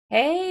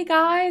Hey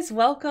guys,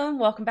 welcome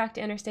back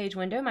to Interstage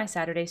Window, my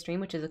Saturday stream,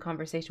 which is a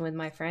conversation with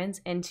my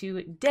friends. And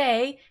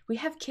today we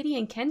have Kitty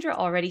and Kendra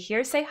already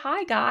here. Say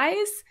hi,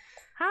 guys.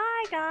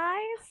 Hi,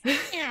 guys.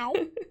 Meow.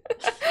 Okay,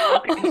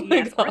 Oh my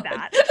yes, or God.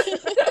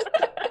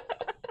 that.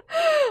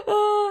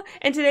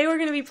 And today we're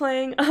going to be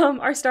playing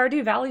our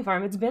Stardew Valley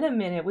farm. It's been a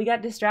minute. We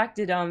got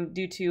distracted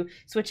due to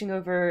switching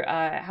over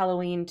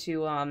Halloween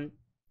to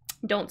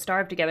Don't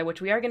Starve together,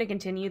 which we are going to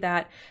continue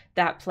that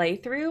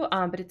playthrough.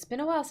 But it's been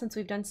a while since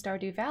we've done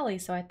Stardew Valley,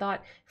 so I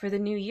thought for the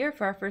new year,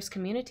 for our first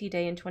community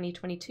day in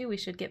 2022, we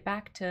should get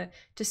back to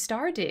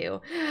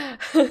Stardew. Yeah.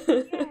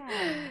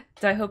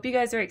 So I hope you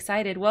guys are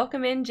excited.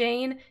 Welcome in,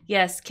 Jane.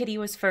 Yes, Kitty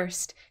was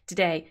first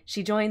today.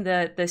 She joined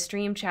the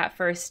stream chat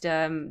first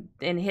and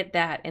hit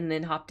that, and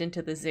then hopped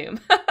into the Zoom.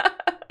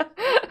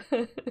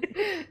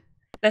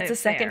 That's the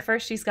second Fair.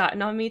 first she's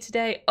gotten on me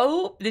today.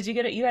 Oh, did you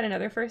get it? You had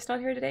another first on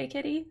here today,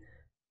 Kitty?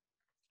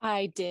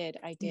 I did.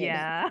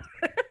 Yeah.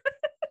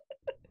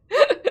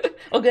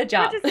 Well, good We're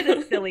job. just in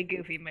a silly,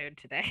 goofy mood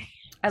today.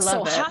 I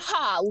love So, it.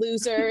 haha,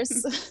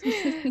 losers.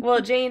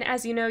 Well, Jane,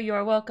 as you know, you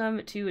are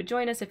welcome to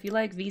join us if you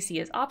like. VC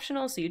is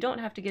optional, so you don't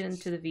have to get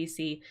into the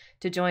VC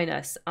to join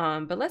us.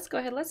 But let's go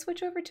ahead. Let's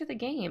switch over to the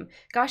game.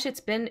 Gosh, it's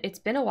been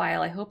a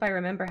while. I hope I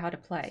remember how to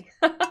play.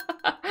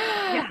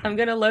 Yeah. I'm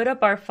gonna load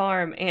up our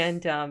farm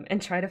and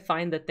try to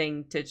find the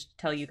thing to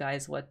tell you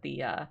guys what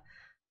the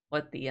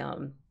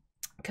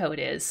code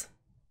is.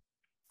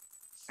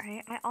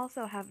 Right. I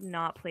also have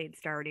not played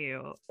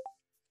Stardew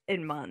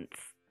in months.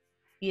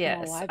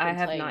 Yes, I've I been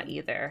have not playing.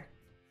 either.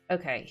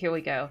 Okay, here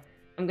we go.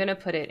 I'm gonna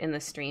put it in the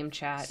stream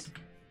chat.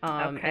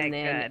 Okay, And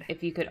then good.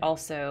 if you could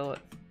also,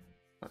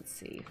 let's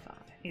see,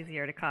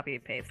 Easier to copy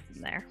and paste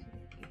in there.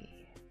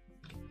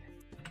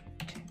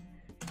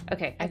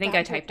 Okay, I I've think gotten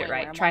I to a typed it point where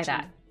right. I'm Try watching-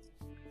 that.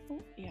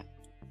 Oh, yeah.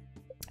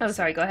 Oh,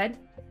 sorry, go ahead.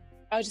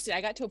 I was just saying,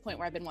 I got to a point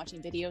where I've been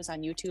watching videos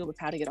on YouTube of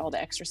how to get all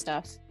the extra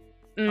stuff.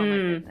 Oh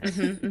my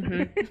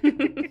goodness.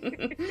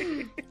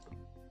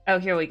 Oh,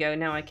 here we go.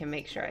 Now I can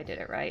make sure I did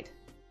it right.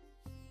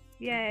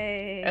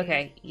 Yay.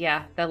 Okay,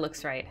 yeah, that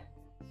looks right.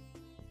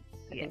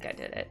 I think I Yes.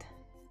 did it.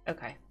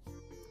 Okay.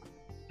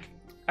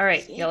 All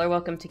right, Yeah. y'all are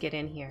welcome to get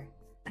in here.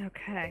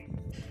 Okay.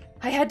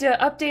 I had to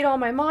update all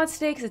my mod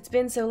stakes. It's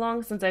been so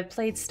long since I've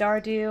played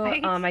Stardew.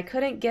 Right. I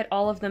couldn't get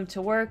all of them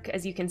to work.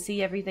 As you can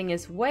see, everything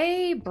is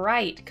way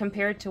bright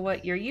compared to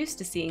what you're used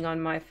to seeing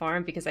on my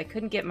farm because I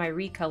couldn't get my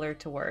recolor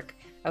to work.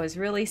 I was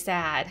really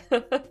sad.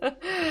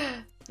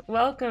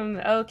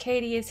 Welcome. Oh,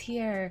 Katie is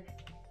here.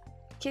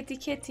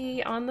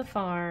 Kitty on the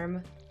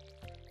farm.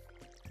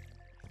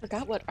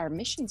 Forgot what our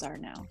missions are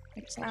now.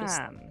 I guess I'll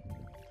just.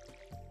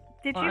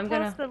 Did Well, you I'm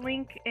post gonna- the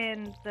link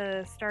in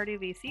the Stardew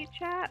VC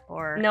chat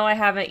or? No, I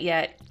haven't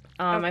yet.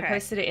 I Okay.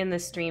 posted it in the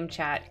stream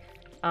chat.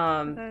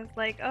 I was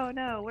like, oh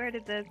no, where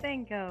did the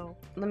thing go?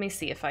 Let me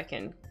see if I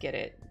can get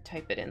it.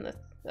 Type it in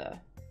the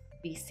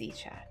VC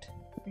chat.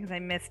 Because I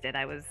missed it.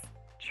 I was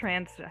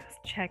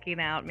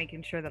checking out,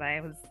 making sure that I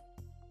was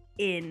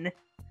in.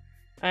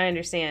 I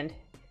understand.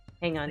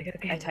 Hang on, Like,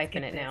 okay, I let's type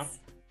in get it now. this.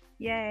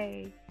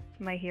 Yay,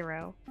 my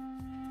hero.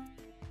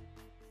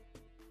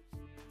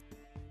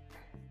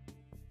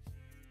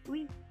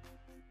 Wee.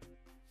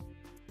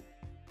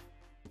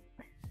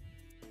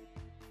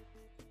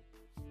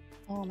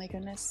 Oh my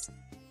goodness.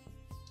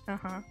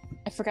 Uh-huh.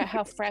 I forgot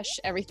how fresh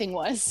everything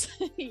was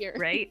here.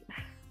 Right?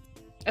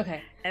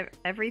 Okay.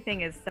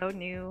 Everything is so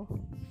new.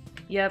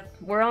 Yep,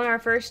 we're on our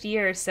first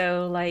year,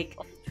 so like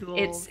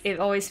Tools. it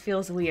always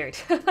feels weird.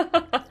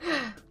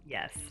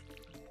 Yes.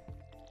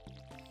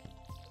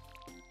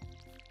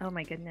 Oh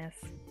my goodness.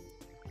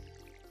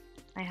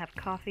 I have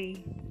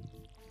coffee.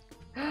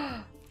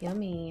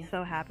 Yummy.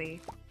 So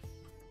happy.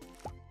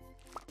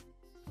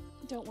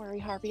 Don't worry,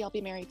 Harvey. I'll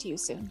be married to you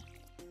soon.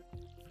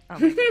 Oh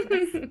my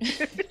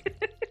goodness.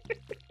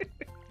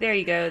 There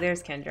you go.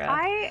 There's Kendra.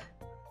 I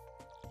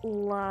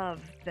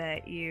love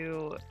that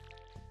you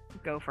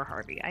go for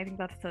Harvey. I think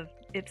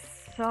it's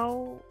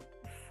so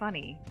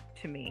funny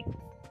to me.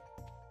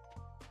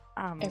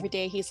 Every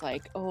day he's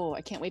like, "Oh,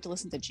 I can't wait to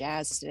listen to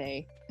jazz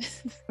today."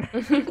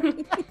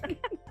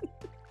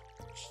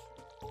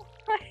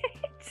 What?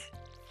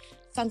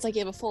 Sounds like you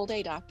have a full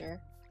day,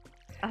 Doctor.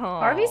 Oh.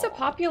 Harvey's a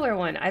popular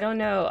one. I don't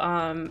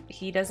know.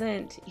 He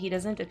doesn't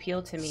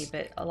appeal to me,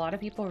 but a lot of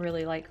people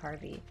really like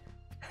Harvey.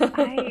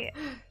 I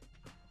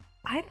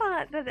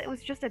thought that it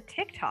was just a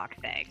TikTok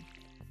thing.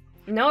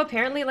 No,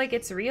 apparently like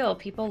it's real.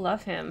 People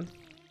love him.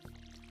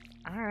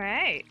 All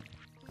right.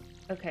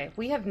 Okay,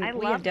 we have I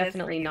we love have this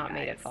definitely for you not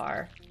made it guys.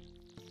 far.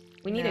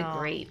 We need a No.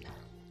 grape.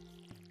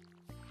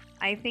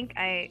 I think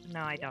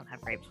no, I don't have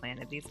grapes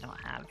planted. These don't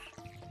have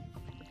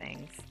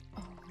things.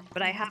 Oh,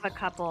 But I have a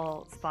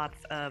couple spots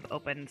of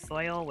open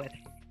soil with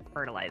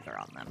fertilizer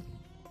on them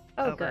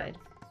Oh, Over. good.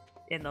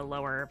 in the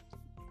lower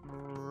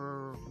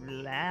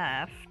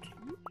left.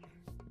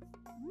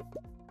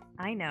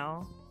 I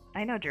know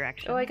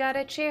direction. Oh, I got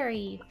a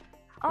cherry.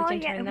 Oh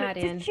can yeah, turn with that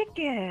the in.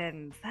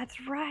 chickens. That's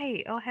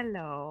right. Oh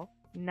hello,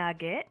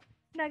 Nugget.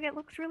 Nugget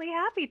looks really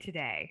happy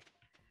today.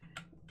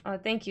 Oh,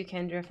 thank you,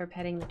 Kendra, for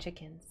petting the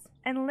chickens.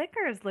 And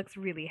Liquors looks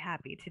really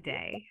happy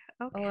today.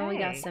 Okay. Oh, and we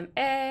got some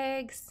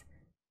eggs.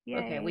 Yay.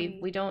 Okay,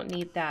 we don't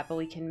need that, but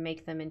we can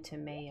make them into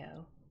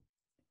mayo.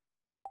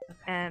 Okay.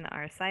 And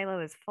our silo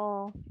is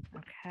full.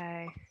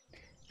 Okay.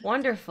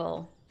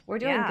 Wonderful. We're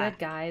doing good,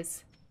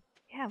 guys.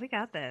 Yeah, we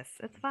got this.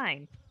 It's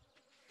fine.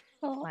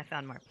 Oh. I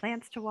found more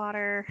plants to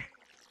water.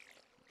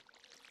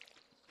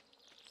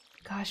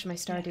 Gosh, my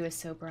Stardew is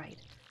so bright.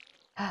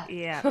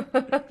 Yeah.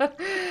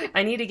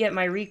 I need to get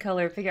my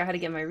recolor, figure out how to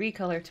get my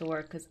recolor to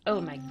work, because,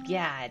 oh my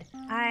god.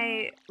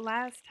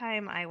 Last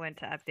time I went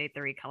to update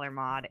the recolor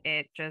mod,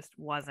 it just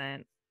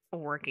wasn't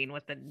working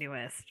with the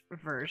newest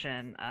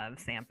version of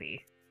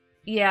Sampy.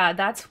 Yeah,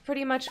 that's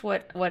pretty much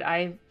what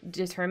I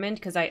determined,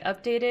 because I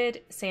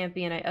updated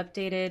Sampy and I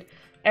updated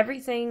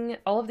everything,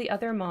 all of the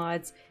other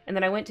mods, and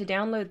then I went to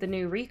download the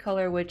new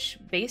recolor, which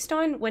based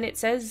on when it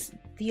says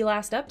he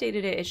last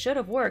updated it, it should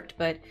have worked,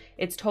 but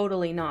it's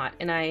totally not.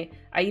 And I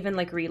even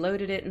like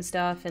reloaded it and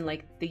stuff, and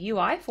like the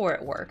UI for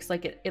it works.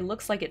 Like it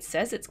looks like it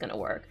says it's gonna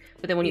work,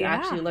 but then when you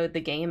actually load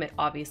the game, it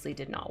obviously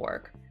did not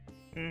work.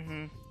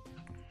 Mm-hmm.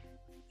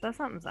 So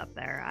something's up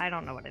there. I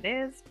don't know what it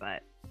is,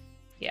 but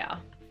yeah.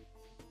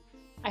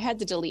 I had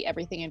to delete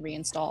everything and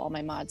reinstall all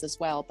my mods as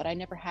well, but I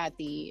never had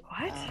the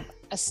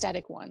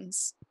aesthetic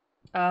ones.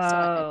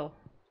 Oh.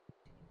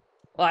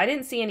 Well, I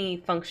didn't see any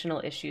functional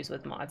issues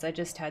with mods. I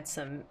just had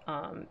some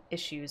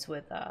issues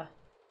with the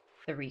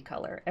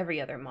recolor.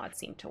 Every other mod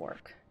seemed to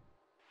work.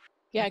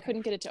 Yeah, I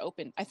couldn't get it to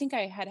open. I think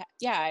I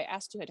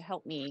asked you to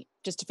help me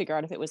just to figure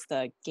out if it was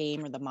the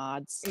game or the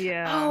mods.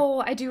 Yeah.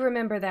 Oh, I do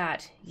remember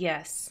that.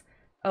 Yes.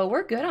 Oh,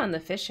 we're good on the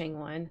fishing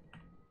one.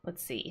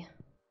 Let's see.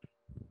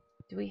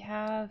 Do we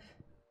have...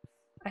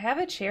 I have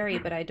a cherry,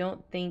 but I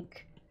don't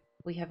think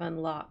we have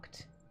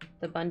unlocked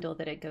the bundle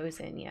that it goes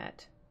in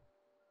yet.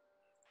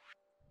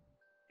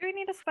 Do we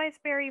need a spice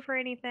berry for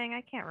anything? I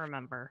can't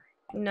remember.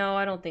 No,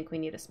 I don't think we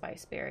need a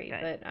spice berry,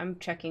 but I'm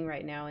checking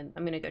right now, and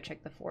I'm gonna go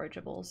check the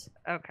forageables.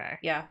 Okay.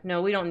 Yeah,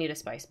 no, we don't need a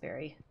spice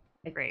berry.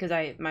 Great.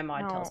 Because my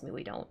mod tells me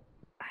we don't.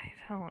 I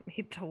don't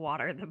need to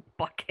water the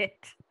bucket.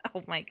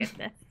 Oh my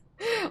goodness.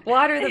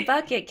 Water the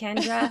bucket,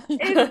 Kendra.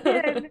 It's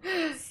been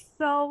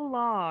so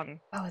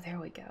long. Oh, there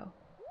we go.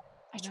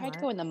 I tried to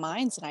go in the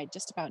mines and I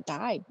just about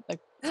died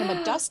from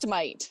a dust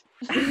mite.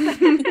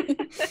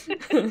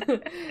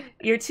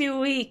 You're too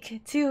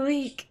weak. Too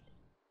weak.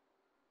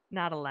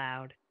 Not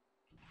allowed.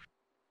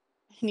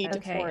 I need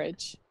to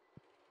forage.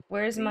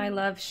 Where's my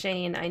love,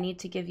 Shane? I need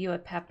to give you a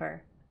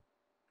pepper.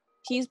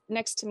 He's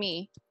next to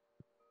me.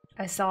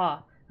 I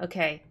saw.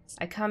 Okay,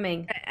 I'm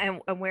coming.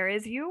 And where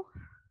is you?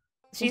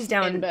 She's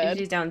down.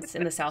 She's down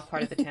in the south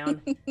part of the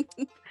town.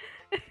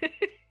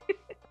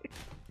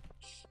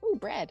 Ooh,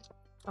 bread.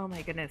 Oh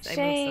my goodness, Shane,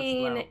 I moved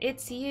so slow.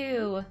 it's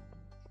you.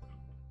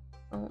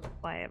 Oh.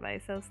 Why am I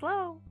so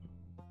slow?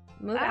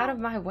 Move out of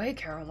my way,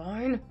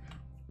 Caroline.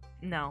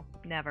 No,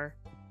 never.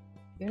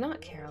 You're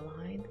not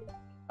Caroline.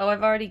 Oh,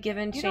 I've already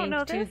given Shane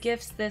 2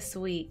 gifts this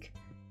week.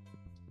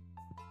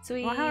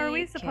 Sweet well, how are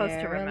we supposed Caroline.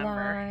 to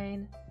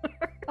remember?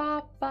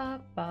 Ba,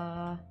 ba,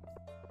 ba.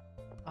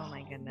 Oh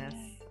my goodness.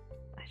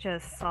 I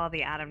just saw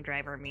the Adam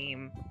Driver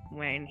meme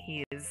when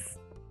he's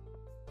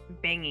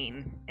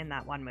banging in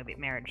that one movie,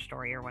 Marriage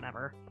Story or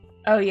whatever.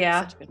 Oh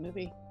yeah. Such a good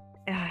movie.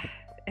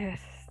 I'd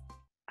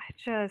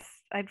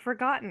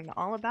forgotten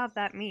all about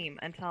that meme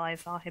until I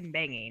saw him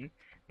banging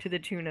to the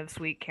tune of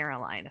Sweet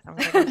Caroline. I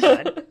was like, oh,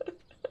 good.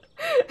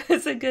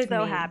 It's a good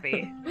meme.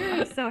 Happy.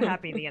 I'm so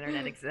happy the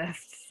internet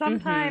exists.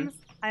 Sometimes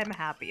I'm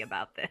happy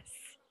about this.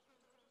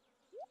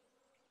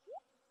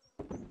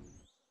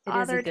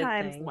 Other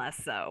times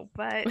less so,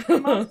 but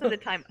most of the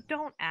time,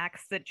 don't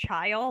axe the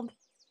child.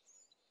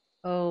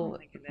 Oh,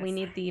 we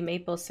need the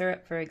maple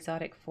syrup for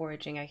exotic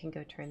foraging. I can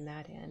go turn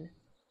that in.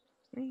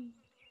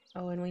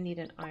 Oh, and we need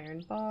an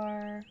iron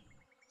bar.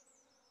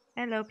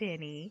 Hello,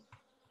 Penny.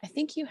 I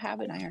think you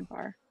have an iron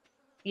bar.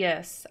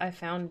 Yes, I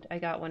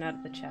got one out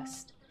of the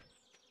chest.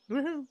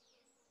 Woohoo!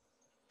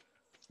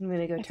 I'm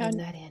gonna go turn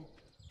that in.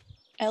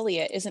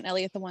 Elliot, isn't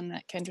Elliot the one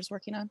that Kendra's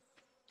working on?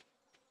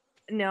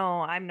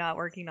 No, I'm not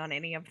working on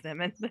any of them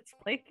in this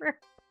playthrough.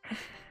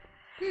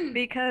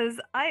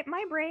 Because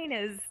my brain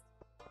is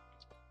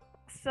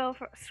so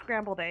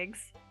scrambled eggs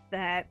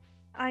that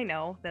I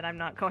know that I'm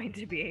not going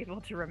to be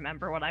able to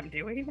remember what I'm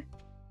doing.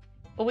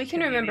 Well, we can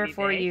remember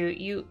for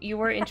you. You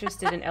were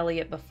interested in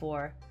Elliot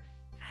before.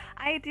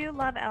 I do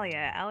love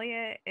Elliot.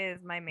 Elliot is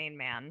my main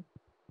man.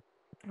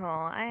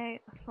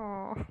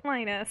 Oh,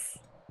 Linus.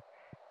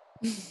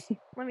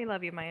 Let me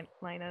love you,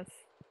 Linus.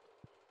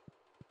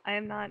 I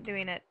am not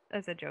doing it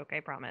as a joke, I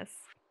promise.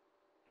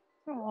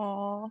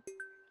 Aww.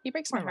 He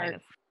breaks my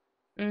heart.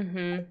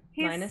 Mm-hmm.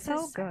 He's Linus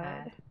so is good.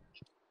 sad.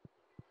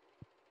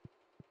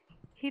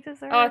 He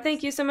deserves... Oh,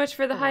 thank you so much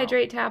for the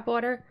hydrate tap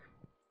water.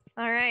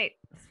 Alright.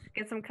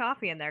 Get some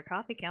coffee in there.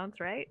 Coffee counts,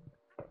 right?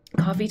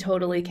 Coffee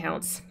totally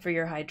counts for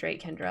your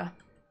hydrate, Kendra.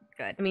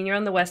 Good. I mean, you're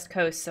on the West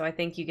Coast, so I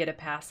think you get a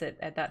pass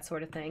at that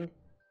sort of thing.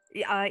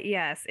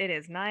 Yes, it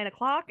is 9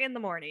 o'clock in the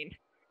morning.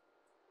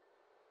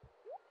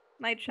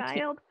 My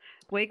child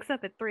wakes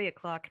up at 3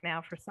 o'clock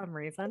now for some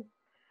reason.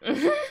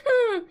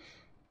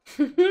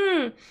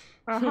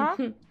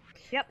 Uh-huh.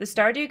 Yep. The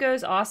Stardew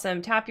goes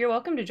awesome. Tap, you're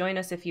welcome to join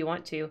us if you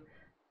want to.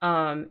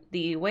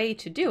 The way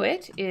to do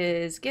it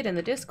is get in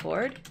the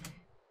Discord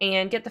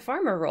and get the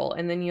farmer role,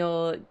 and then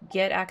you'll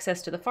get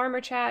access to the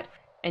farmer chat,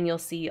 and you'll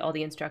see all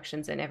the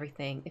instructions and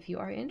everything if you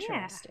are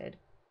interested.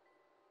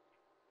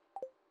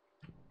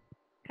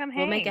 Come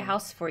hang. We'll make a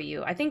house for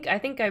you. I think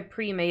I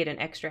pre-made an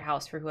extra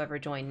house for whoever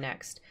joined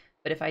next,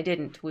 but if I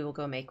didn't, we will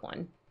go make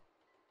one.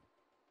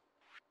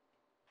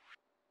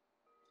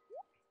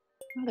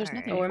 Oh, there's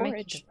nothing to we're forage.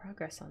 making good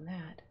progress on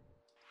that.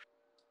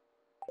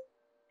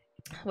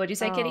 What'd you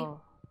say, Kitty?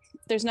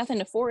 There's nothing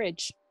to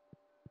forage.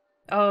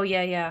 Oh,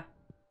 yeah.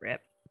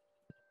 Rip.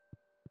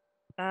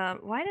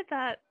 Why did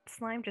that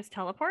slime just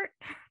teleport?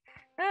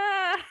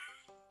 I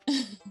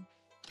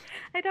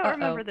don't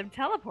remember them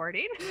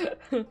teleporting.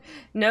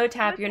 No,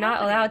 Tap, you're not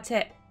happening? allowed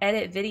to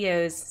edit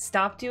videos.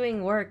 Stop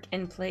doing work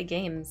and play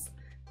games.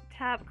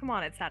 Tap, come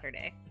on, it's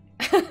Saturday.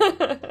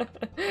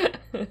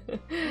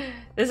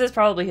 This is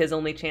probably his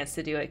only chance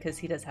to do it because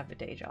he does have a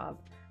day job.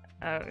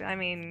 I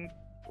mean,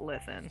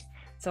 listen.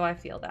 So I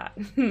feel that.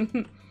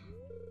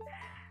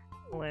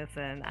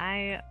 Listen,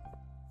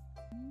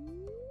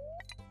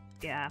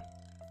 yeah,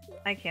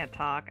 I can't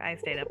talk. I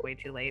stayed up way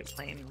too late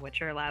playing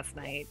Witcher last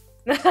night.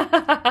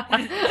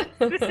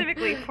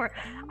 Specifically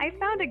I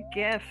found a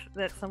GIF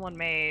that someone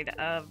made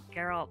of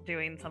Geralt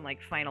doing some like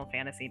Final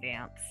Fantasy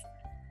dance.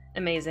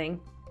 Amazing.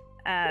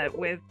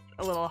 With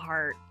a little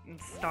heart and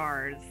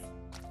stars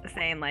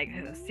saying like,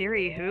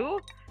 Siri who?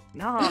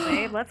 No,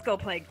 babe, let's go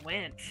play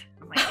Gwent.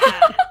 I'm like,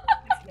 yeah,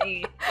 it's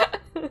me.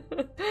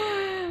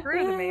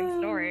 Screw the main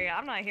story.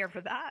 I'm not here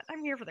for that.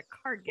 I'm here for the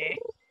card game.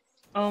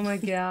 Oh my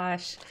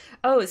gosh.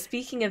 Oh,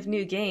 speaking of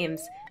new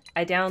games,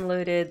 I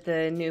downloaded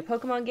the new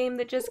Pokemon game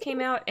that just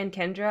came out, and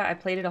Kendra, I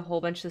played it a whole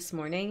bunch this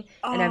morning,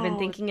 and I've been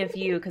thinking of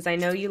you because I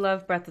know you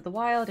love Breath of the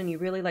Wild and you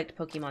really liked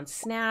Pokemon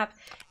Snap,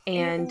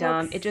 and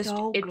it just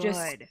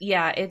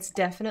yeah, it's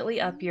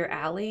definitely up your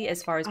alley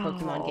as far as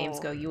Pokemon games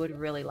go. You would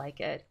really like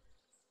it.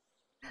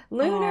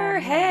 Lunar,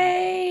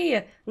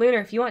 hey! Lunar,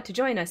 if you want to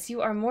join us,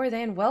 you are more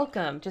than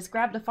welcome. Just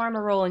grab the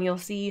farmer role and you'll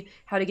see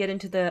how to get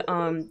into the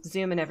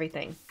Zoom and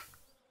everything.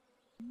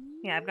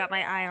 Yeah, I've got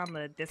my eye on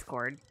the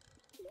Discord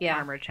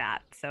farmer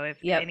chat. So if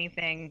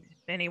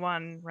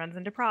anyone runs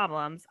into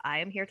problems, I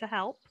am here to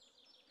help.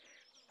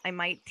 I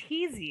might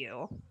tease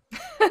you.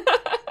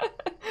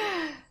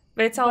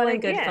 But it's all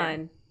in good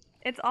fun.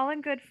 It's all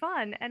in good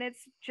fun, and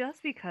it's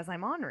just because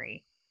I'm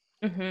ornery.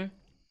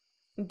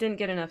 Mm-hmm. Didn't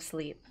get enough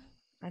sleep.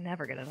 I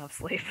never get enough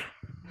sleep.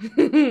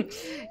 You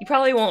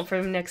probably won't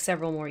for the next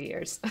several more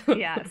years.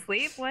 Yeah,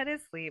 sleep? What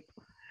is sleep?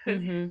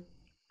 Mm-hmm.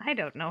 I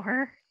don't know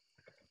her.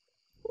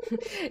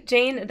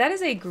 Jane, that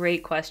is a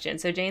great question.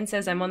 So Jane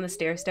says, I'm on the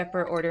stair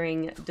stepper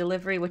ordering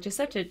delivery, which is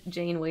such a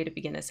Jane way to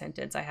begin a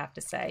sentence, I have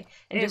to say.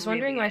 And just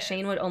wondering why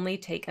Shane would only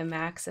take a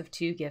max of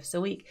 2 gifts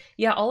a week.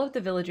 Yeah, all of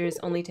the villagers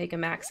only take a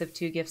max of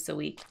 2 gifts a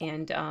week.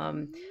 And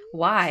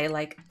why?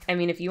 Like, I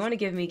mean, if you want to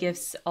give me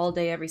gifts all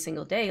day, every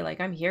single day,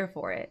 like, I'm here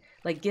for it.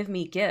 Like, give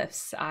me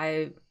gifts.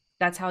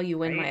 That's how you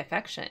win my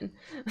affection.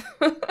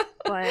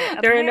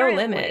 But there are no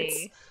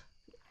limits.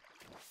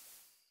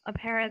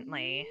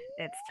 Apparently,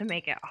 it's to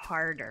make it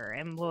harder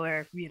and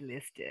more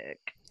realistic.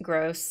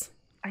 Gross.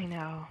 I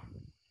know.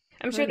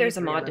 I'm sure there's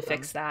a mod to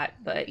fix that,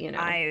 but you know.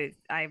 I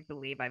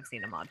believe I've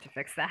seen a mod to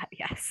fix that,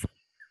 yes.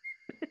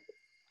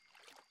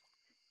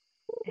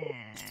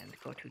 And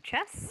go to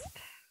chest.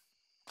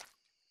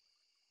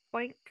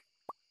 Boink.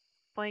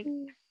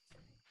 Boink.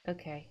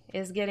 Okay,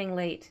 it's getting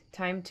late.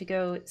 Time to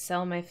go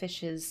sell my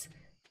fishes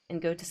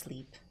and go to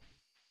sleep.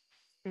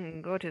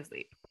 Go to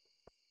sleep.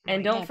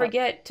 And don't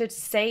forget to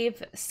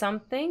save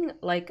something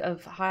like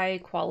of high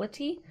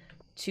quality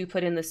to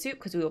put in the soup,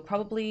 because we will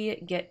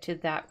probably get to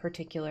that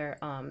particular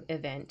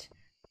event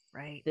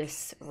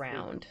this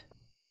round.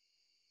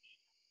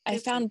 I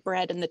found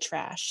bread in the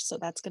trash, so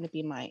that's going to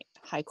be my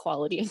high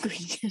quality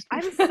ingredient.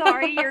 I'm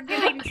sorry, you're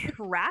giving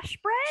trash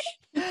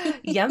bread?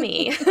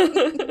 Yummy.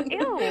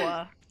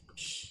 Ew.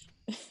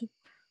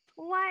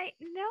 Why?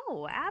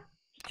 No,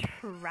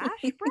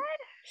 trash bread?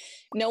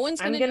 No one's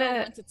going to know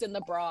once it's in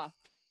the broth.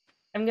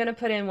 I'm gonna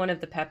put in one of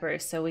the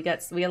peppers, so we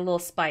got a little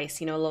spice,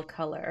 you know, a little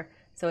color,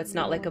 so it's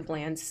not like a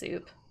bland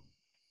soup.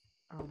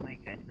 Oh my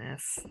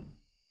goodness,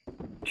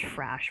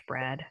 trash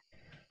bread!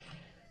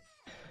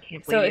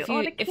 Can't so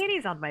believe the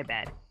kitty's on my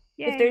bed.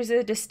 Yay. If there's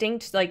a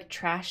distinct like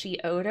trashy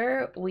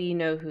odor, we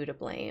know who to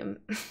blame.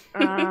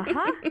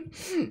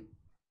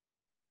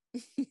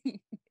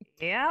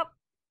 Yep.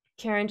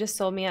 Karen just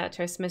sold me out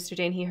to Mr.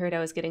 Jane. He heard I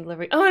was getting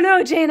delivery. Oh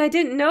no, Jane, I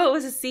didn't know it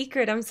was a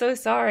secret. I'm so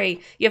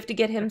sorry. You have to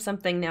get him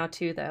something now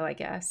too, though, I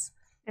guess.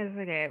 It's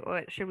okay.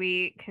 What should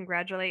we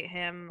congratulate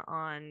him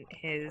on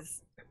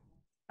his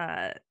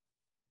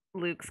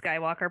Luke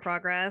Skywalker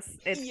progress?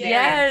 It's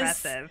very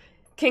impressive.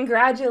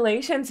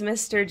 Congratulations,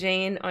 Mr.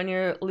 Jane, on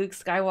your Luke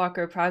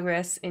Skywalker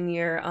progress in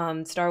your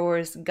Star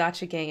Wars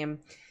Gacha game.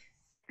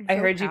 I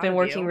heard you've been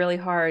working really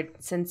hard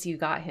since you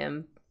got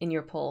him in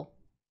your pull.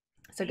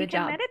 So good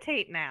job. He can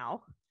meditate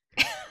now.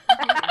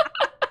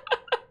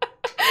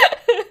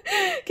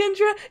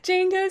 Sandra.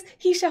 Jane goes,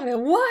 he shouted,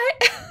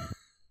 what?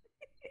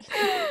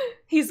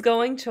 He's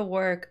going to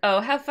work. Oh,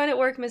 have fun at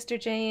work, Mr.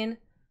 Jane.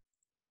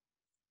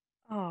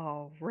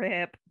 Oh,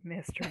 rip,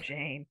 Mr.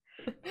 Jane.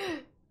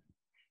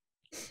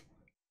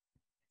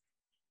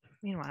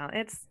 Meanwhile,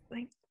 it's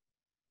like,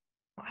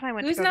 what I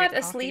went Who's to go not get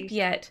asleep coffee.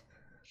 yet?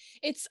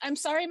 I'm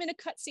sorry, I'm in a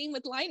cutscene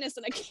with Linus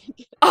and I can't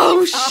get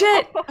Oh,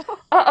 shit.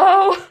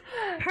 Uh-oh.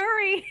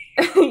 Hurry!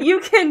 You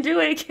can do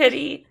it,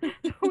 kitty.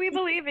 We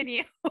believe in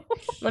you.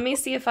 Let me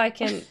see if I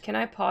can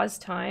I pause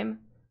time?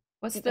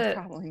 What's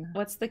Probably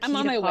not. the key I'm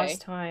on to my pause way.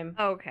 time?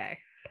 Okay.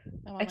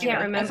 I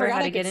can't remember forgot how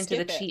I to could get into the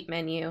skip it. cheat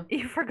menu.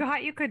 You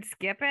forgot you could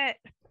skip it?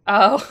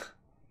 Oh.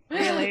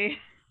 Really?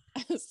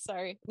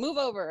 Sorry. Move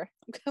over.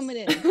 I'm coming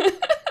in.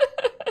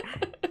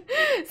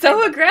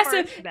 So And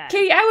aggressive. first bet.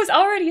 Katie, I was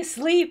already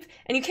asleep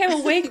and you came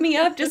and wake me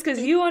up just because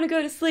you want to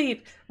go to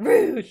sleep.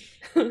 Rude.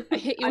 I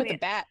hit you I with mean- a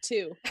bat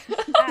too.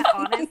 That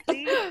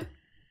honestly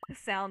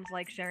sounds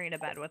like sharing a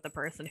bed with a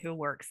person who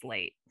works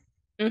late.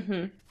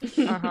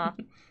 Mm-hmm. Uh-huh.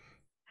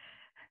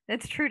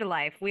 It's true to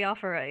life. We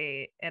offer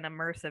an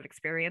immersive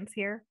experience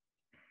here.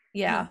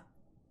 Yeah.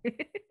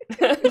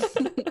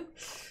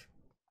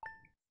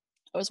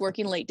 I was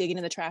working late digging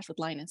in the trash with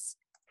Linus.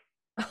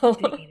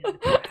 Digging in the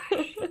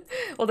trash.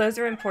 Well, those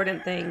are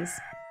important things.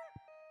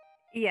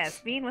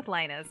 Yes, being with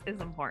Linus is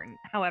important.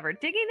 However,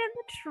 digging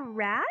in the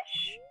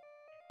trash?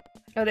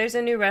 Oh, there's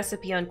a new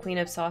recipe on Queen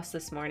of Sauce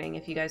this morning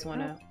if you guys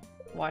want to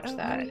watch Oh,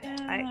 that.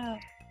 yeah.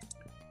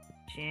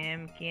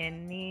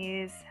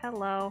 Jimkins,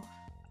 hello.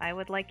 I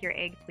would like your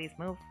egg, please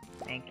move.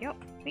 Thank you.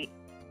 Sweet.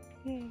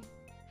 Yay.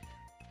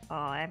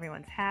 Oh,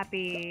 everyone's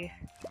happy.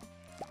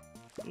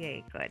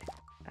 Yay, good.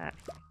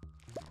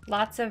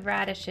 Lots of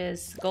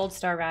radishes, gold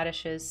star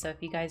radishes. So if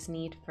you guys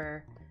need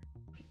for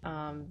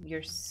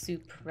your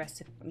soup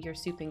recipe, your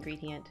soup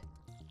ingredient.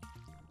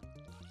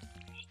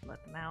 Just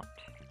let them out.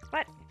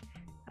 What?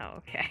 Oh,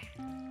 okay.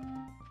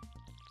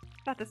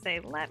 About to say,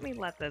 let me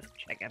let those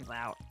chickens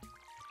out.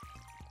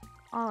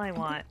 All I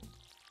want.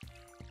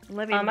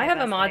 Living I my have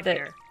a best mod life that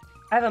here.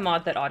 I have a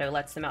mod that auto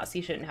lets them out, so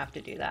you shouldn't have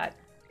to do that.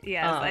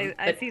 Yes, I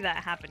but- see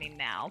that happening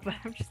now, but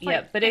I'm just Yeah,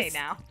 like, but hey it's-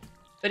 now.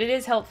 But it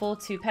is helpful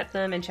to pet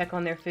them and check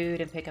on their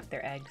food and pick up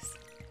their eggs.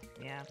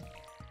 Yeah.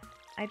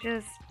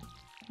 I'm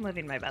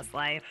living my best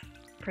life,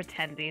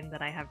 pretending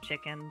that I have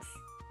chickens.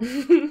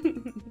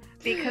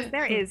 Because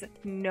there is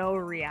no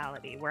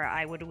reality where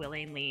I would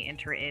willingly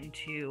enter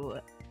into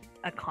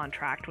a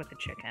contract with a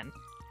chicken.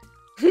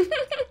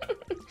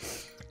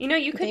 You know,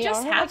 you could They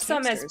just are have like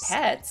some as hamsters.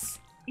 pets.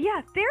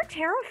 Yeah, they're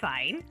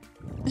terrifying.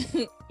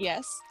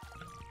 Yes.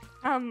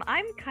 I'm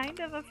kind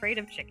of afraid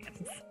of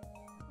chickens.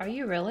 Are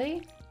you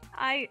really?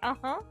 I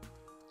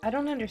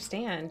don't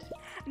understand.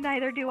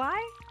 Neither do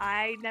I.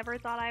 I never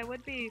thought I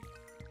would be.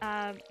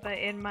 But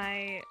in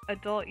my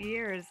adult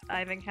years,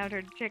 I've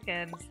encountered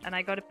chickens, and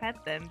I go to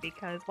pet them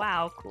because,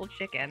 wow, cool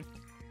chicken.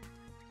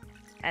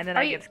 And then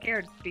Are I you- get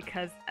scared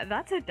because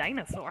that's a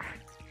dinosaur.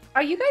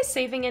 Are you guys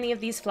saving any of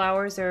these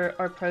flowers or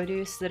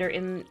produce that are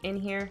in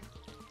here?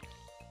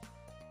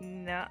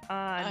 No,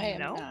 I am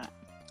no. not.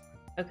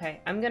 Okay,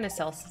 I'm gonna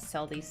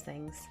sell these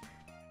things,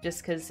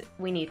 just because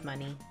we need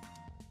money.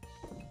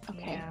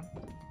 Okay. Yeah.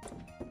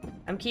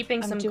 I'm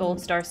keeping I'm some doing-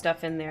 gold star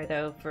stuff in there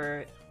though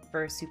for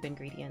soup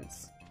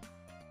ingredients.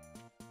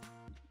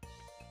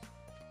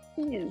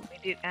 Ooh. We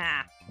do.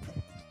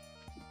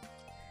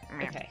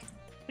 Okay.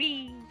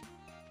 Whee!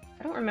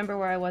 I don't remember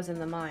where I was in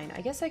the mine.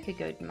 I guess I could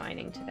go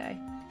mining today.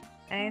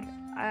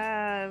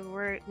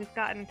 We've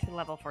gotten to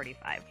level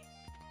 45.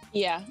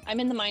 Yeah, I'm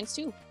in the mines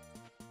too.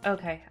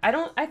 Okay.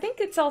 I think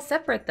it's all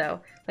separate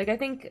though. Like I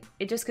think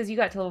it just because you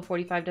got to level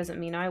 45 doesn't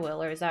mean I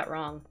will, or is that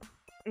wrong?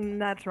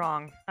 That's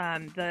wrong.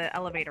 The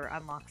elevator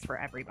unlocks for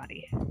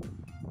everybody.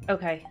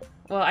 Okay.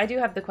 Well, I do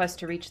have the quest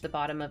to reach the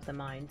bottom of the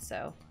mine,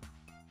 so.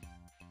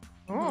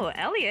 Oh,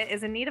 Elliot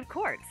is in need of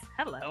quartz.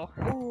 Hello.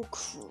 Oh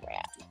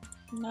crap.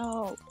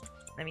 No.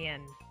 Let me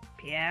in.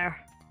 Pierre.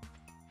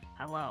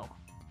 Hello.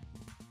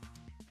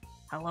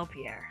 Hello,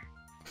 Pierre.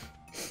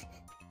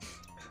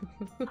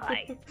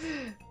 Hi.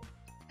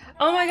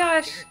 Oh my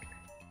gosh!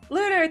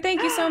 Lunar,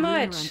 thank you so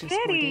much!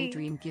 Kitty.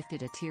 Daydream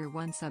gifted a tier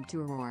 1 sub to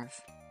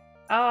Rorf.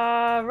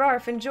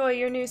 Rarf, enjoy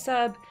your new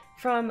sub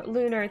from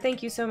Lunar.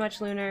 Thank you so much,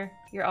 Lunar.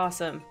 You're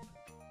awesome.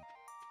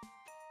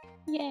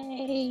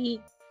 Yay.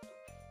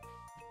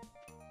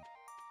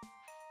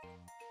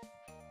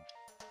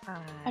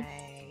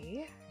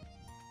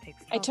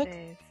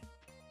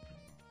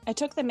 I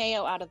took the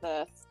mayo out of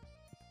the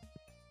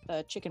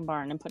chicken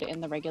barn and put it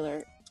in the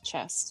regular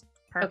chest.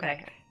 Perfect.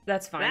 Okay,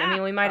 that's fine. I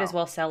mean, we might as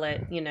well sell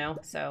it, you know,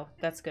 so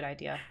that's a good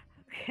idea.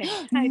 Okay.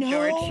 Hi,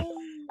 George. No,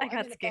 I I'm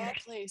got in a scared. bad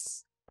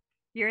place.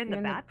 You're in You're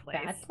the bad place.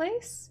 Bad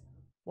place?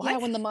 Yeah,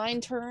 when the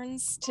mine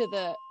turns to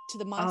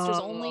the monsters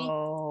only.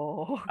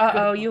 Oh.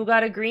 Uh-oh, you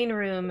got a green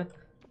room.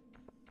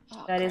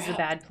 Oh, That is a crap.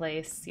 bad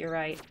place. You're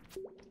right.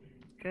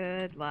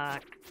 Good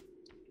luck.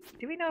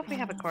 Do we know if we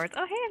have a quartz?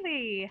 Oh,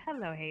 Haley!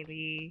 Hello,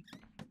 Haley.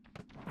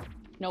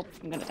 Nope,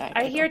 I'm gonna die.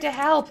 I'm here to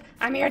help.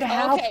 I'm here to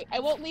help. Okay, I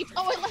won't leave.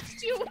 Oh, I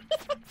left you.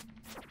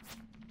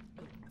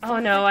 Oh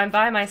no, I'm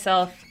by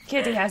myself.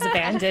 Kitty has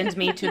abandoned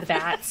me to the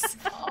bats.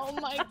 Oh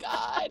my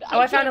god. Oh,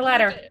 I found a can't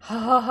ladder. believe Ha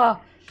ha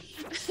ha.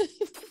 it.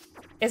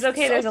 It's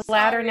okay, So there's a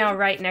ladder now sorry.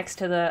 right next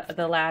to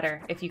the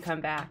ladder if you come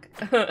back.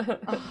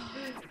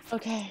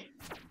 Okay.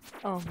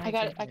 Oh my I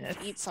goodness.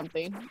 gotta eat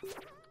something.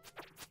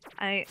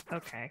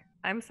 Okay.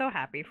 I'm so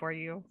happy for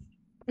you.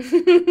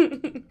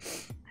 That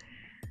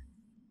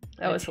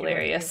was The two of you.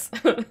 hilarious.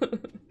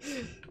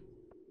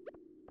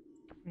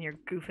 Your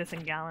Goofus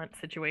and Gallant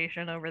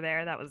situation over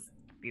there, that was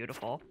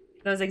beautiful.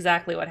 That was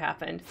exactly what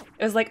happened.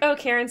 It was like, oh,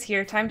 Karen's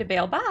here, time to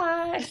bail,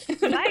 bye!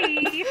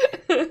 Bye!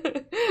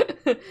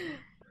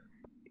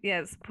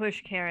 Yes,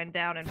 push Karen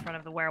down in front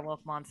of the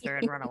werewolf monster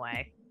and run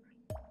away.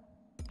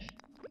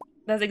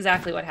 That's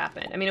exactly what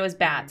happened. I mean, it was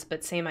bats,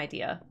 but same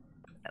idea.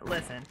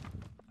 Listen.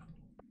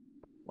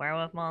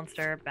 Werewolf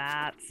monster,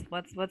 bats.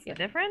 What's the Yep.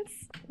 difference?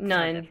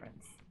 None. No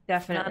difference.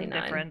 Definitely None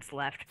none. difference,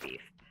 left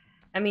beef.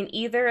 I mean,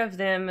 either of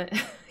them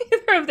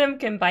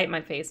can bite my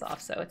face off,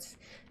 so it's,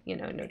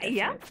 no different.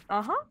 Yeah,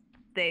 uh-huh.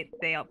 They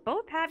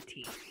both have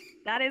teeth.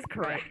 That is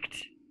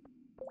correct.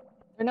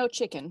 Or no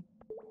chicken.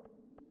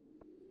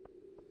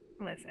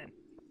 Listen.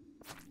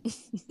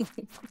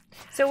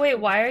 So wait,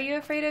 why are you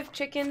afraid of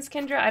chickens,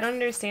 Kendra? I don't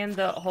understand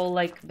the whole,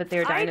 but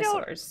they're I don't-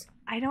 dinosaurs.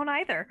 I don't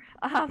either.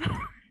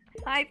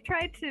 I've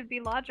tried to be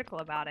logical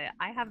about it.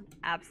 I have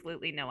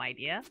absolutely no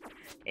idea.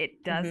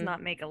 It does Mhm.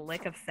 not make a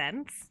lick of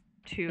sense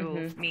to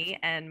Mhm. me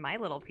and my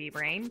little pea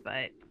brain,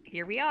 but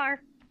here we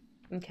are.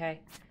 Okay.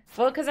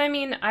 Well, because I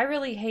mean, I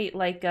really hate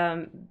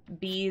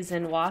bees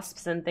and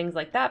wasps and things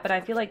like that, but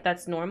I feel like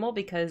that's normal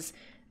because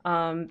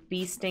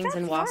bee stings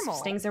and That's wasp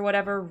normal. stings or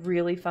whatever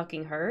really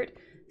fucking hurt.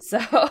 So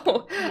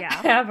Yeah.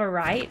 I have a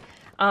right.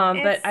 But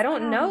It's, I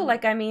don't know.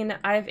 I mean,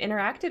 I've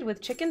interacted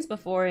with chickens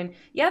before, and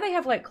yeah, they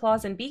have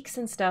claws and beaks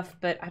and stuff,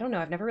 but I don't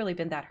know. I've never really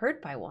been that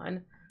hurt by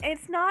one.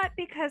 It's not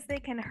because they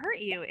can hurt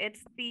you.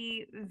 It's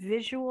the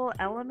visual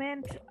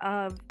element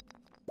of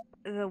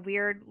the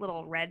weird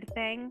little red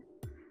thing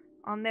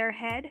on their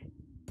head.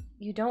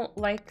 You don't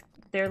like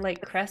their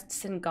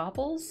crests and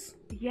gobbles?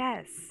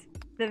 Yes.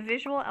 The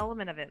visual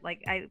element of it.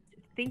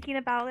 Thinking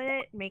about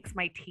it makes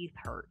my teeth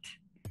hurt.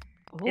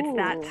 It's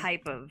that Ooh.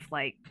 type of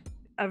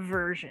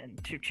aversion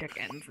to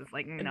chickens. It's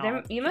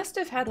no. You must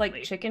have had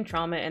Really. chicken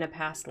trauma in a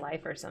past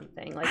life or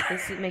something.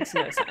 This makes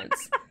no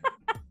sense.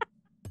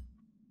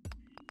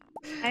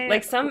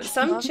 Some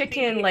love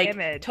chicken the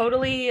image.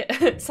 totally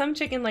some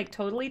chicken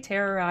totally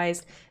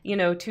terrorized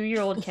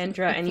 2-year-old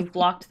Kendra, and you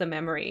blocked the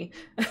memory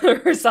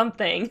or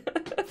something.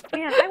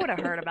 Man, I would have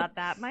heard about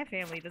that. My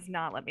family does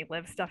not let me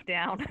live stuff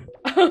down.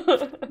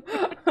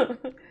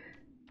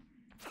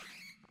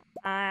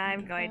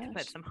 I'm going to put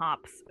gosh. some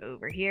hops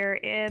over here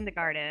in the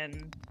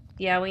garden.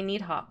 Yeah, we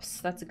need hops.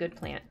 That's a good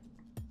plant.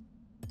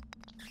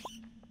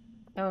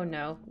 Oh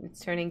no, it's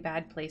turning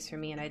bad place for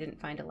me, and I didn't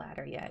find a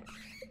ladder yet.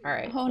 All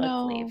right, Oh, let's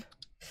no. leave.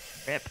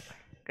 Rip.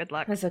 Good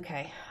luck. That's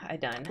okay. I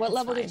done. What It's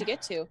level fine. did you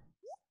get to?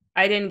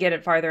 I didn't get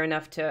it farther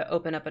enough to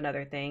open up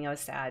another thing. I was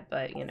sad,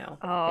 but it is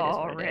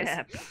Oh, what it is.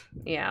 rip.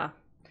 Yeah.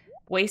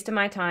 Wasting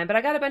my time. But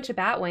I got a bunch of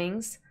bat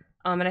wings.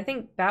 And I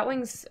think bat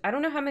wings, I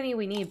don't know how many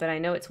we need, but I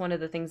know it's one of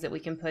the things that we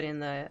can put in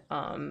the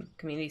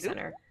community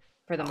center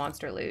for the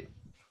monster loot.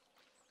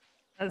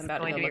 I was I'm about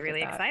to going go to be look at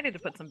really that. excited to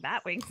put some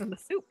bat wings in the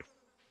soup.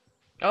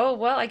 Oh,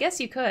 well, I guess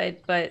you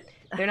could, but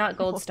they're not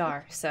gold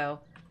star, so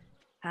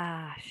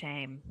Ah,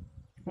 shame.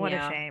 What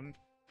Yeah. a shame.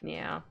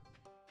 yeah.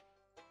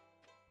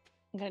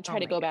 I'm gonna Oh try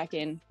to my go back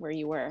in where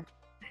you were.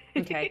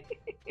 Okay.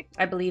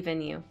 I believe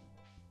in you.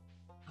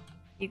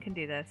 You can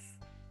do this.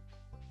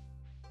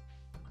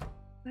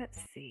 Let's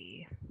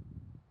see.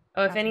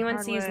 Oh, if Got some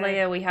anyone sees hardwood.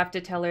 Leia, we have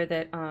to tell her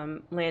that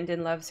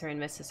Landon loves her and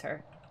misses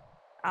her.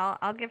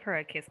 I'll give her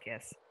a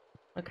kiss.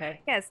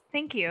 Okay. Yes,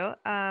 thank you.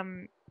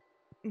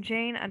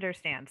 Jane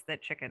understands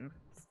that chickens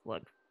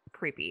look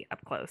creepy up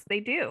close. They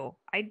do.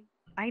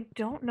 I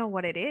don't know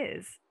what it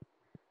is.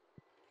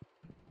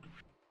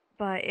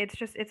 But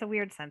it's a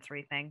weird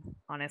sensory thing,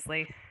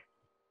 honestly.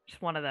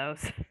 Just one of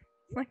those.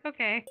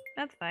 Okay,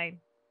 that's fine.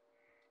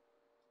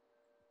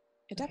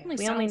 It definitely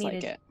We only sounds like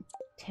needed- it.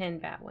 10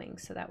 bat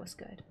wings, so that was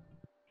good.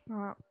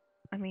 Well,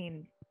 I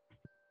mean,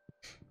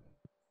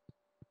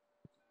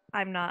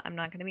 I'm not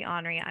going to be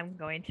ornery. I'm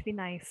going to be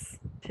nice.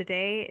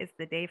 Today is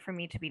the day for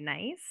me to be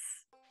nice.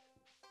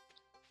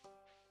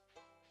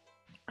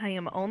 I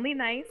am only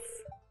nice.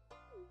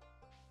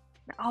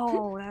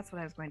 Oh, that's what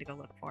I was going to go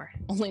look for.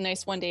 Only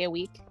nice one day a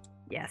week.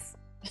 Yes.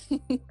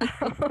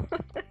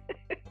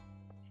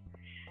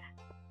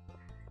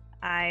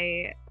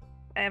 I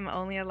am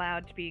only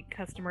allowed to be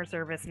customer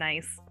service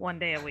nice one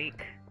day a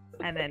week,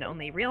 and then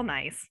only real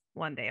nice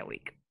one day a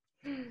week.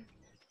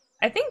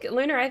 I think,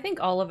 Lunar,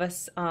 all of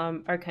us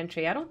are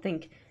country. I don't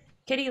think...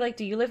 Kitty,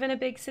 do you live in a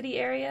big city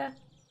area?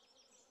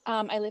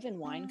 I live in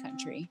wine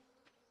country.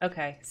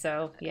 Okay,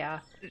 so, yeah.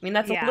 I mean,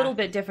 that's Yeah. a little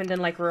bit different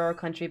than, rural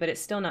country, but it's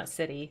still not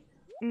city.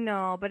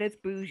 No, but it's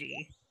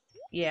bougie,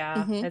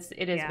 Yeah, Mhm.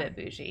 it is Yeah. a bit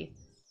bougie.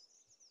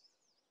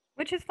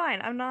 which is fine.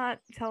 I'm not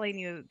telling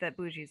you that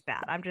bougie's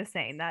bad. I'm just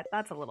saying that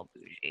that's a little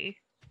bougie.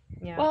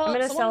 Yeah, Well, I'm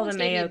gonna someone sell the once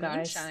gave me mayo,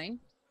 guys. moonshine.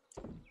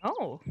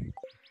 Oh,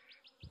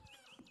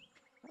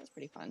 That was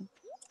pretty fun.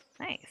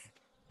 nice.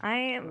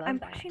 love I'm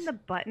that. pushing the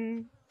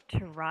button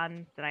to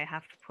run that I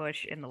have to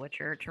push in The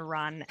Witcher to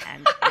run,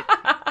 and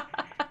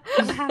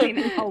I'm having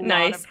a lot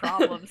Nice. of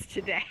problems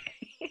today.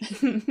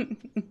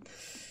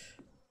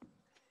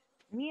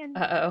 Man,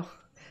 Uh-oh.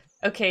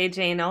 Okay,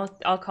 Jane,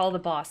 I'll call the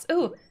boss.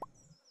 Ooh,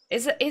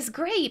 is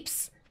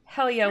grapes.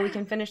 Hell yeah, we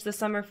can finish the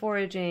summer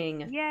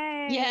foraging.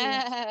 yay!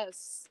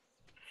 Yes.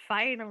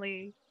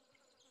 Finally.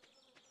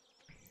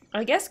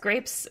 I guess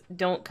grapes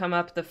don't come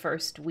up the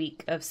first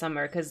week of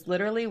summer because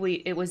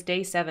literally it was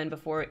day 7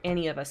 before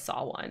any of us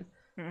saw one.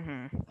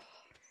 Mm-hmm.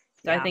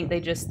 So I think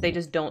they just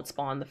don't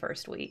spawn the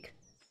first week.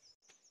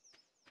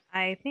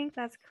 I think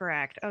that's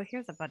correct. Oh,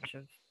 here's a bunch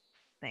of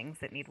things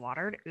that need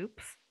watered.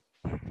 Oops.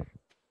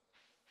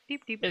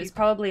 Deep, deep, It was deep.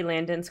 probably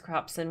Landon's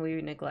crops and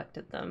we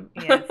neglected them.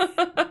 Yes.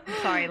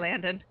 Sorry,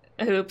 Landon.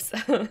 Oops.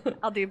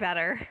 I'll do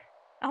better.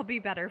 I'll be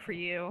better for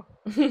you.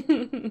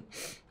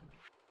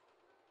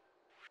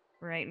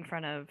 Right in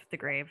front of the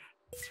grave.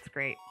 It's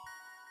great.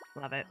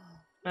 Love it.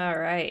 All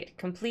right,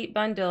 complete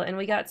bundle, and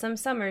we got some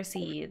summer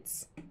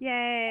seeds.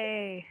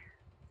 Yay!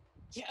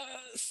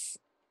 Yes.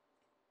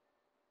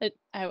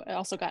 I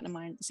also got in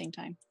mine at the same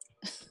time.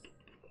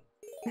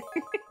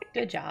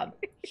 Good job.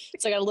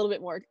 So I got a little bit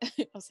more.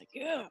 I was like,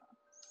 yeah.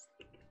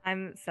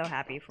 I'm so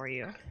happy for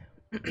you.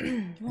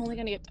 I'm only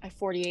going to get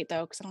 48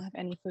 though, because I don't have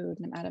any food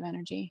and I'm out of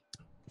energy.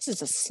 This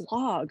is a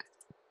slog.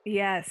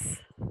 Yes.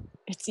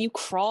 It's you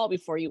crawl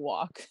before you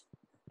walk.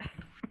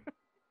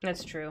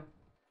 That's true.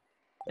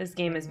 This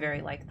game is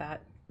very like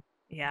that.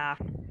 Yeah.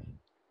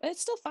 But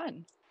it's still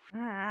fun.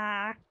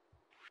 Ah.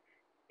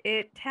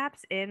 It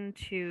taps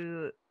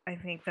into, I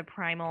think, the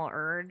primal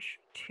urge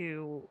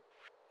to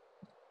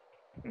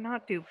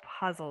not do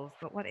puzzles,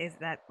 but what is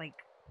that, like,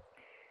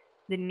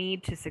 the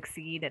need to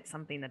succeed at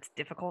something that's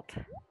difficult,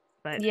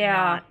 but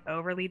not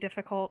overly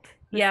difficult.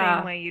 The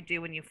same way you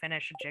do when you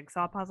finish a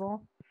jigsaw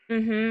puzzle.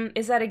 Mm-hmm.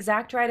 Is that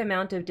exact right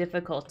amount of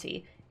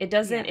difficulty? It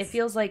doesn't, Yes. It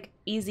feels like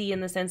easy in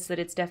the sense that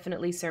it's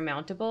definitely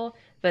surmountable,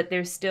 but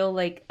there's still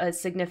like a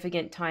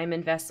significant time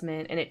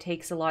investment and it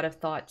takes a lot of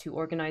thought to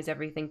organize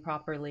everything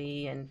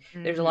properly and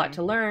there's a lot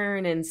to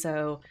learn. And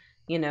so,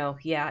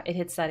 yeah, it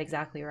hits that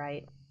exactly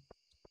right.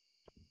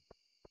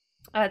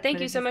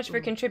 Thank you so much for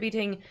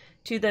contributing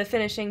to the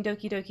finishing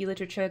Doki Doki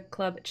Literature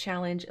Club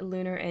Challenge,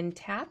 Lunar and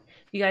Tap.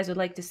 If you guys would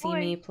like to see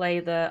me play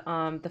the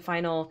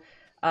final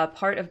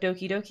part of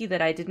Doki Doki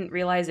that I didn't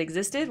realize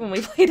existed when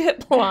we played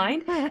it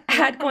blind,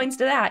 add coins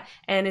to that.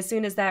 And as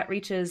soon as that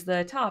reaches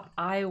the top,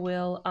 I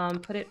will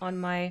put it on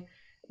my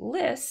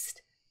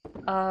list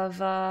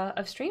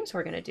of streams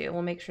we're gonna do.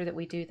 We'll make sure that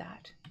we do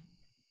that.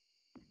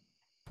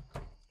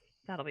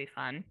 That'll be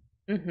fun.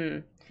 Mm-hmm.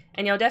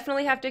 And you'll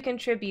definitely have to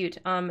contribute,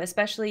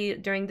 especially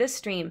during this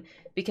stream,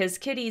 because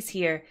Kitty's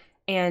here,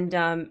 and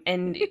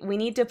we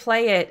need to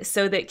play it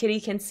so that Kitty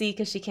can see,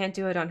 because she can't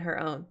do it on her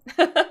own.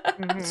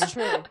 It's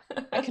true.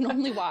 I can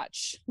only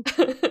watch.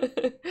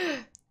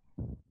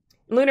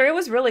 Lunar, it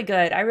was really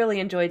good. I really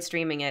enjoyed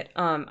streaming it.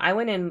 I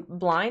went in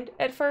blind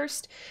at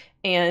first,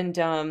 and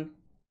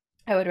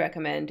I would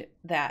recommend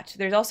that.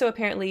 There's also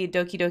apparently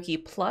Doki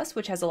Doki Plus,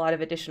 which has a lot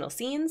of additional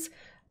scenes.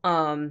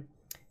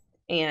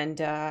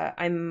 And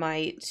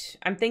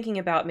I'm thinking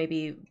about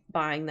maybe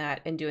buying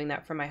that and doing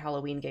that for my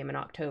Halloween game in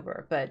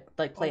October, but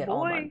like play it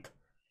all month.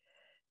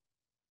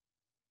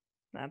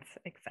 That's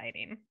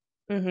exciting.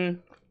 Mm-hmm.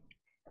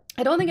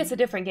 I don't think it's a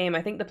different game.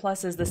 I think the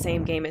Plus is the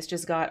same game. It's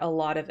just got a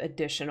lot of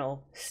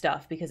additional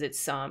stuff because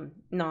it's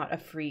not a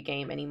free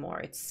game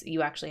anymore.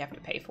 You actually have to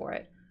pay for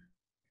it.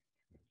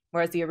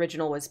 Whereas the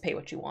original was pay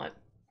what you want.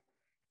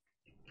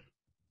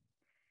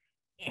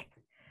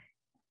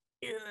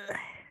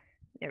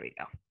 There we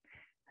go.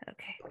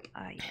 Okay.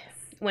 Yes.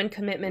 When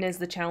commitment is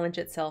the challenge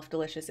itself,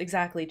 delicious.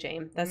 Exactly,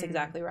 James. That's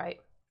exactly right.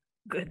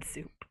 Good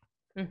soup.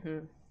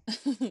 Mm-hmm.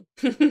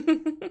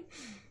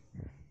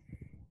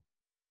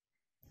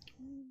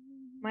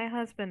 My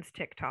husband's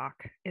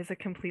TikTok is a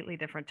completely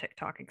different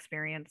TikTok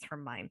experience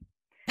from mine.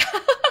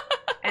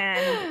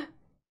 And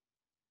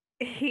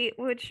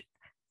which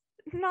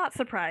not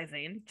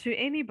surprising to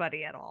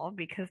anybody at all,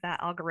 because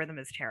that algorithm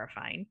is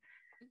terrifying.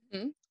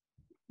 Mm-hmm.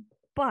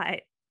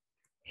 But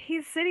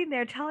he's sitting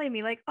there telling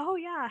me, like, oh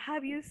yeah,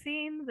 have you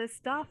seen the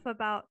stuff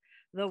about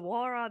the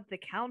war on the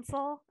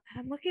council?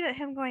 And I'm looking at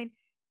him going,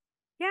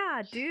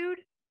 yeah, dude,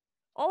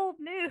 old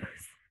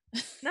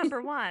news.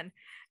 Number one.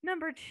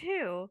 Number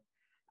two,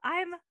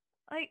 I'm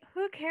like,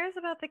 who cares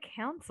about the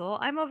council?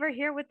 I'm over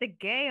here with the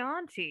gay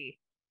auntie.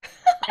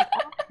 Like,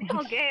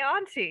 all gay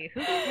auntie.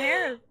 Who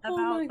cares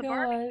about the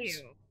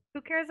barbecue?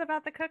 Who cares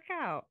about the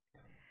cookout?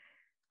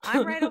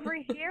 I'm right over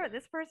here.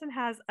 This person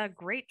has a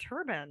great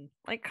turban.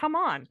 Like, come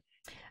on.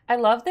 I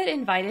love that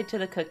invited to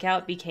the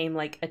cookout became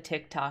like a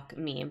TikTok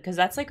meme, because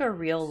that's like a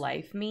real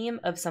life meme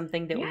of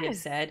something that we have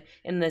said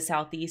in the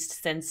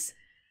Southeast since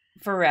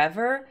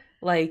forever.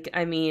 Like,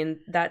 I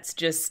mean, that's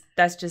just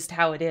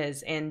how it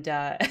is. And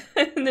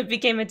it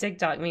became a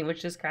TikTok meme,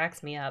 which just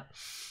cracks me up.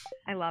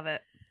 I love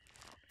it.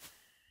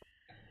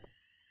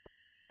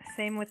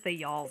 Same with the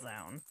y'all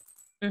zone.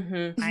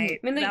 Mm-hmm. I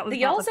mean, that was the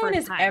not y'all zone first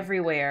is time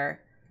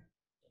everywhere.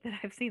 that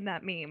I've seen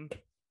that meme.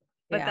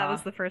 But that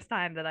was the first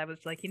time that I was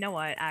like, you know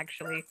what?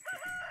 Actually,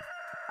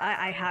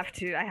 I have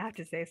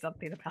to say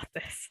something about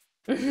this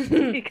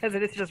because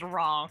it is just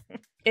wrong.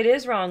 It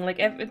is wrong. Like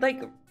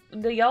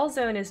the y'all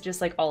zone is just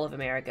like all of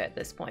America at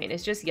this point.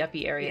 It's just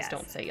yuppie areas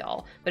don't say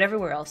y'all, but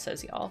everywhere else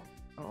says y'all.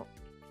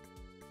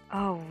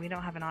 Oh, we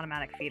don't have an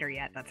automatic feeder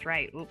yet. That's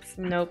right. Oops.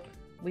 Nope,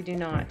 we do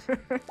not.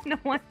 No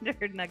wonder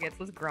Nuggets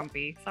was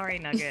grumpy. Sorry,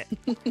 Nugget.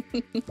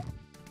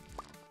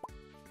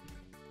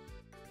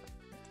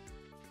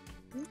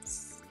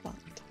 It's fun.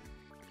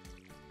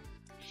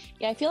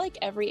 Yeah, I feel like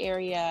every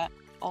area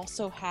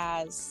also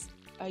has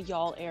a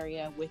y'all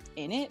area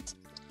within it.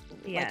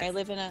 Yes. Like I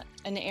live in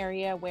an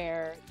area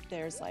where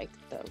there's like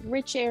the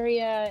rich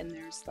area and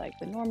there's like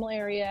the normal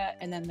area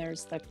and then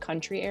there's the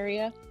country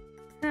area.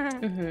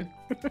 Mm-hmm.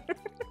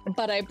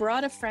 But I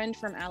brought a friend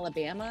from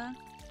Alabama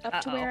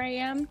up to where I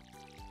am,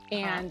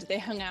 and they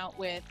hung out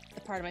with the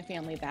part of my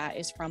family that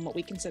is from what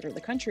we consider the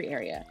country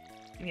area.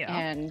 Yeah.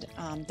 And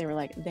they were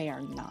like, they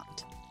are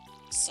not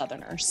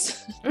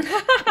Southerners.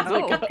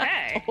 Oh,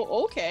 okay.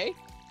 Oh, okay.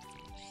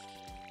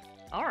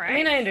 All right. I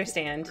mean, I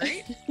understand.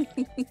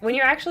 When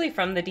you're actually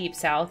from the deep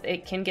south,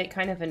 it can get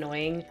kind of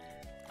annoying,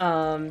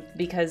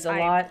 because a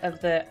lot of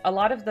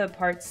the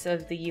parts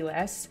of the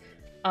U.S.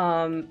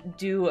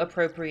 Do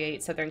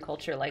appropriate Southern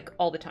culture like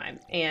all the time,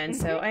 and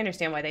so I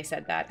understand why they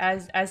said that.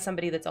 As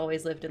somebody that's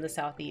always lived in the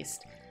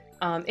Southeast,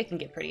 it can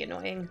get pretty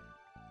annoying.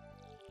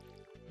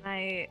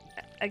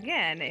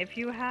 Again, if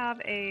you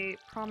have a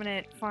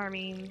prominent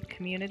farming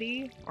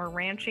community or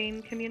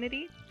ranching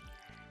community,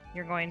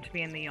 you're going to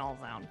be in the y'all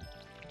zone.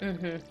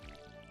 Mm-hmm.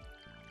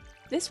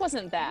 This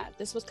wasn't that.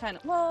 This was kind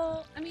of,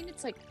 well, I mean,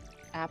 it's like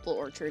apple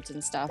orchards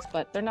and stuff,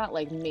 but they're not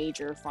like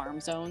major farm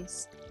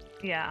zones.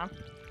 Yeah.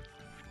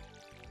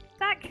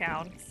 That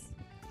counts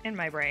in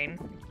my brain.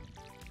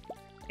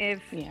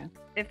 If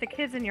the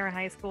kids in your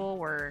high school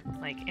were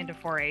like into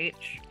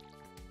 4-H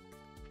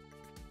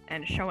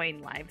and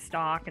showing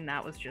livestock and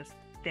that was just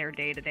their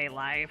day-to-day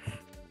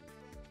life,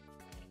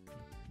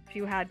 if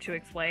you had to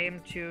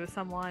explain to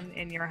someone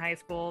in your high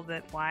school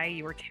that why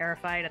you were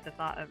terrified at the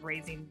thought of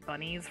raising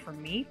bunnies for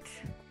meat,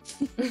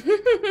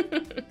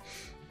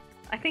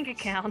 I think it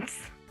counts.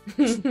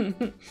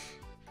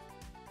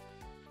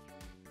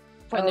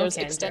 When there's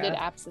extended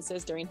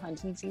absences during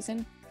hunting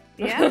season.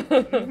 Yeah.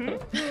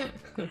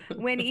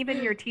 Mm-hmm. When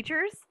even your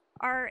teachers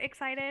are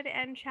excited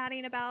and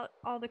chatting about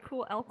all the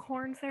cool elk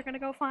horns they're going to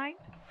go find.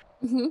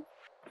 Mm-hmm.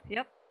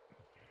 Yep.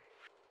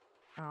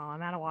 Oh,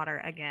 I'm out of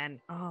water again.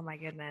 Oh my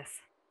goodness.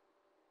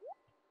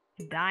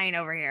 I'm dying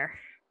over here.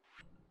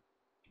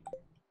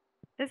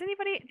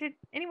 Did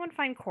anyone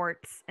find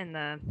quartz in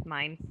the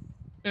mine?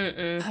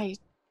 Mm-mm. I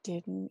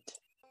didn't.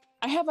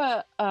 I have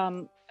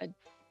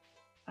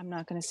I'm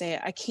not going to say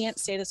it. I can't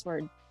say this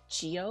word.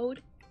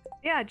 Geode?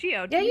 Yeah,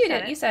 geode. Yeah, you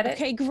did. You said it.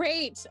 Okay,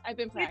 great. I've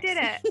been practicing.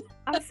 You did it.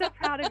 I'm so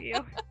proud of you.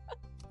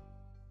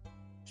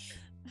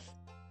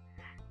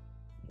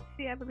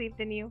 See, I believed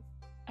in you.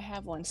 I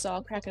have one, so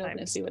I'll crack it open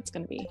and see what it's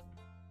going to be.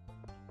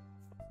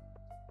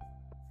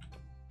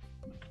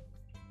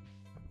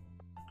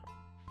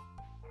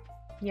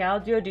 Yeah, I'll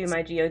do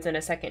my geodes in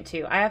a second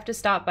too. I have to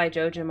stop by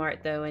Joja Mart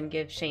though and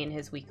give Shane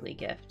his weekly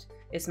gift.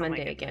 It's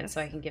Monday again, so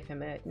I can give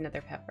him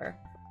another pepper.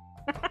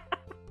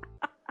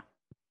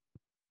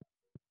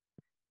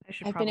 I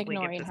should probably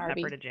give this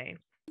pepper to Jane.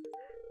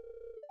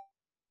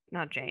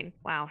 Not Jane.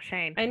 Wow,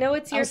 Shane. I know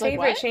it's your favorite,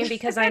 like, Shane,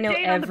 because I know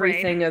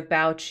everything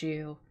about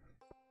you.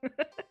 I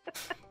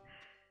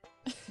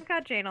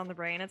got Jane on the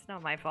brain. It's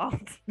not my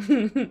fault.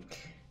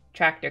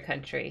 Tractor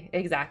country.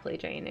 Exactly,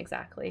 Jane.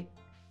 Exactly.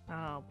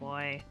 Oh,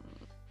 boy.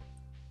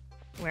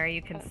 Where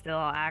you can still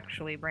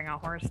actually bring a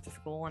horse to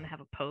school and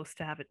have a post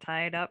to have it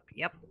tied up.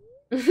 Yep.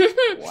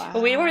 Wow.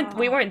 we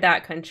weren't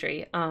that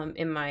country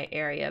in my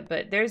area,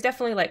 but there's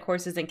definitely like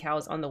horses and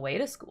cows on the way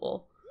to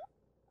school.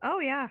 Oh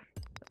yeah,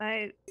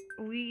 my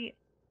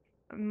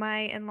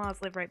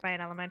in-laws live right by an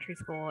elementary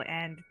school,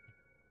 and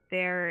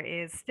there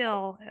is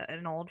still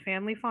an old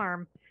family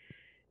farm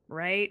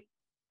right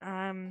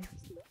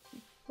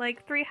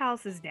like 3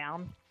 houses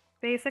down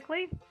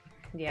basically.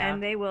 Yeah.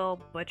 And they will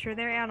butcher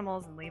their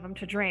animals and leave them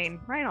to drain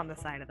right on the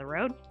side of the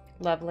road.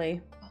 Lovely.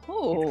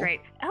 Oh, it's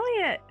great.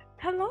 Elliot,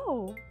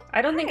 hello.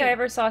 I don't think I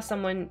ever saw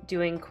someone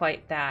doing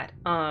quite that.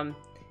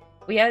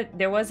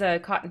 There was a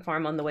cotton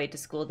farm on the way to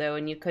school though,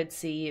 and you could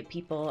see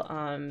people,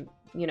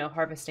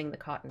 harvesting the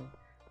cotton.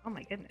 Oh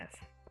my goodness.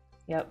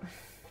 Yep.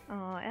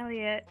 Oh,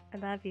 Elliot, I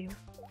love you.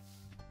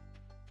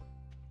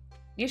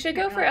 You should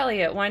go for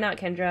Elliot. Why not,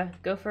 Kendra?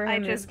 Go for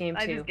him this game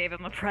too. I just gave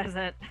him a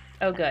present.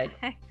 Oh, good.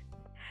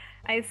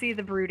 I see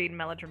the brooding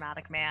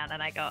melodramatic man,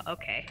 and I go,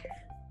 okay.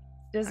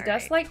 Does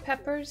Gus like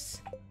peppers?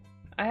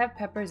 I have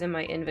peppers in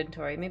my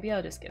inventory. Maybe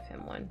I'll just give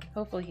him one.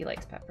 Hopefully he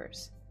likes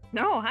peppers.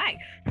 No, hi.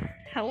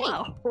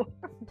 Hello. Hey.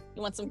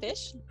 You want some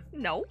fish?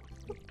 No.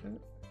 You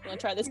want to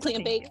try this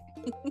clam bake?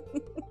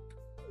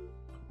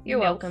 You're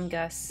welcome,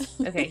 Gus.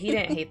 Okay, he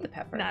didn't hate the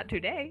pepper. Not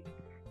today.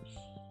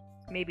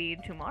 maybe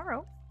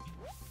tomorrow.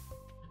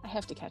 I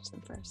have to catch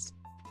them first.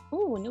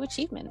 Ooh, new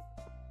achievement.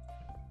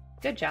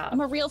 Good job.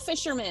 I'm a real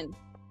fisherman.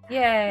 Yay.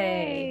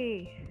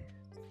 Hey.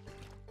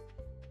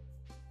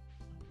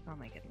 Oh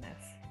my goodness.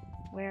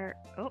 Where?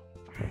 Oh.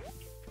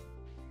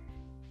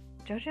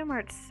 JoJo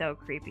Mart's so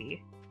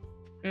creepy.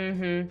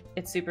 Mm-hmm.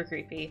 It's super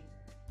creepy.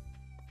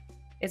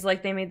 It's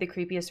like they made the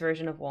creepiest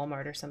version of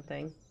Walmart or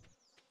something.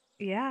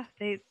 Yeah,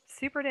 they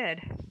super did.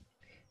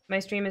 My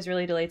stream is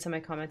really delayed, so my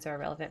comments are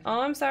irrelevant.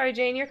 Oh, I'm sorry,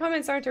 Jane. Your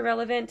comments aren't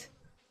irrelevant.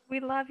 We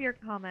love your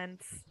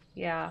comments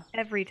Yeah.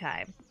 every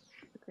time.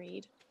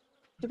 Agreed.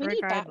 Do we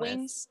need bat Regardless.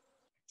 wings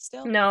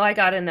still? No, I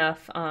got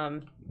enough.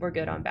 We're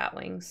good on bat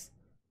wings.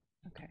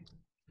 Okay.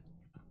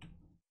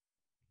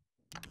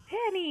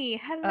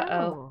 Penny, hello.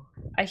 Uh-oh.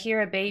 I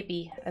hear a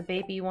baby. A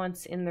baby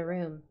wants in the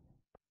room.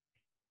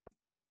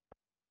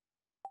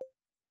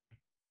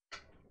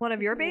 One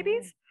of your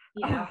babies?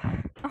 Yeah.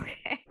 Oh,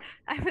 okay.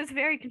 I was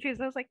very confused.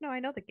 I was like, no, I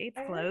know the gate's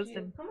closed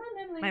and Come on,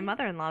 then, my lady.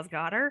 mother-in-law's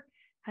got her.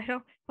 I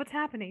don't. What's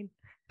happening?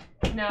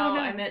 No, Oh,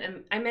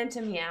 no. I meant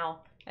to meow.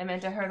 I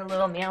meant to heard a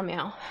little meow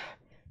meow.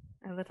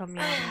 A little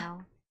meow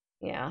meow.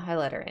 Yeah, I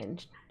let her in.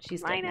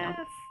 She's good now.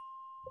 Linus.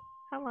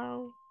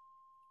 Hello.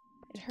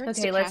 It hurts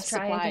Okay, to let's pass try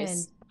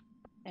supplies again.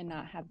 and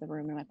not have the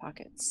room in my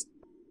pockets.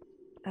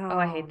 Oh,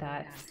 I hate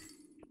that.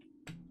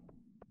 man.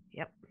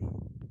 Yep.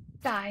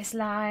 Die,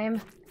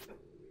 slime.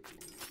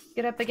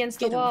 Get up against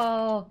Get the 'em.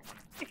 wall.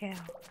 Yeah.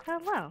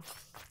 Hello.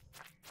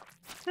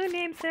 Who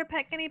names their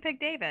pet guinea pig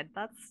David?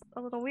 That's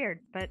a little weird,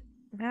 but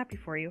I'm happy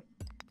for you.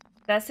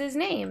 That's his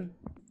name.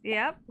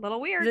 Yep, a little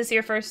Is weird. this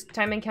your first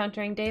time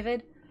encountering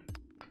David?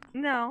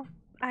 No,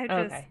 I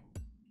just Okay.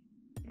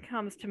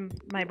 comes to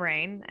my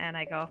brain and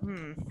I go,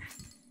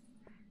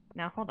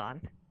 Now hold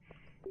on.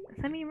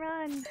 Let me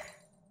run.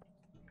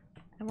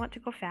 I want to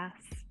go fast.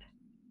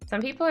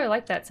 Some people are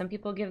like that. Some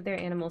people give their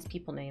animals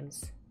people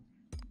names.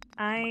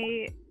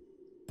 I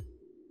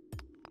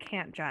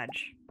can't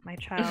judge. My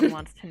child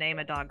wants to name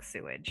a dog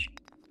Sewage.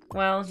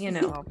 Well, you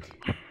know,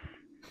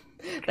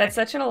 So that's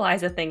such an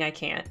Eliza thing. I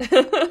can't.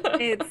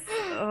 it's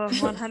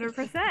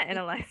 100% an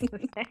Eliza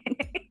thing.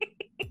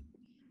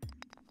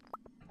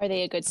 Are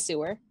they a good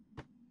sewer?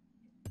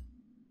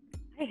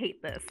 I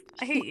hate this.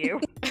 I hate you.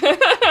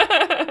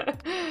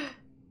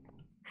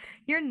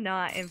 You're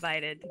not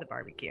invited to the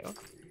barbecue.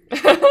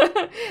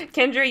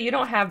 Kendra, you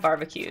don't have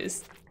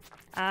barbecues.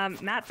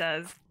 Matt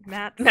does.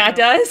 Matt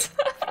Does?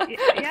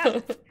 yeah.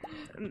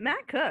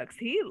 Matt cooks.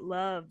 He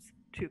loves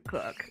to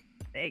cook.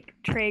 Like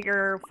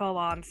Traeger,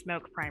 full-on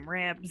smoked prime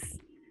ribs.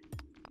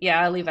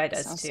 Yeah, Levi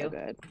does Sounds too. so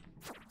good.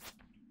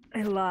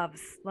 He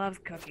loves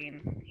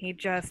cooking. He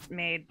just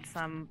made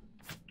some,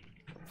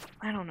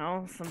 I don't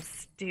know, some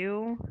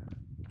stew,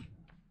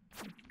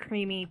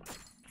 creamy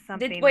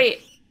something. Wait,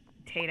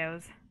 with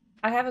potatoes.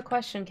 I have a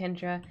question,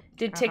 Kendra.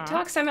 Did Uh-huh.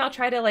 TikTok somehow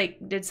try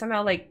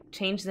to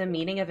change the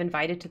meaning of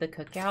invited to the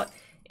cookout?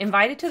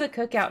 Invited to the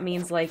cookout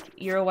means like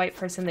you're a white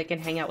person that can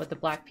hang out with the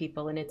black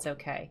people and it's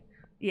okay.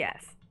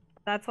 Yes,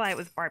 that's why it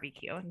was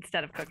barbecue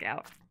instead of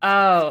cookout.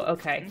 Oh,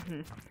 okay.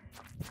 Mhm.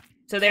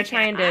 So they're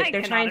trying to I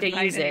cannot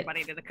invite use it.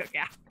 anybody to the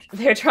cookout.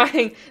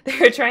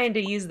 They're trying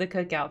to use the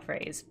cookout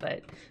phrase,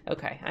 but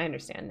okay, I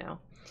understand now.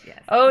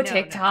 Yes. Oh, No, no.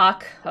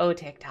 TikTok. Oh,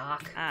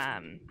 TikTok.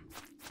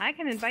 I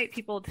can invite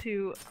people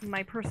to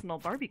my personal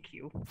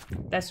barbecue.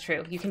 That's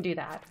true. You can do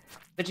that.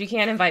 But you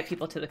can't invite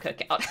people to the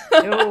cookout.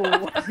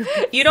 No.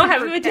 You don't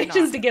have Super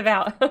invitations cannot. to give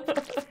out.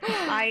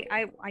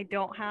 I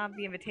don't have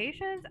the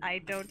invitations. I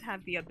don't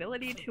have the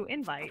ability to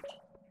invite.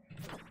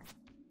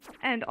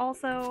 And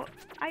also,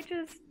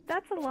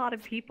 that's a lot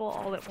of people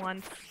all at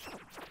once.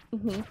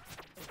 Mm-hmm.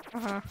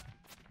 Uh-huh.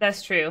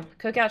 That's true.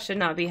 Cookout should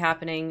not be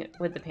happening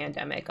with the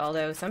pandemic,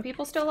 although some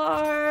people still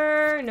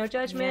are. No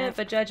judgment, Yeah.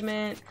 but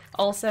judgment.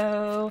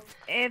 Also,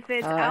 If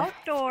it's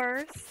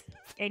outdoors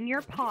in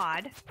your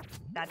pod,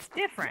 that's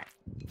different.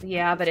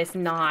 yeah, but it's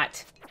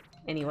not.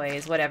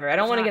 Anyways, whatever. I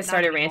don't want to Not- get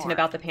started not ranting anymore.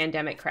 about the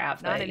pandemic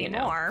crap, Not but you know.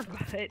 anymore,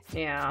 but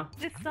Yeah.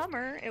 this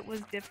summer it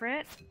was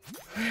different.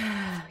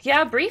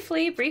 Yeah,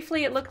 briefly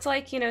it looked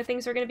like,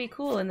 things were going to be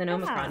cool, and then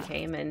Omicron Yeah.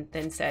 came and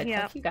then said,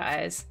 Yep. fuck you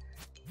guys.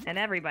 And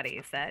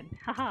everybody said,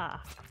 haha.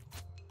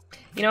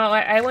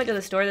 I went to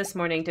the store this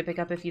morning to pick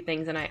up a few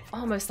things, and I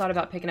almost thought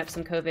about picking up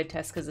some COVID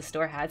tests because the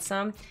store had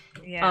some.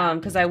 Yeah.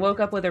 Because I woke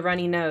up with a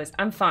runny nose.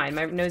 I'm fine.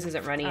 My nose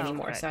isn't runny Oh,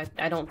 anymore, good. so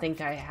I don't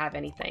think I have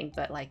anything.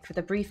 But, for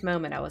the brief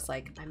moment, I was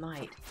like, I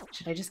might.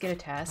 Should I just get a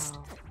test?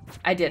 Oh.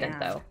 I didn't, Yeah.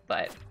 though,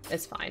 but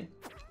it's fine.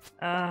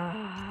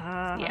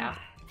 Yeah.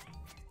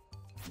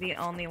 The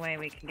only way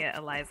we can get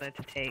Eliza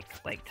to take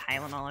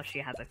Tylenol if she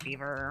has a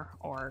fever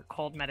or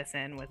cold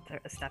medicine with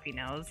a stuffy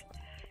nose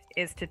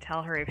is to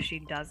tell her if she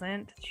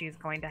doesn't, she's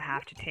going to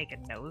have to take a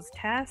nose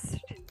test.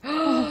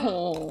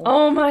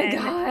 Oh my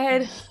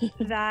And- god.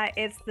 That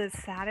it's the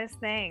saddest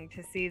thing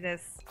to see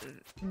this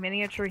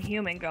miniature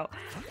human go,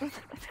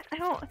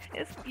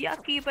 it's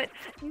yucky, but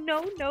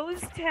no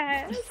nose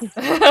test.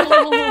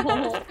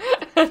 Oh,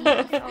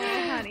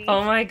 honey.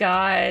 oh my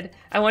god.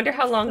 I wonder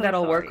how long So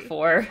that'll work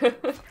sorry. for.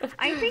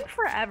 I think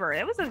forever.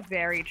 It was a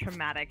very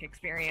traumatic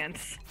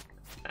experience.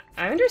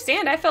 I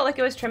understand. I felt like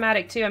it was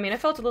traumatic too. I mean, I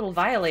felt a little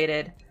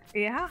violated.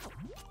 Yeah.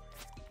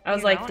 I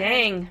was You like, know,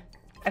 dang,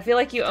 I feel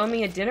like you owe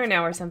me a dinner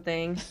now or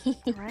something.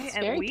 Right? It's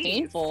At very least.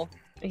 painful.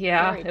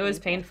 Yeah, Very it was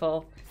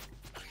painful. painful.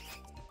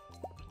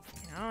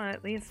 You know,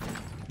 at least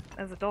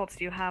as adults,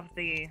 you have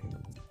the,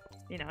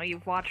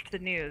 you've watched the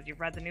news, you've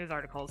read the news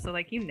articles, so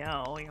like you're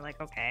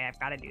like, okay, I've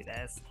got to do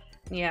this.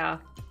 Yeah.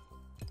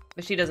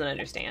 But she doesn't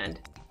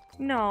understand.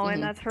 No, Mhm.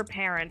 and that's her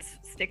parents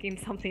sticking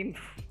something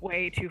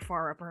way too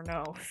far up her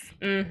nose.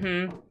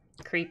 Mm-hmm.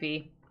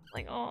 Creepy.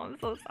 Like, oh, I'm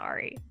so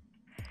sorry.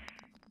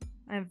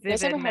 I have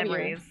guys ever vivid have your-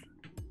 memories.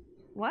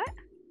 What?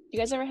 You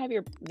guys ever have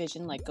your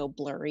vision like go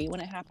blurry when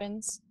it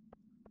happens?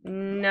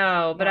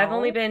 No, but I've No?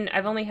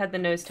 only had the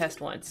nose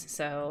test once,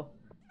 so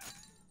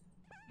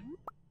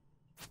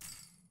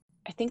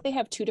I think they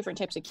have two different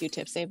types of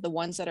Q-tips. They have the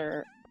ones that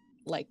are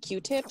like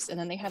Q-tips, and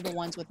then they have the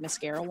ones with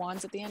mascara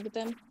wands at the end of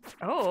them.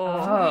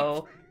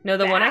 Oh. No,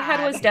 the one I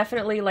had was bad.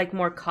 definitely like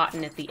more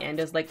cotton at the end.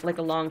 It was like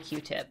a long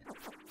Q-tip.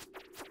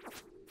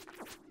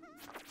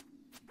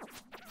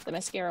 The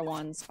mascara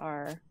wands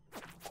are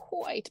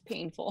quite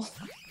painful.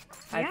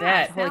 I Yeah,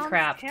 bet. Holy sounds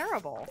crap.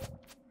 Terrible.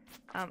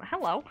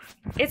 Hello.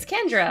 It's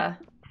Kendra.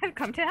 I've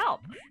come to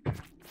help.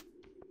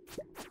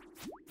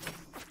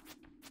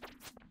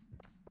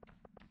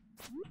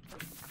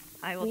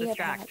 I will We have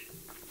distract.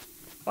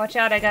 Watch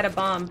out, I got a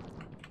bomb.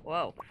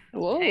 Whoa.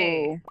 Whoa,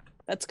 Hey.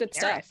 that's good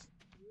Garrett. stuff.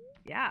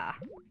 Yeah.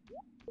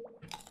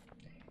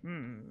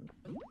 Hmm.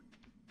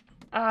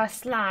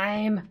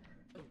 Slime.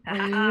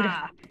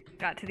 Ha-ha-ha.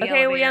 Got to the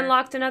Okay, we elevator.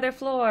 unlocked another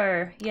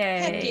floor. Yay.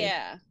 Heck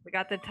yeah. We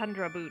got the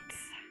tundra boots.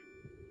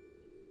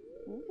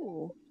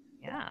 Ooh.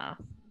 Yeah.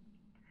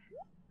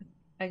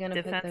 I'm gonna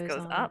Defense put those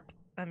goes on. up.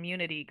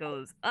 Immunity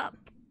goes up.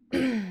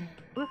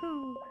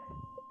 Woohoo.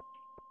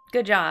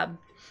 Good job.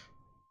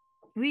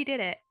 We did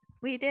it.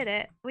 We did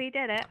it. We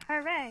did it.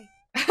 Hooray.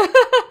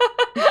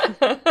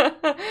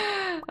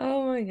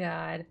 Oh my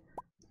god.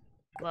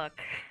 Look.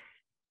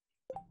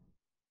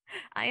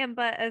 I am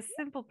but a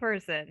simple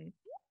person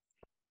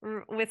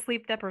with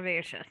sleep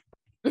deprivation.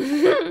 We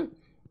There's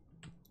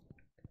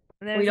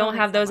don't only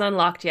have so those much.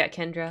 unlocked yet,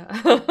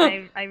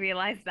 Kendra. I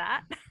realize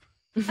that.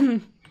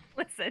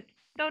 Listen,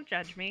 don't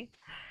judge me.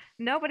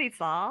 Nobody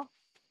saw.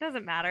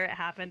 Doesn't matter. It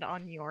happened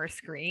on your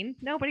screen.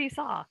 Nobody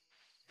saw.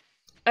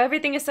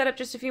 Everything is set up,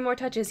 just a few more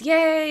touches.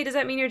 Yay! Does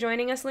that mean you're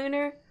joining us,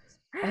 Lunar?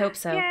 I hope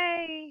so.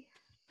 Yay!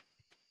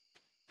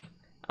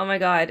 Oh my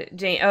god,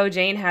 Jane. Oh,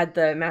 Jane had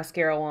the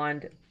mascara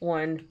wand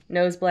one.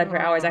 Nose bled for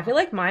hours. I Aw. feel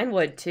like mine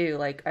would too.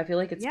 Like, I feel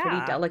like it's pretty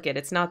Yeah. delicate.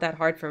 It's not that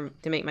hard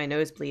to make my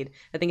nose bleed.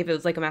 I think if it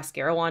was like a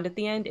mascara wand at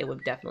the end, it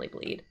would definitely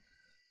bleed.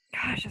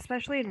 Gosh,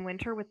 especially in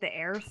winter with the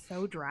air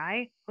so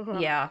dry. Ugh.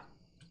 Yeah.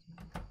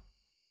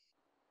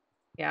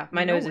 Yeah,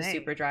 my No nose is way.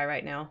 super dry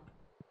right now.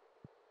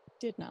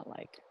 Did not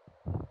like.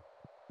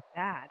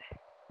 Bad.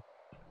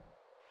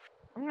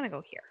 I'm gonna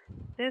go here.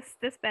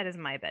 This bed is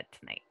my bed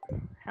tonight.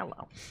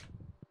 Hello.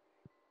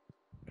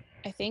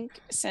 I think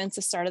since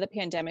the start of the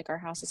pandemic, our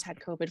house has had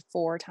COVID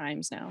 4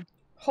 times now.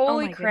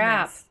 Holy Oh my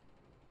crap. goodness.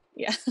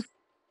 Yeah,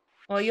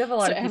 Well, you have a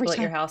lot So of every people at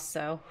your time- house,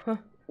 so.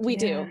 we Yeah.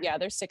 do. Yeah,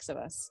 there's 6 of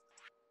us.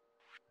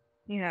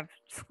 You have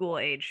school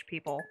age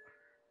people.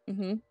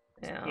 Hmm.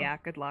 Yeah. Yeah,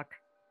 good luck.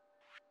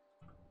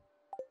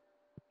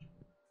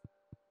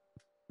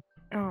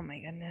 Oh my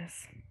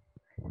goodness.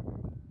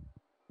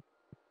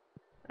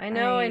 I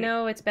I-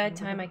 know. It's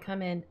bedtime. I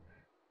come in.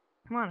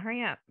 Come on,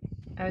 hurry up.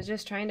 I was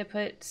just trying to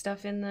put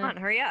stuff in Come on,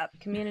 the hurry up.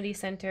 community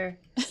center.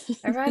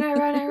 I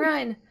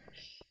run.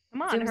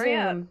 Come on, Zoom, hurry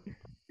up.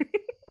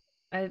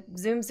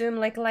 zoom. I zoom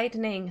like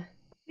lightning.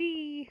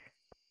 Whee.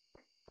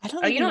 I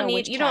don't Oh, you even don't know need-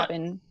 which you don't-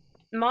 cabin.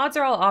 Mods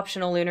are all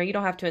optional, Lunar. You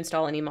don't have to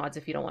install any mods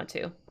if you don't want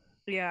to.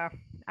 Yeah,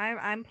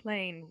 I'm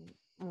playing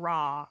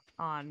raw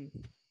on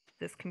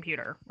this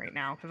computer right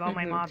now because all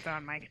my Mhm. mods are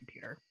on my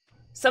computer.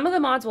 Some of the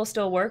mods will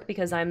still work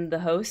because I'm the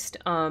host,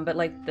 but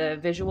like the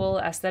visual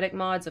aesthetic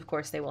mods, of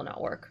course, they will not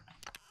work.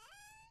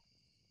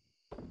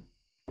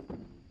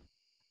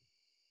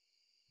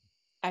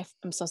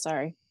 I'm so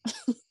sorry.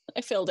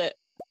 I failed it.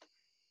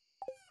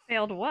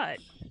 Failed what?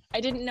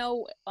 I didn't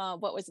know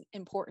what was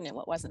important and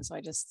what wasn't, so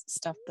I just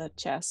stuffed the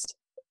chest.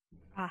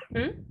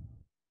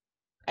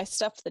 I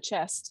stuffed the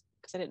chest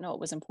because I didn't know what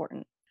was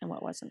important and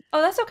what wasn't.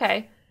 Oh, that's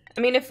okay.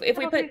 I mean, if we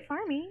That'll put, be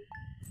farming.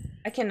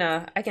 I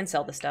can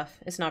sell the stuff.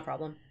 It's not a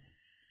problem.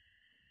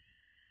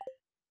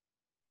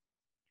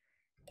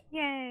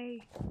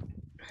 Yay.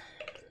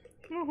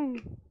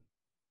 Woohoo.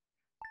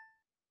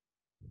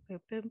 Boom,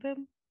 boom,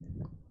 boom.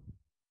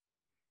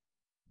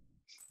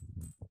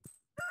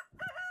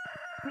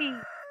 Whee.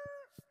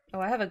 Oh,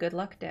 I have a good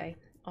luck day.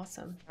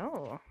 Awesome.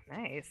 Oh,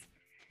 nice.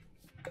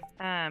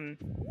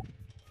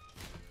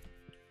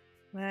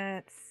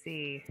 Let's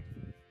see.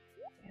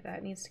 Yeah,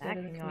 that needs to go That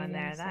to the can go in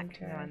there. community That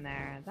can go center. in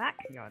there. That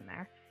can go in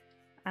there.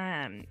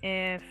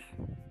 If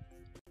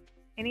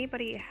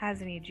anybody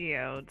has any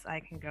geodes,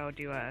 I can go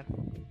do a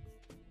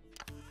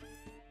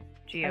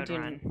geode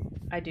run.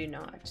 I do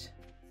not.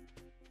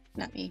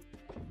 Not me.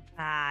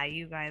 Ah,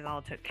 you guys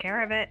all took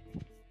care of it.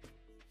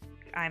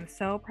 I'm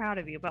so proud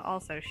of you, but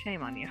also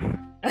shame on you.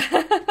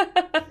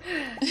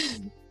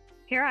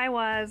 Here I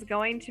was,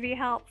 going to be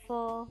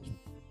helpful,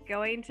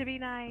 going to be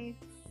nice.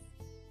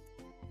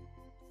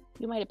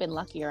 You might have been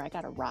luckier. I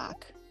got a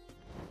rock.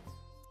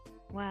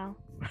 Well,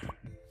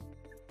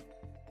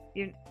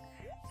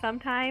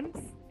 sometimes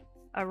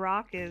a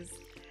rock is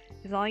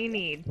all you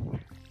need.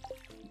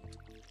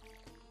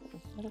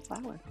 Another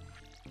flower.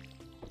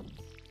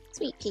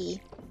 Sweet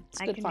pea.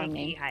 It's I good can farm make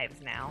name.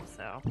 beehives now,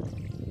 so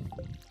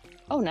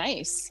Oh,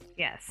 nice.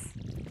 yes.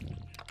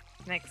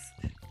 Next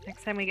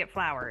time we get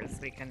flowers,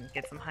 we can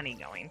get some honey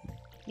going.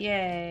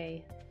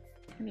 Yay.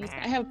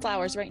 I have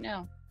flowers right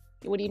now.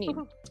 What do you need?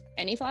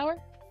 Any flower?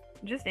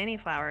 Just any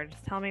flower.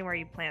 Just tell me where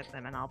you plant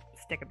them, and I'll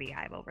stick a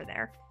beehive over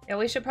there. Yeah,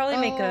 we should probably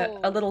make a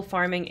Oh. little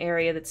farming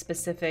area that's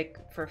specific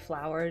for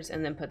flowers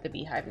and then put the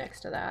beehive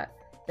next to that.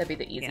 That'd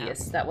be the Yeah.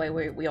 easiest. That way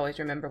we always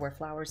remember where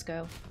flowers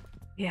go.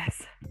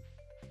 Yes.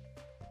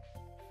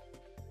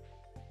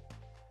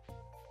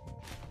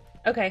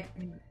 Okay.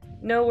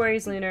 No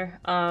worries, Lunar.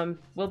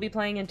 We'll be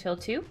playing until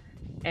 2,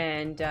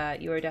 and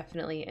you are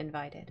definitely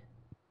invited.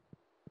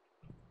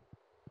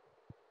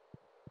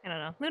 I don't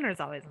know.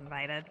 Lunar's always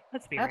invited.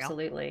 Let's be real.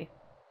 Absolutely.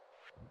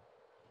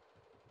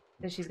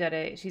 She's got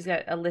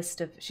a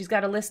list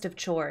of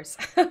chores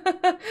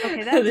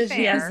Okay, that's that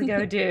she has to fair.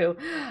 go do.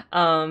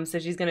 So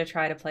she's gonna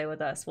try to play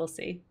with us. We'll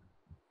see.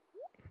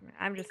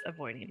 I'm just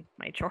avoiding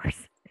my chores.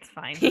 It's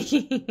fine.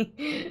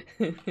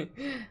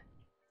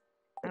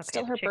 It's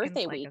still her chickens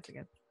birthday like week. us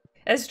again.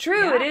 It's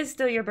true. It Yeah. is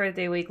still your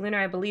birthday week, Lunar.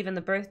 I believe in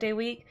the birthday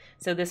week,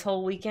 so this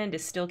whole weekend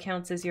is still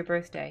counts as your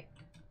birthday.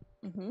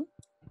 Mm-hmm.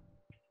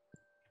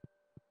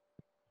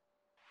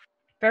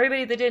 For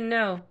everybody that didn't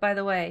know, by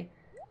the way,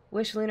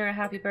 wish Lunar a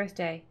happy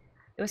birthday.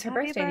 It was her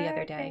Happy birthday the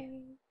other day.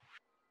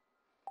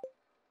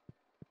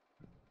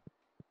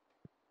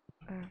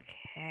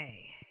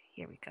 Okay,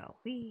 here we go.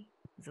 We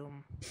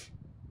zoom.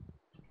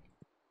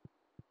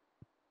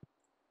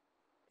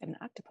 An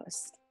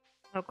octopus.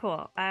 Oh,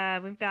 cool.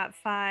 We've got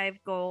 5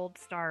 gold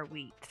star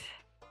wheat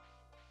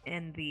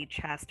in the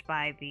chest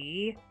by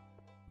the.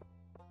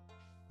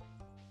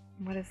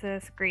 What is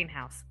this?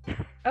 Greenhouse.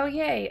 Oh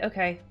yay!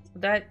 Okay,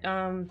 that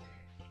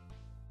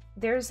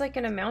there's like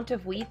an amount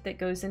of wheat that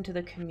goes into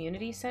the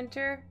community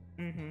center.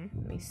 Mm-hmm.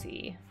 Let me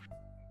see.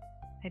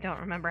 I don't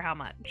remember how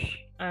much.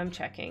 I'm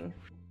checking.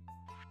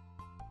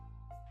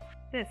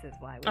 This is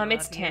why we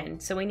It's love you. 10.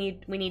 So we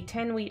need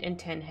 10 wheat and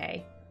 10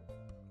 hay.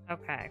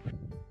 Okay.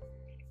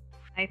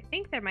 I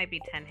think there might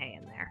be 10 hay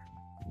in there,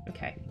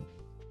 Okay.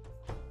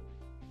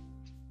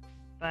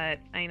 but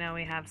I know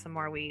we have some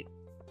more wheat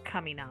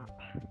coming up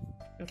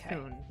Okay.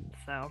 soon,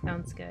 so.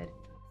 Sounds good.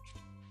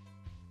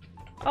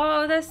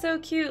 Oh, that's so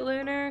cute,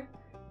 Lunar.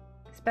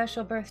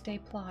 Special birthday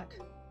plot.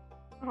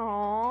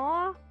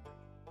 Aww.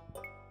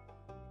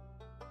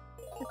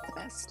 That's the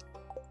best.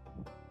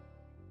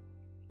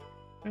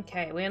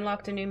 Okay, we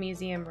unlocked a new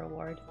museum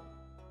reward.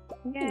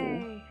 Ooh,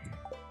 Yay.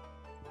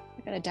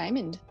 I got a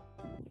diamond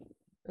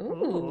Ooh.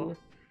 Ooh.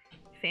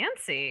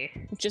 Fancy.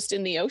 just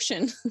in the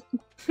ocean.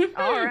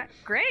 All right.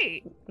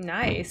 Great.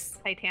 Nice.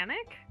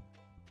 Titanic?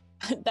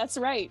 That's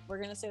right.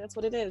 We're gonna say that's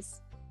what it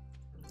is.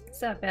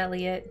 What's up,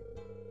 Elliot?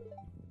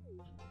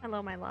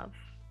 Hello, my love.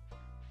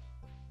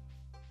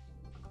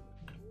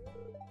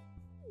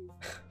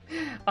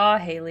 Aw,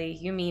 Haley,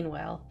 you mean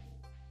well.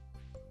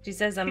 She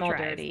says I'm She all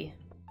tries. dirty.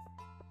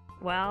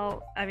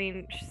 Well, I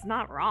mean, she's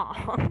not wrong.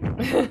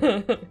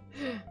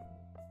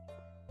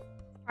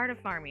 Part of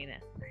farming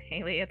it.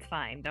 Haley, it's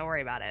fine. Don't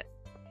worry about it.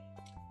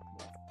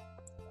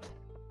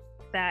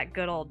 That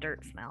good old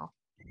dirt smell.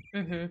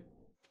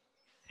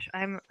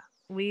 Mm-hmm.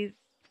 We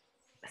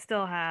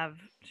still have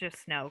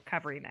just snow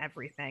covering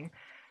everything.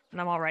 And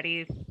I'm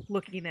already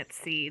looking at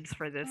seeds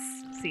for this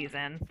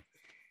season.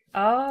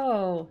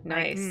 Oh,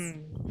 Like, nice.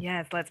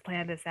 yes, let's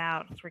plan this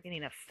out. So we're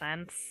getting a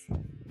fence.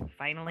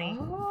 Finally.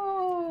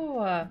 Oh.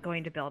 I'm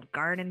going to build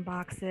garden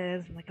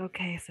boxes. I'm like,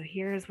 okay, so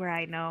here's where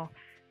I know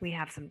we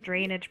have some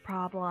drainage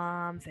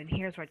problems, and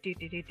here's what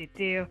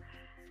do.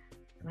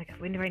 I'm like,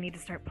 when do I need to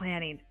start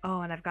planning?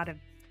 Oh, and I've got to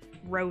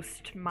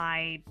roast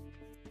my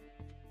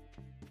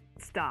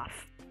stuff,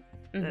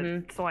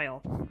 Mm-hmm. the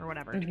soil or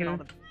whatever, to get all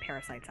the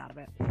parasites out of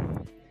it.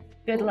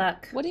 Good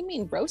luck. What do you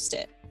mean roast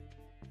it?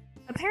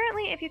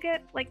 Apparently, if you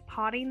get like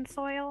potting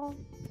soil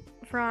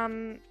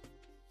from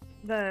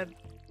the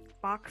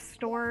box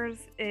stores,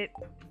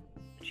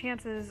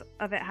 chances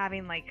of it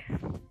having like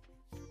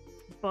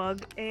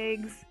bug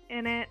eggs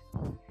in it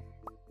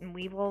and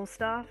weevil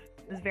stuff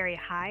is very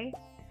high.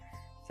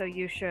 So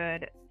you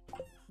should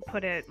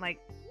put it like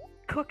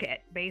cook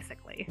it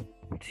basically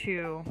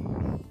to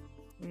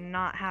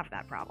not have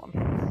that problem.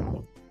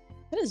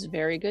 That is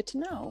very good to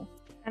know.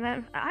 And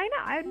then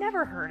I've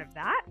never heard of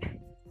that.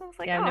 I was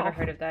like, Yeah, I've oh, never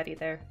heard of that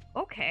either.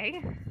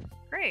 okay,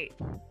 great.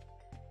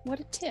 What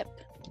a tip.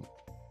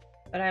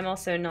 But I'm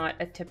also not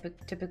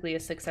typically a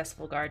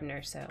successful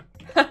gardener, so.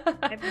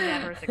 I've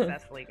never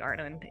successfully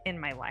gardened in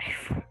my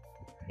life.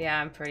 Yeah,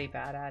 I'm pretty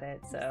bad at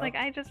it, so. It's like,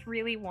 I just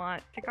really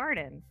want to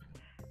garden.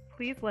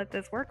 Please let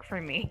this work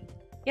for me.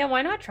 Yeah,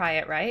 why not try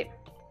it, right?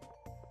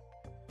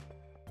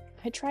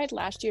 I tried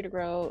last year to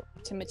grow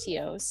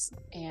tomatillos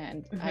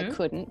and I Mhm.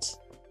 couldn't.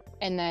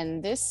 And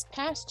then this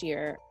past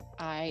year,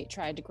 I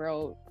tried to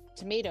grow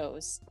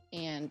tomatoes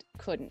and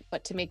couldn't.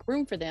 But to make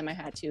room for them, I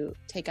had to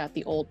take out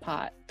the old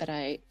pot that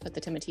I put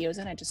the tomatillos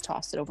in. I just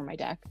tossed it over my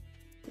deck.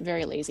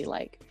 Very lazy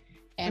like.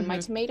 And my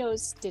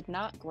tomatoes did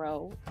not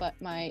grow, but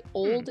my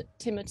old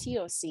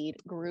tomatillo seed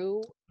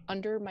grew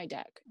under my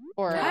deck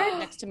or What?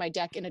 next to my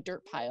deck in a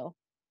dirt pile.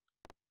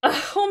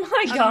 Oh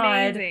my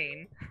god.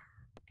 Amazing.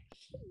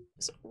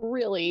 Was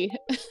really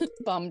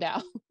bummed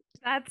out.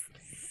 That's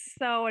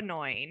so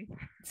annoying.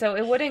 So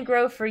it wouldn't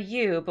grow for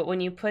you, but when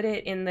you put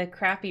it in the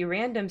crappy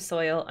random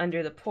soil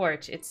under the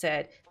porch, it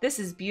said, "This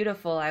is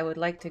beautiful. I would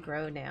like to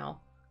grow now."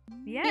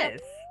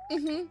 Yes.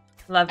 Mm-hmm.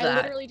 Love I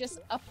that. literally just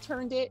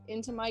upturned it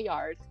into my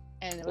yard,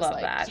 and it was Love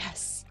like, that.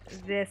 yes.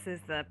 This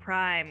is the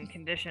prime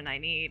condition I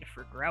need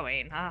for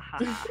growing. Ha ha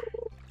ha.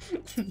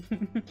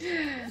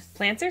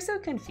 Plants are so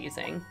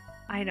confusing.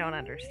 I don't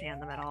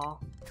understand them at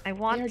all. I They're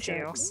want to.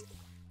 jerks.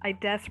 I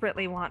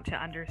desperately want to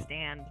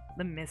understand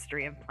the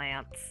mystery of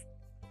plants.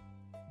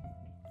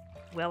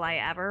 Will I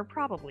ever?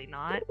 Probably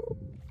not.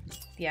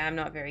 Yeah, I'm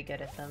not very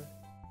good at them.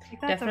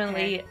 That's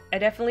Definitely, okay. I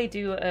definitely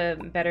do a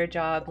better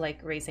job like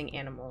raising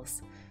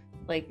animals,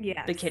 like the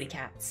Yes. kitty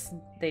cats.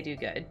 They do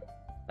good,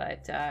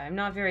 but I'm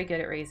not very good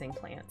at raising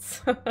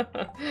plants.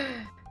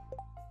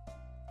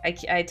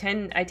 I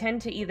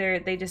tend to either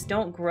they just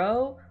don't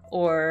grow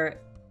or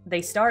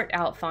they start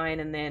out fine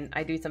and then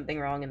I do something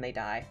wrong and they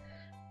die.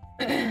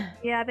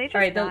 Yeah, they just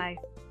All right, die.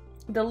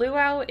 The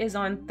luau is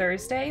on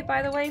Thursday,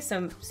 by the way.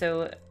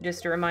 So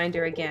just a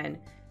reminder again,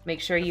 make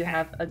sure you Okay.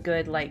 have a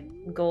good like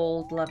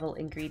gold level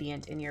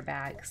ingredient in your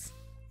bags.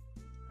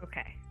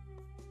 Okay.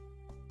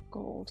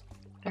 Gold.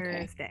 Okay.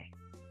 Thursday.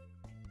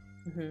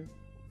 Mm-hmm.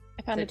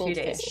 I found So a gold 2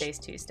 days. fish. Today's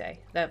Tuesday.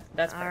 That's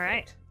perfect. All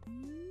right.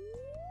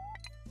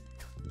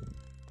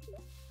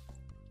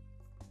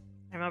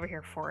 I'm over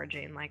here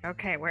foraging, like,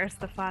 okay, where's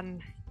the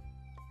fun?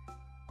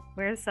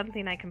 Where's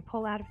something I can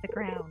pull out of the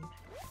ground?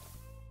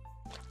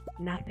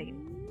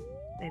 Nothing.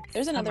 It's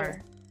There's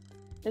another.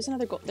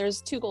 summer.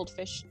 There's two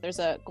goldfish. There's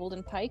a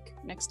golden pike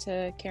next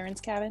to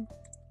Karen's cabin.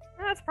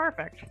 That's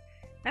perfect.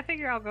 I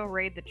figure I'll go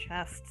raid the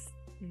chests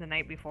the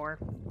night before.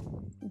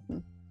 Hmm.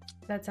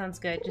 That sounds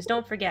good. Just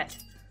don't forget.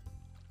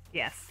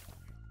 Yes.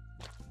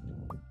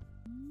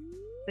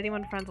 Is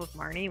anyone friends with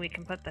Marnie? We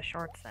can put the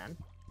shorts in.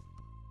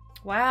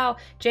 Wow.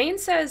 Jane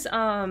says,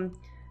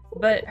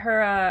 but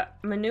her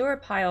manure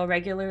pile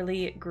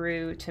regularly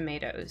grew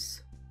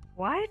tomatoes.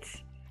 What?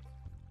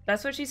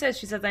 That's what she says.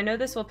 She says, I know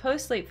this will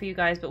post late for you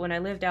guys, but when I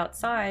lived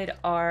outside,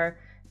 our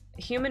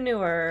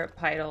manure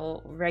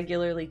pile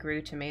regularly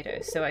grew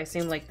tomatoes. So I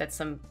assume like that's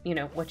some,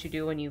 what you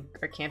do when you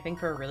are camping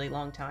for a really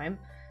long time.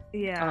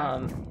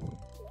 Yeah.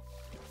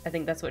 I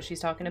think that's what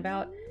she's talking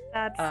about.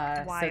 That's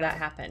wild. So that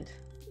happened.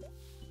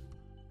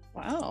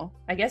 Wow.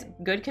 I guess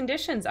good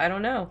conditions. I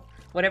don't know.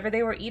 Whatever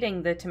they were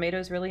eating, the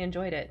tomatoes really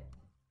enjoyed it.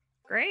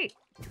 Great.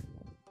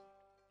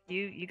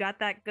 You got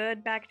that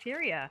good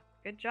bacteria.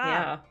 Good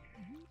job.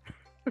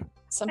 Yeah.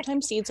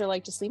 Sometimes seeds are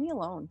like, just leave me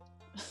alone.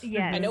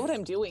 Yes. I know what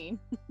I'm doing.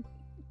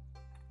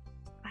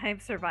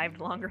 I've survived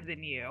longer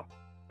than you.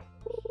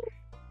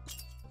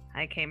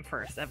 I came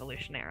first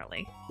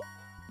evolutionarily.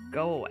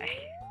 Go away.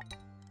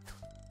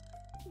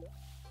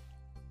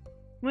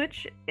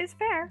 Which is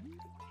fair,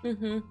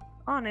 Mm-hmm.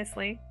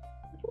 honestly.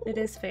 It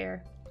is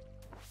fair.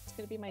 It's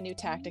gonna be my new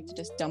tactic to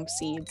just dump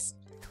seeds.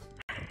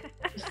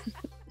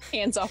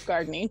 Hands off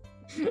gardening.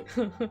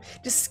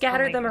 Just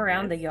scatter my them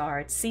around the goodness.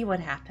 yard. See what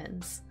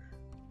happens.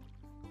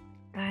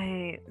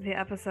 The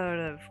episode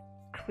of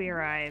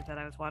Queer Eye that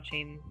I was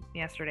watching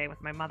yesterday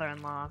with my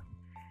mother-in-law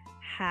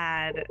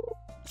had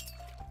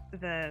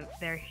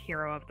their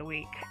hero of the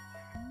week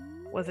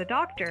was a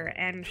doctor,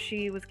 and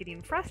she was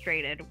getting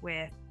frustrated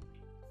with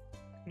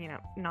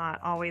not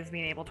always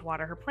being able to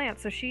water her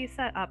plants, so she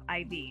set up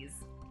IVs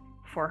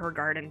for her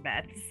garden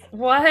beds.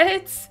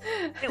 What?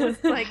 It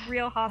was like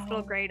real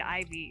hospital grade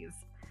IVs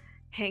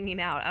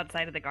hanging out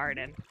outside of the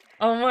garden.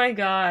 Oh my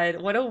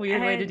god. What a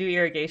weird way to And- do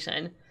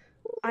irrigation.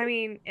 I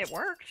mean, it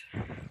worked.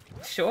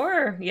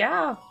 Sure.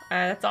 Yeah.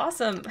 That's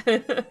awesome.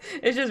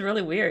 It's just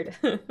really weird.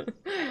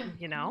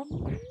 You know,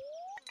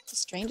 It's a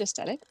strange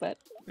aesthetic, but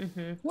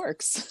hmm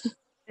works.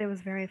 it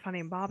was very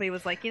funny. Bobby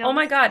was like, Oh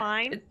my this is god.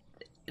 fine.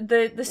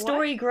 The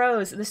story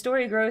grows. The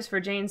story grows for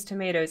Jane's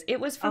tomatoes. It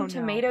was from Oh, no.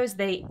 tomatoes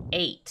they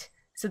ate.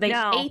 So they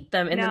No. ate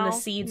them and then the No.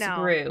 seeds No.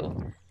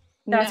 grew.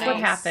 That's what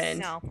Nice.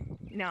 happened.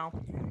 No.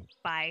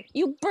 Bye.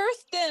 You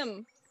birthed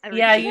them.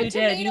 Yeah, refuse-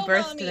 you did. You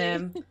tomato birthed mommy.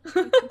 them.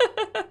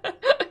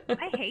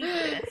 I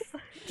hate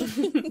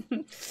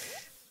this.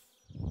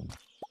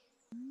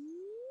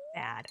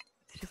 Bad.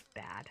 It's just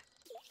bad.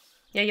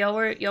 Yeah, y'all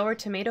were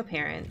tomato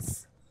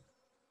parents.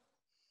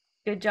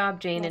 Good job,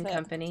 Jane Love and it.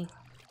 company.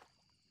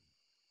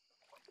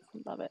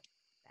 Love it.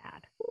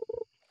 Bad.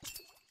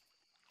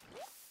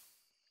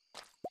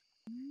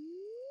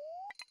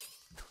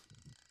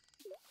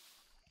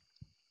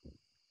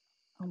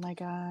 Oh my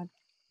god.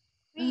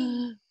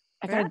 Whee!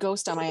 I got a What?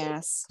 ghost on my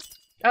ass.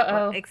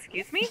 Uh-oh.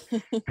 Excuse me?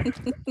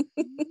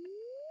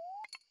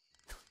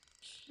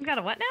 You got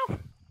a what now?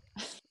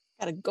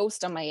 Got a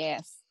ghost on my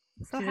ass.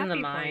 So She's happy in the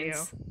for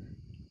mines.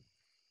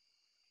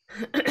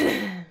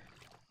 you.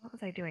 What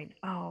was I doing?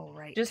 Oh,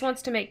 right. Just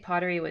wants to make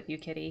pottery with you,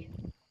 Kitty.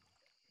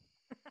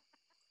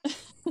 I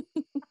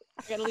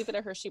gotta leave it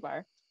a Hershey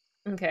bar.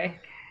 Okay.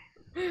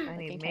 I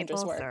need think maple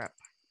Kendra's work. syrup.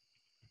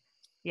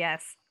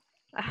 Yes.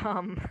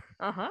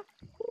 Uh-huh.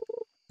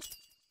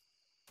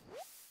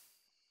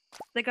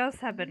 The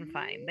ghosts have been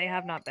fine. They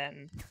have not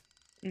been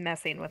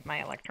messing with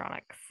my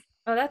electronics.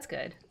 Oh, that's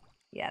good.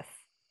 Yes.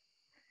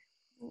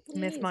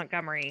 Miss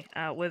Montgomery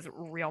was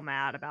real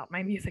mad about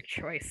my music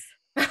choice.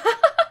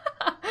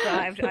 So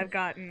I've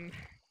gotten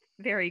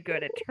very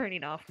good at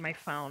turning off my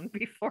phone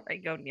before I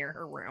go near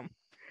her room.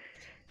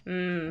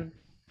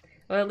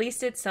 Well, at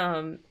least it's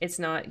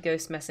not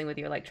ghost messing with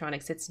your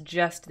electronics. It's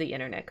just the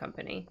internet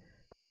company.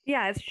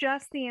 Yeah, it's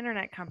just the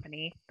internet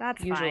company.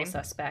 That's Usual fine.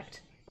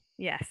 suspect.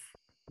 Yes.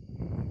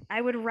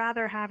 I would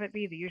rather have it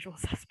be the usual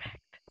suspect.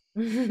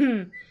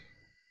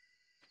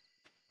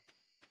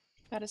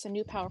 Got us a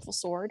new powerful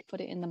sword.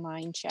 Put it in the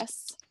mine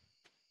chest.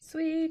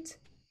 Sweet.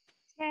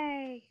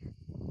 Yay.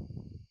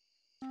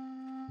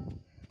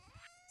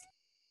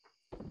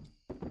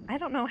 I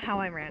don't know how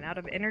I ran out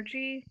of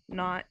energy,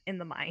 not in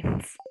the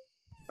mines.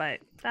 But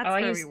that's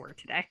where we were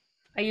today.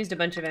 I used a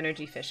bunch of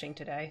energy fishing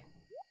today.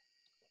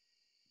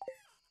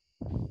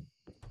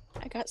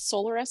 I got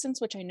solar essence,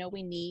 which I know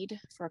we need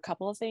for a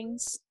couple of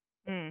things.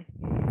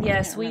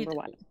 Yes, we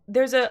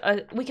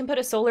can put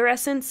a solar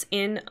essence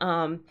in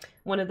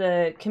one of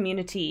the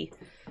community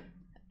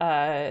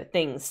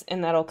things,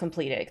 and that'll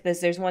complete it.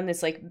 There's one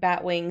that's like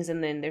bat wings,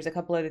 and then there's a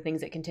couple other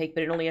things it can take,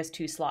 but it only has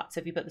 2 slots.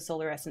 So if you put the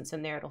solar essence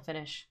in there, it'll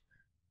finish.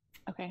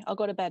 Okay, I'll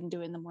go to bed and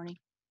do it in the morning.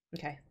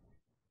 Okay.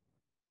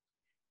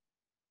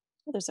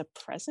 Oh, there's a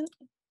present.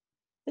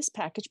 This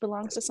package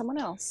belongs to someone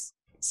else.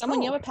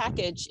 Someone, you have a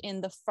package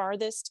in the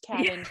farthest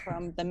cabin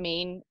from the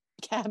main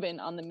cabin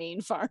on the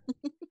main farm.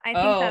 I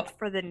think that's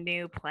for the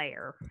new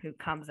player who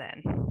comes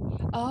in.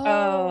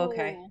 Oh,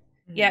 okay.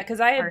 Yeah, because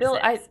I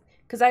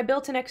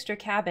built an extra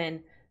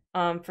cabin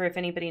for if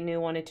anybody new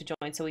wanted to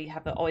join, so we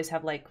always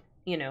have like,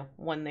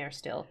 one there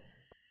still.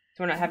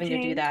 So we're not having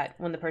to do that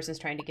when the person's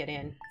trying to get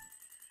in.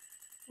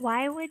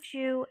 Why would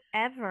you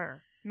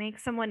ever make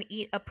someone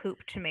eat a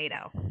poop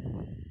tomato?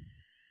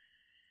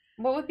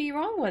 What would be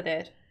wrong with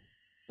it?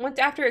 Once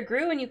after it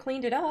grew and you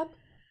cleaned it up.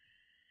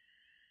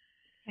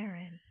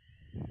 Aaron.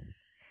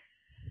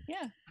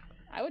 Yeah,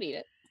 I would eat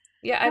it.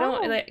 Yeah, I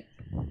don't like.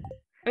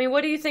 I mean,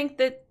 what do you think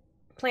that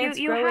plants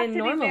grow in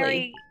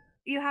normally?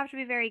 You have to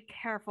be very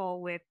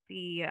careful with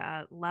the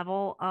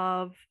level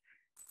of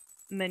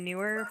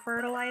manure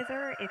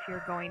fertilizer if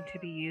you're going to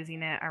be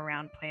using it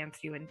around plants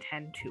you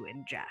intend to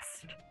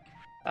ingest.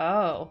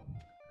 Oh.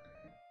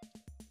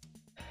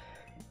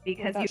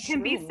 Because you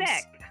can be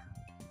sick.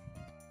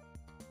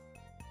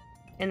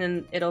 And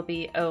then it'll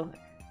be,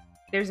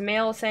 there's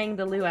mail saying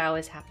the luau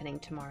is happening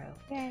tomorrow.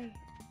 Yay.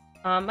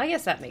 I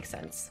guess that makes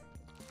sense.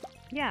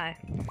 Yeah,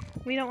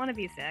 we don't want to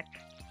be sick.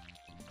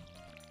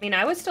 I mean,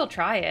 I would still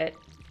try it,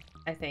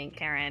 I think.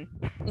 Karen.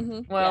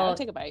 Mm-hmm. Well, yeah, I'll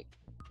take a bite.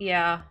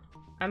 Yeah,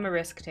 I'm a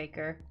risk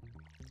taker.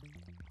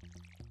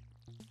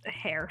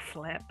 Hair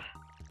flip.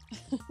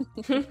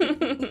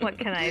 What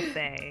can I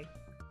say?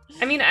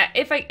 I mean,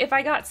 if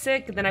I got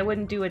sick, then I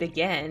wouldn't do it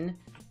again.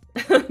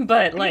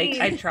 But like,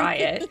 I'd try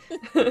it.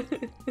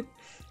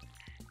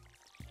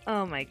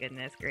 Oh my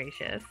goodness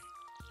gracious!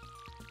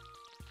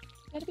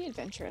 Gotta be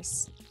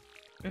adventurous.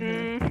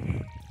 Mm-hmm.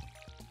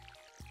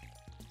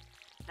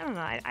 I don't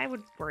know. I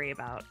would worry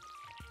about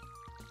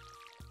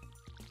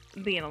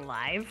being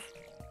alive,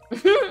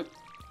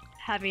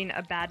 having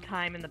a bad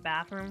time in the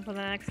bathroom for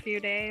the next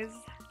few days.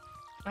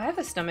 I have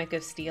a stomach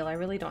of steel. I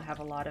really don't have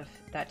a lot of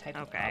that type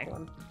of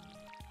problem.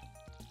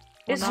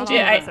 Well, not all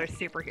of us are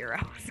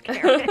superheroes,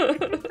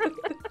 Karen.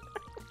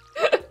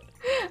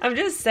 I'm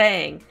just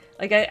saying.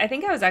 Like, I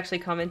think I was actually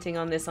commenting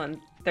on this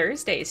on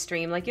Thursday's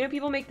stream. Like,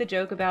 people make the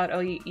joke about,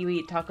 you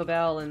eat Taco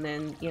Bell and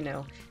then,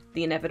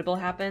 the inevitable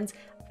happens.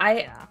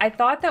 I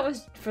thought that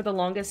was, for the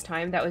longest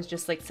time, that was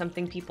just, like,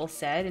 something people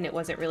said, and it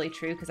wasn't really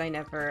true because I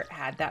never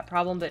had that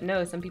problem. But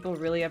no, some people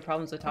really have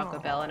problems with Taco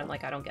Bell, and I'm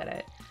like, I don't get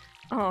it.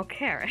 Oh,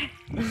 Karen.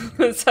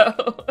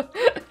 So...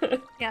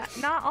 Yeah,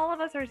 not all of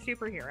us are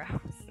superheroes.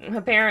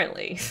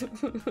 Apparently.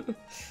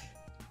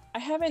 I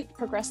haven't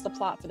progressed the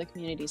plot for the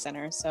community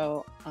center,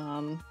 so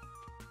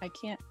I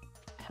can't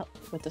help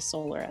with the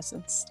solar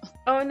essence.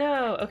 Oh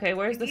no. Okay,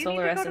 where's the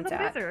solar essence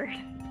at?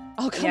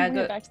 I'll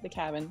go back to the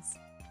cabins.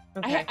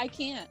 Okay. I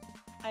can't.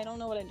 I don't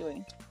know what I'm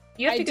doing.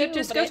 You have to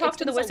go talk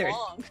to the wizard.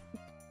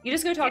 You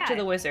just go talk to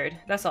the wizard.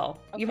 That's all.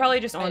 Okay. You're probably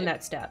just on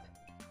that step.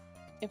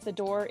 If the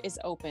door is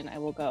open, I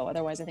will go.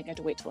 Otherwise, I think I have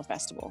to wait till a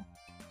festival.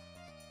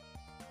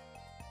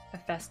 A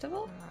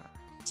festival?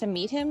 To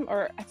meet him?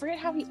 Or I forget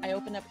how I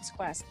opened up his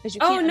quest. Because you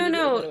can't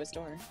go to his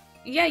door.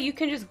 Yeah, you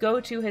can just go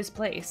to his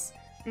place.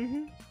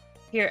 Mm-hmm.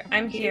 Here,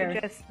 I'm here.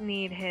 You just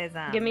need his...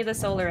 Give me the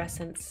solar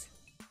essence.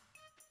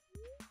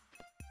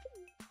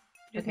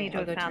 Just Okay, need to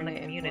I'll have go found turn the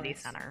it in community for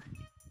us. center.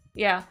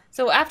 Yeah.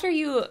 So after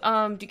you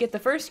do get the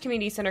first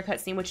community center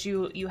cutscene, which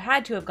you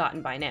had to have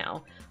gotten by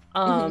now,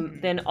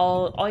 then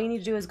all you need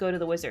to do is go to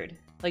the wizard.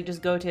 Like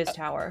just go to his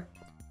tower.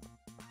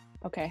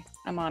 Okay,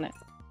 I'm on it.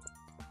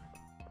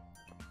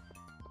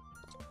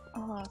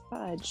 Oh,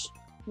 fudge.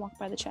 Walk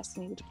by the chest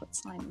I needed to put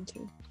slime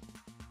into.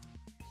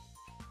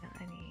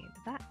 I need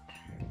that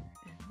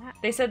and that.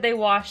 They said they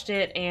washed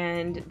it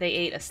and they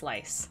ate a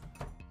slice.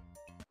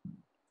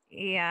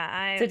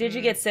 Yeah, So did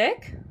you get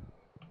sick?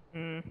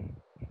 No.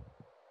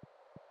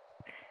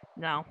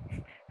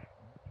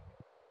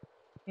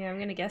 Yeah, I'm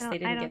gonna guess No, they I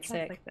didn't don't get trust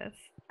sick. like this.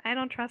 I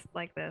don't trust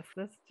like this.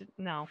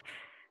 No.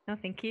 No,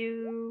 thank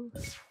you.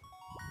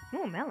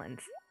 Oh,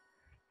 melons.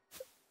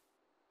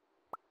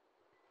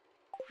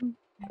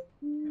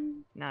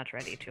 Not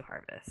ready to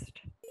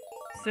harvest.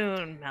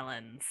 Soon,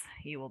 melons.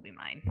 You will be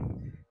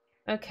mine.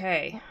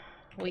 Okay.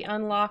 We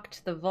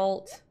unlocked the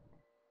vault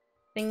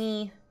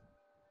thingy.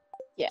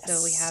 Yes.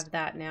 So we have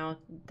that now.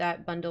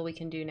 That bundle we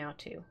can do now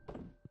too.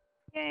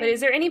 Yay. But is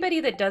there anybody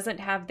that doesn't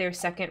have their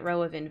second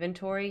row of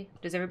inventory?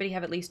 Does everybody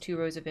have at least 2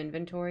 rows of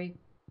inventory?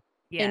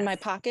 Yes. In my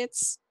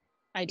pockets,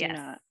 I do Yes.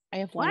 not. I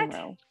have one What?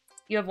 row.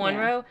 You have 1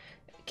 Yeah. row?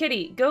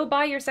 Kitty, go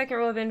buy your second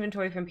row of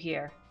inventory from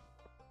Pierre.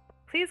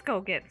 Please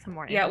go get some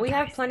more. Yeah, we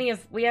have inventory plenty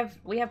space.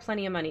 of we have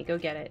plenty of money. Go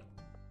get it.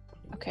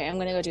 Okay, I'm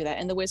gonna go do that.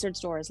 And the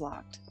wizard's door is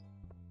locked.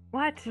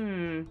 What?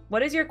 What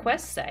does your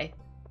quest say?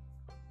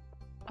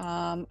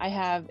 I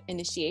have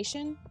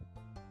initiation,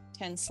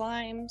 10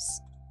 slimes,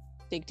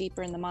 dig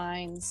deeper in the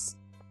mines,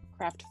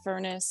 craft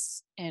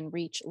furnace, and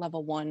reach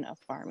level 1 of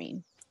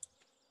farming.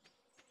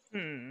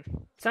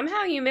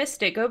 Somehow you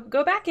missed it.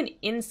 Go back and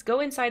go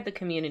inside the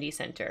community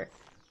center.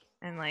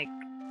 And like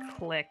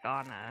click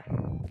on a.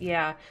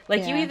 Yeah,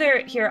 like you Yeah. either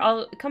here.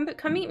 I'll come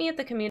meet me at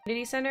the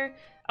community center.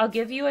 I'll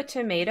give you a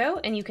tomato,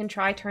 and you can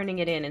try turning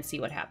it in and see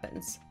what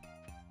happens.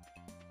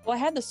 Well, I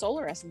had the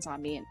solar essence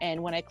on me,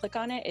 and when I click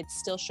on it, it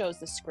still shows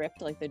the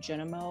script, like the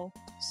Junimo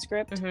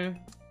script.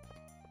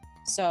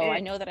 So I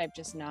know that I've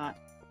just not.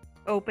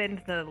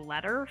 Opened the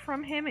letter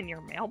from him in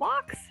your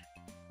mailbox?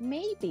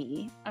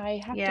 Maybe I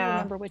have to Yeah.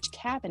 remember which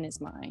cabin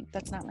is mine.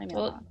 That's not my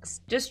Well,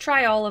 mailbox. Just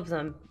try all of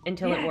them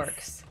until it Yes.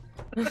 works.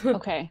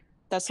 Okay,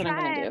 that's what I'm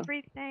Try gonna do.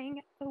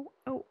 everything.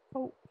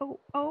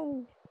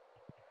 Oh.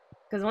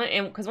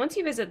 Because once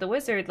you visit the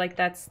wizard, like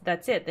that's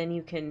it. Then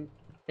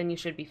you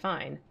should be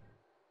fine.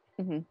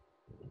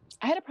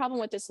 I had a problem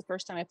with this the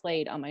first time I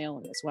played on my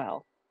own as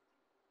well.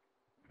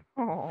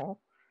 Oh.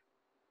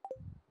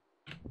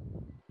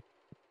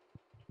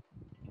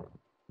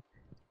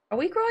 Are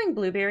we growing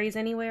blueberries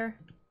anywhere?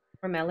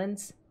 Or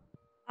melons?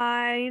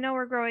 I know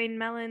we're growing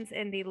melons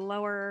in the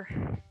lower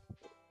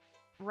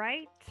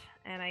right,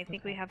 and I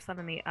think we Okay. have some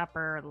in the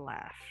upper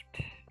left.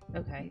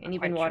 Okay, and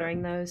you've Quite been sure.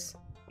 watering those?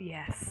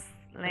 Yes.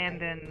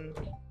 Landon.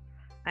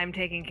 I'm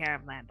taking care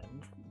of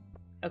Landon.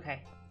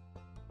 Okay.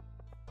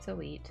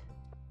 Sweet.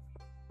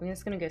 I'm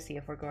just gonna go see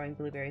if we're growing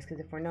blueberries, because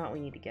if we're not, we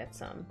need to get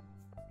some.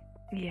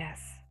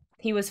 Yes.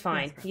 He was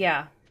fine. Yes.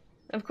 Yeah.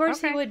 Of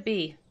course he Okay. would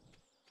be.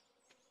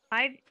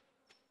 I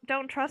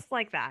don't trust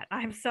like that.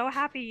 I'm so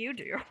happy you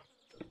do.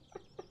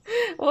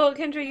 Well,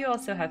 Kendra, you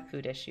also have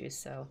food issues,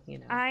 so, you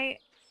know.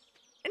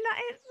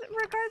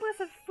 Regardless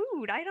of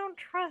food, I don't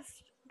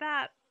trust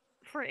that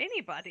for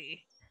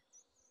anybody.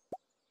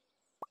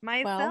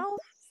 Myself?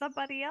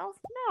 Somebody else?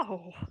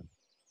 No.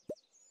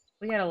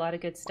 We got a lot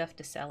of good stuff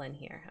to sell in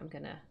here. I'm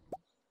gonna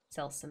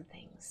sell some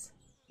things.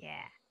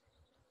 Yeah.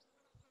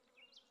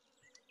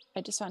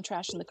 I just found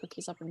trash in the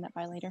cookies. I'll bring that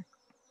by later.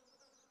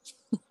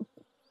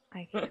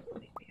 I can't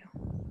believe you.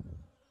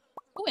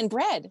 Oh, and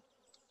bread.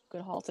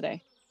 Good haul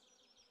today.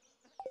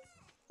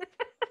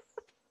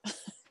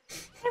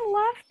 I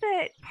love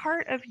that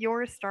part of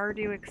your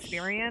Stardew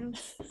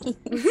experience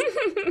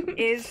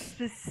is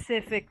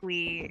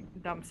specifically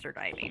dumpster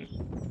diving.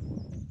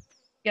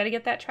 Gotta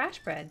get that trash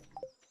bread.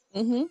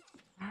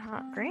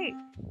 Mm-hmm. Great.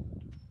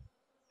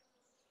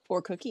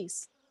 Or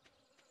cookies.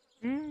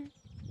 Mm.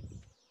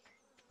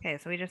 Okay,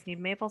 so we just need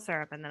maple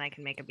syrup and then I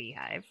can make a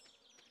beehive.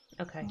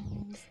 Okay.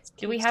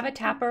 Do we have a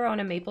tapper on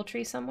a maple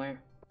tree somewhere?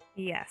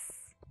 Yes.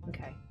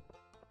 Okay.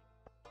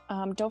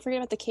 Don't forget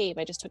about the cave.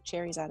 I just took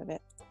cherries out of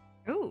it.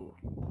 Ooh.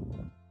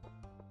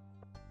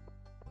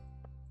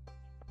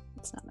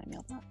 It's not my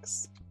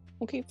mailbox.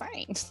 Okay,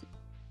 fine.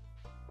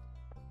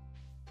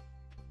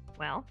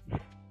 Well,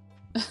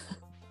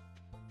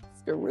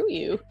 Screw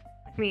you.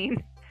 I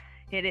mean,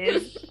 it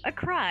is a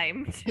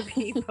crime to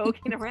be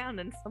poking around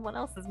in someone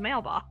else's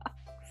mailbox.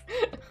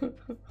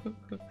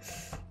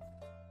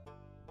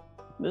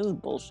 This is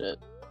bullshit.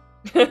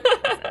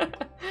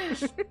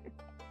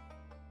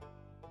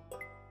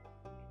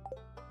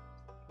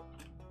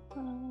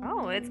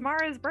 Oh, it's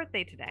Mara's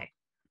birthday today.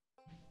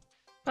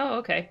 Oh,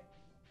 okay.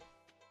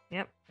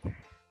 Yep.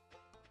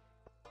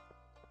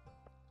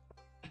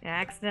 I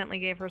accidentally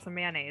gave her some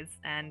mayonnaise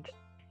and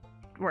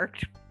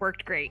worked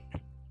great.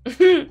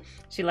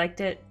 She liked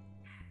it.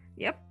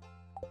 Yep.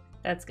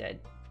 That's good.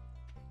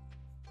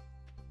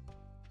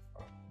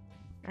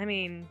 I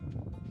mean,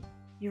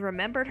 You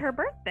remembered her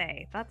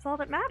birthday. That's all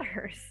that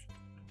matters.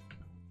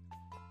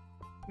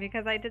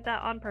 Because I did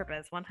that on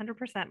purpose.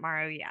 100%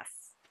 Mario, yes.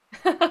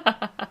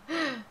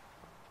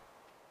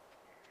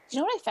 You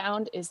know what I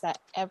found is that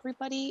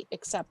everybody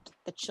except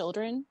the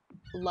children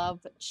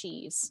love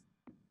cheese.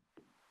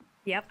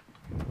 Yep.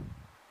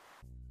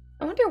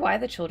 I wonder why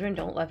the children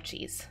don't love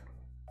cheese.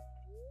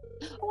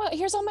 Oh, well,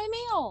 here's all my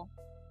mail.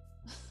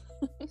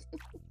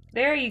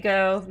 There you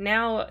go.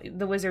 Now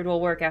the wizard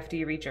will work after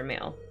you read your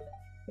mail.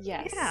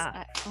 Yes.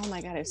 Yeah. Oh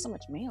my god, I have so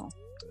much mail.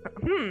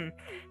 Hmm.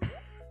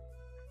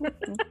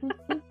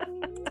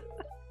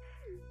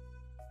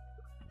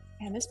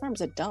 Man, this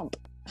farm's a dump.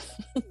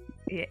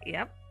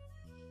 Yep.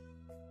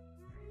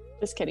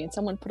 Just kidding.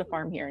 Someone put a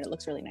farm here and it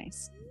looks really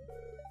nice.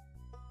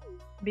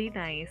 Be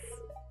nice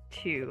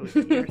to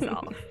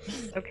yourself.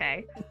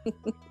 Okay.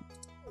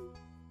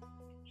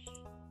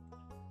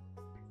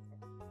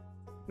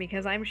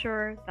 Because I'm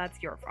sure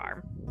that's your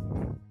farm.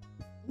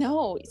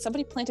 No,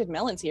 somebody planted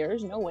melons here.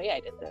 There's no way I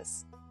did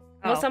this.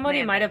 Well, somebody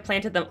man. might have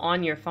planted them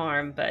on your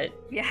farm, but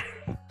Yeah.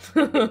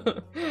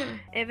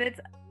 If it's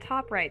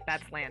top right,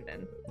 that's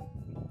Landon.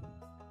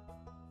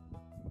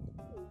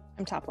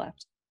 I'm top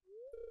left.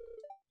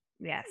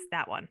 Yes,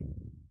 that one.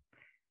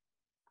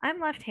 I'm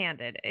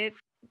left-handed. It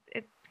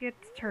gets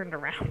turned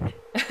around.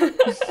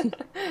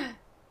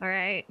 All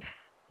right.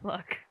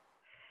 Look.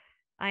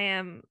 I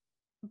am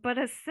but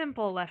a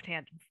simple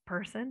left-handed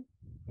person.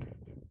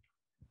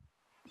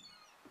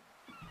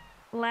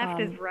 Left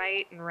is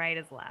right and right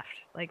is left.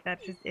 Like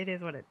that's just it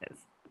is what it is.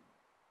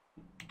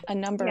 A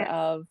number Yes.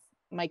 of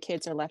my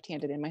kids are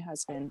left-handed and my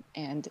husband,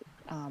 and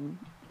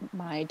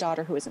my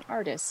daughter, who is an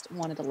artist,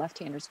 wanted a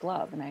left-hander's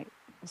glove, and I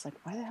was like,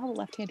 why the hell do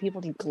left-handed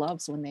people need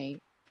gloves when they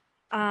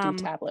do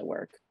tablet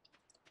work?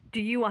 Do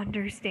you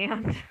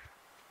understand?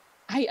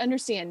 I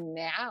understand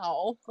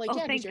now. Like, Oh,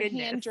 yeah, because thank your hand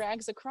goodness.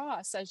 drags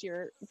across as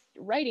you're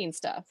writing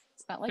stuff.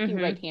 It's not like you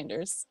Mhm.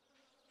 right-handers.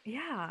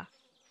 Yeah.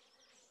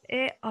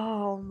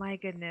 Oh my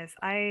goodness.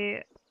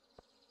 I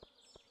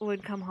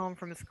would come home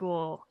from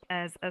school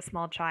as a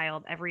small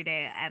child every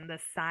day and the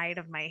side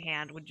of my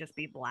hand would just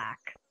be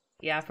black.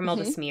 yeah, from all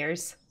the Mhm.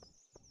 smears.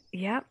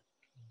 Yep.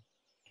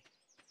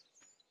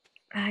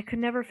 I could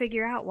never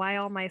figure out why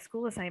all my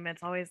school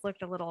assignments always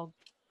looked a little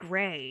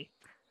gray.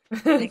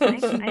 Like,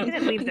 I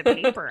didn't leave the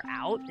paper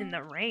out in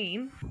the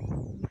rain.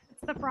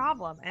 That's the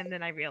problem. And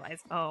then I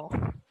realized, oh,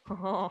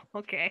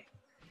 okay.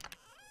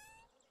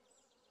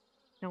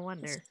 No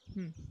wonder.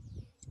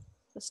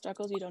 The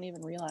struggles you don't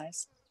even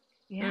realize.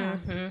 Yeah.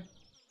 Mhm.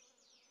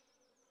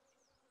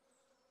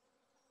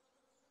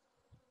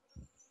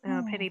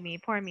 Oh, pity me,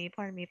 poor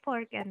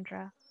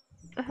Gendra.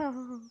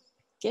 Oh,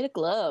 Get a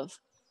glove.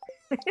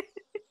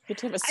 Good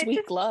to have a I sweet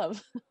just-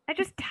 glove. I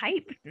just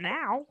type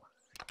now.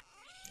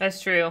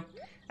 That's true.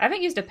 I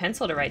haven't used a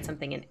pencil to write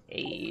something in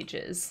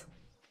ages.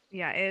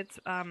 Yeah, it's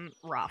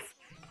rough.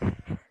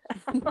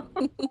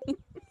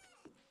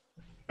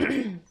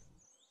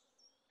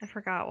 I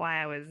forgot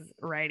why I was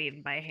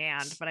writing by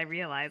hand, but I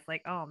realized,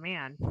 like, oh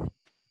man,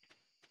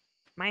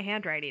 my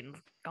handwriting's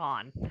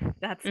gone.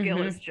 That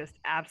skill is just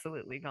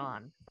absolutely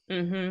gone.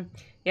 Mhm.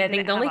 Yeah, I think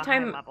Didn't the only have a high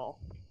time level.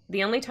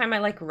 I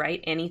like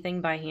write anything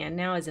by hand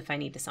now is if I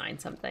need to sign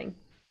something.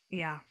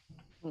 Yeah,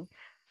 Mm.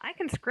 I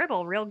can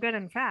scribble real good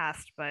and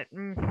fast, but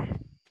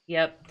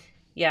Yep.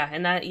 Yeah,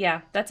 and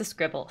that's a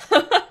scribble.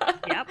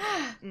 Yep.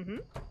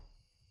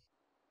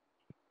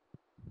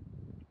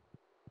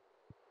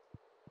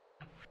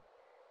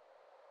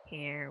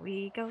 Here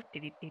we go.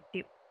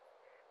 Do-do-do-do.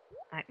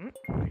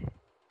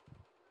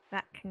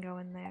 That can go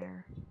in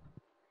there.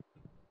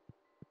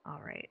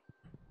 All right.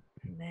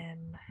 And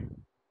then,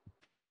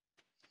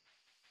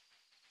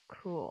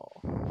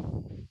 cool.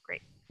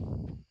 Great.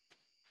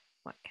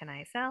 What can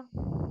I sell?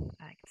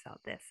 I can sell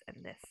this and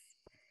this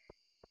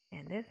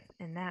and this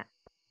and that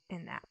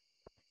and that.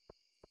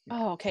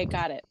 Oh, okay,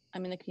 got it.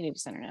 I'm in the community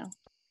center now.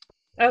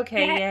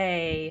 Okay, Yeah.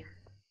 yay.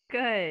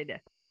 Good.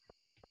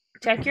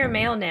 Check your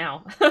mail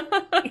now.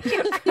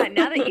 Yeah,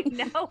 now that you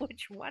know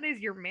which one is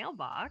your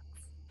mailbox.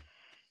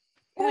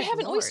 Oh, I Good have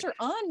an Lord. oyster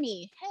on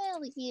me.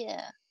 Hell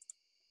yeah.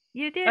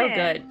 You did Oh, it.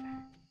 good.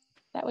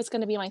 That was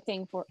going to be my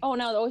thing for. Oh,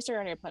 no, the oyster I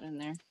already put in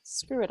there.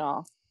 Screw it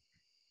all.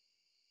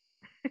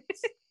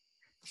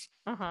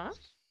 Uh-huh.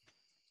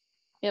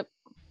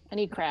 I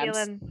need crabs.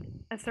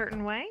 Feeling a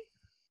certain way?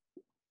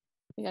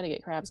 We got to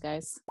get crabs,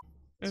 guys.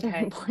 It's very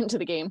Okay. important to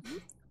the game.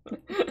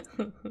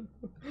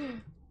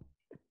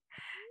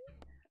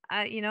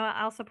 You know,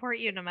 I'll support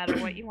you no matter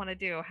what you want to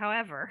do.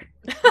 However,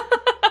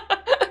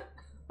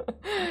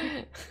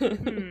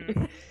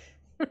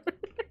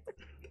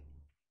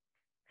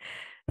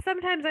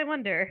 sometimes I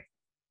wonder.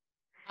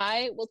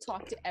 I will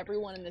talk to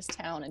everyone in this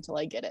town until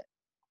I get it.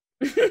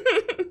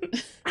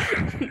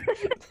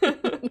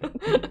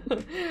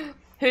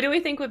 Who do we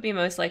think would be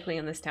most likely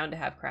in this town to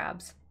have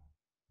crabs?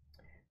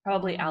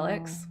 Probably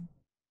Alex.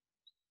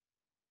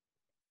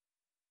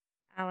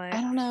 Alex.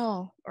 I don't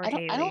know. Or I don't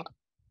Haley. think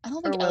Or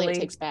Elliot Willie.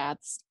 takes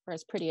baths for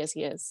as pretty as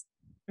he is.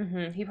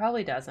 He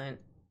probably doesn't.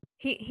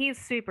 He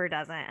super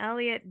doesn't.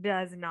 Elliot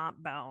does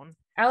not bone.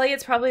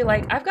 Elliot's probably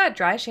like, I've got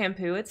dry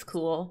shampoo. It's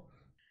cool.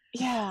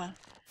 Yeah.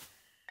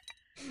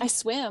 I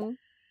swim.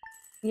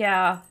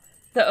 Yeah.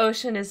 The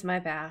ocean is my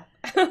bath.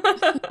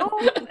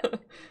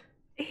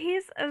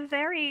 He's a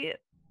very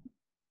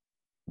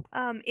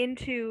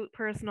into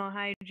personal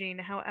hygiene.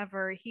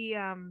 However, he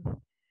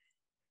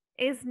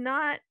is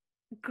not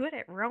good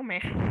at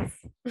romance.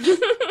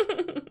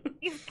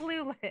 He's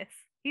clueless.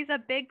 He's a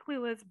big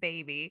clueless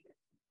baby.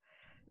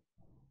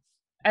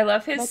 I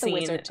love his About the scene.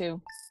 wizard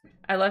too.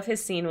 I love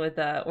his scene with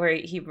where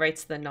he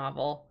writes the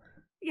novel.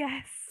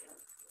 Yes.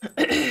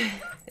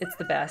 It's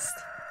the best.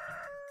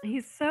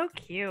 He's so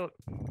cute.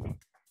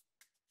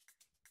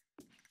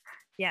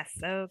 Yes,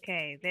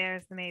 okay.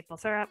 There's the maple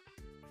syrup.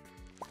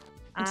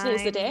 And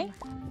today's the day?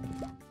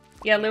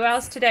 Yeah,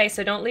 luau's today,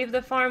 so don't leave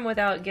the farm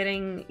without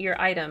getting your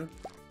item.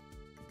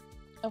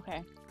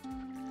 Okay.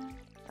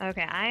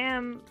 Okay, I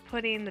am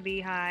putting the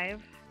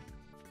beehive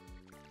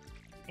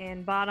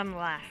in bottom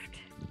left.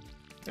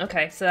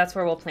 Okay, so that's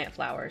where we'll plant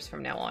flowers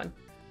from now on.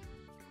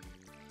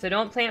 So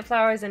don't plant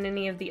flowers in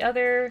any of the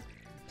other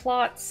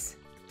plots,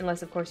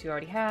 unless of course you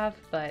already have,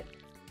 but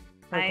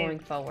we're going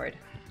forward.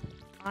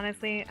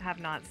 Honestly, have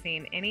not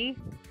seen any.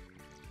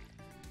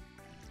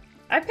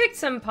 I picked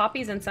some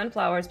poppies and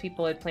sunflowers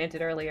people had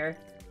planted earlier.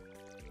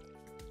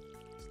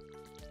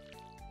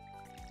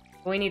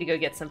 We need to go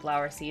get some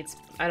flower seeds.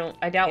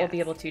 I doubt we'll be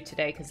able to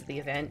today because of the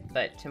event,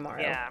 but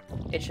tomorrow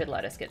it should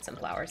let us get some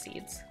flower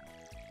seeds.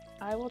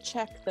 I will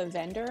check the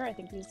vendor. I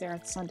think he's there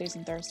on Sundays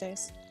and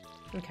Thursdays.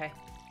 Okay.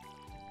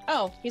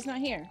 Oh, he's not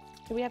here.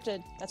 Do we have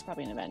to? That's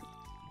probably an event.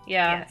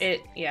 Yeah, Yes.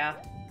 yeah.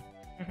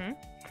 Mm-hmm.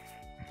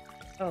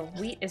 Oh,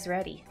 wheat is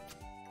ready.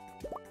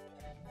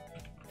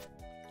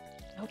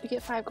 I hope you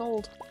get 5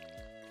 gold.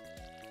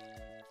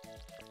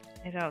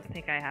 I don't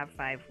think I have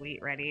 5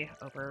 wheat ready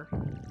over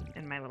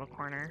in my little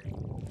corner.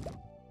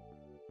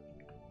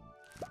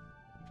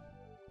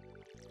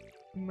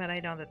 But I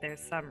know that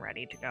there's some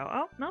ready to go.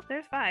 Oh, no,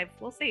 there's 5.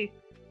 We'll see.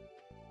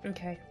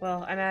 Okay,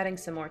 well, I'm adding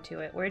some more to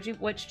it.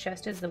 Which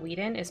chest is the wheat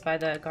in? Is by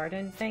the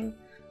garden thing?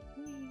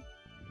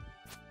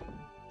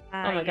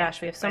 Oh my gosh,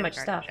 we have so much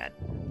stuff.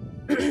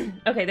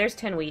 Okay, there's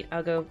 10 wheat.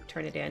 I'll go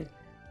turn it in.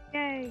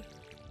 Yay!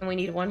 And we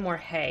need 1 more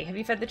hay. Have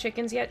you fed the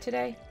chickens yet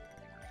today?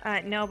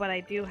 No, but I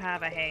do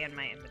have a hay in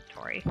my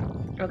inventory.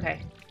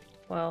 Okay.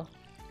 Well,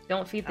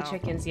 don't feed the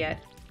chickens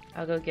yet.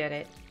 I'll go get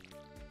it.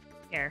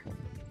 Here,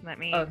 let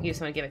me Oh, you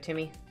just want to give it to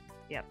me?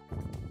 Yep.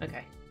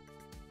 Okay.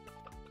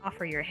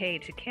 offer your hay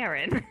to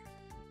Karen.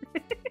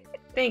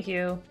 Thank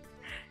you.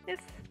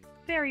 It's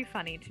very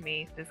funny to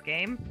me, this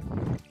game.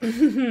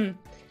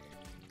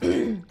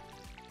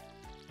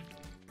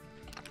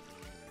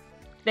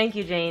 Thank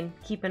you, Jane.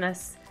 Keeping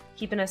us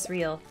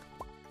real.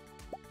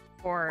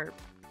 Or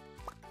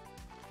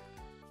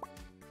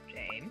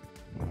Jane.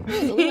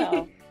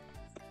 Luau.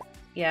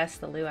 Yes,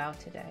 the luau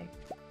today.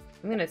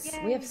 We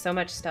Yay. have so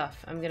much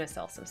stuff. I'm gonna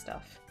sell some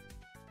stuff.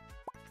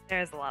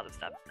 There's a lot of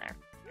stuff in there.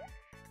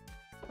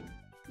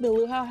 The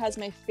luau has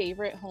my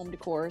favorite home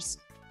decors.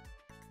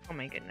 Oh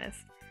my goodness.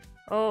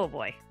 Oh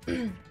boy.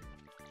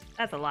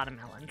 That's a lot of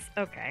melons.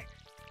 Okay.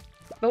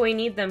 But we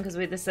need them because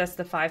that's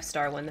the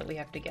 5-star one that we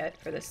have to get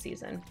for this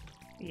season.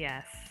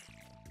 Yes.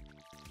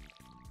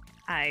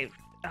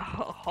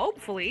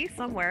 Hopefully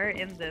somewhere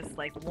in this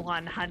like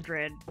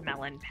 100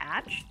 melon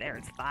patch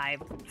there's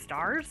 5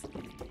 stars.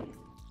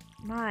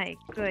 My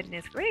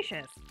goodness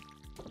gracious.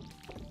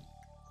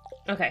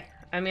 Okay,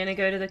 I'm gonna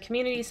go to the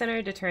community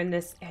center to turn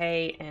this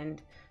hay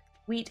and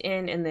wheat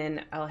in, and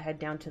then I'll head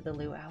down to the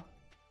luau.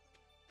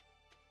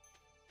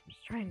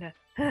 Just trying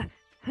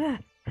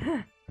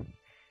to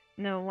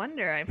No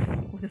wonder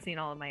I'm losing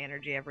all of my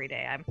energy every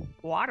day. I'm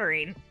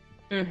watering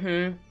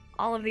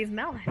all of these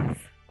melons.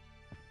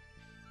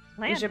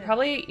 You should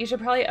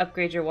probably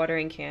upgrade your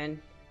watering can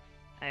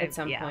at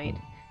some yeah. point.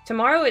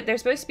 Tomorrow,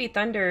 there's supposed to be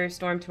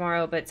thunderstorm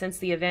tomorrow, but since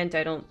the event,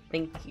 I don't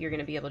think you're going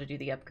to be able to do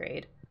the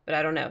upgrade. But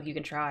I don't know. You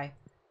can try.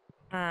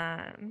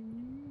 I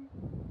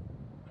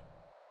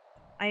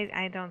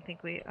don't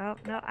think we... Oh,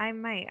 no, I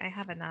might. I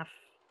have enough.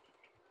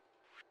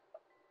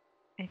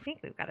 I think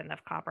we've got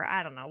enough copper.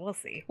 I don't know. We'll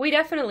see. We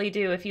definitely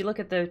do. If you look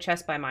at the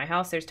chest by my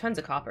house, there's tons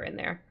of copper in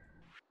there.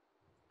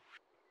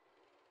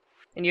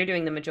 And you're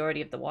doing the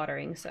majority of the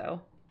watering,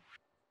 so...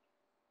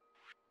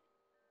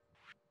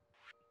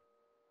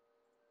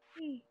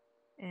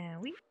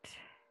 And wheat.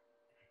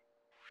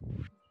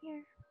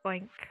 Here.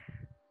 Boink.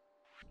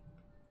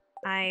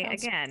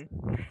 Again,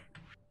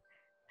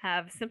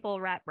 have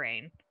simple rat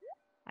brain.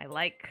 I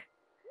like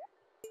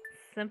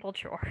simple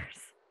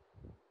chores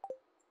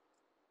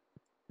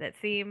that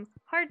seem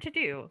hard to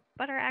do,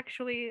 but are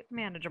actually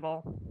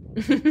manageable.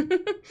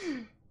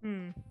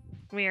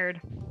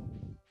 Weird.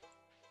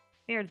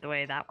 Weird the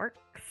way that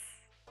works.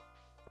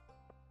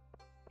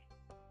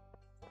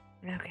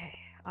 Okay.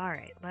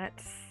 Alright,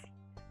 let's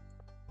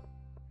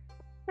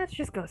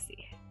just go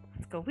see.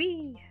 Let's go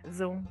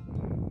zoom.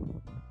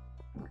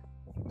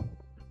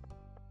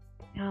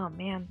 Oh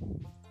man.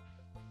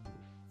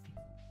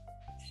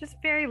 It's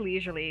just very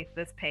leisurely,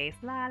 this pace.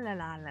 La la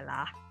la la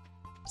la.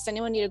 Does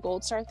anyone need a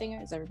gold star thing, or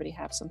does everybody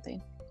have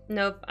something?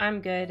 Nope,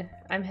 I'm good.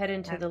 I'm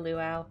heading to the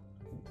luau.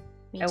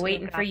 Me I'm too.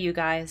 waiting for you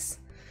guys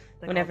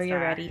The whenever gold you're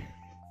star.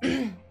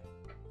 ready.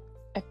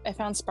 I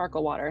found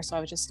sparkle water, so I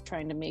was just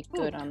trying to make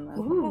good on the.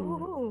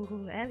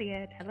 Ooh,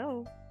 Elliot,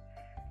 hello.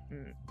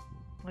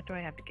 What do I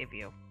have to give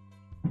you?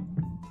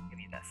 Give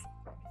you this.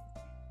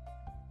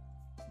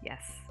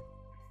 Yes.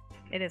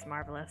 It is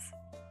marvelous.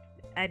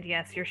 And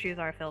yes, your shoes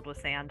are filled with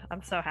sand.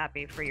 I'm so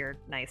happy for your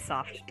nice,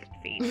 soft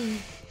feet.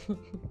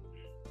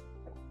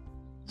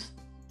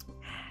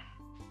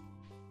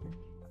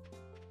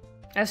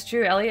 That's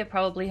true. Elliot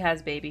probably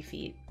has baby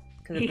feet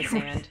because of the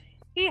sand.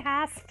 He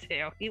has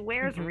to. He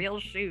wears Mhm. real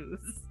shoes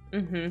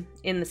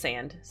In the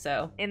sand.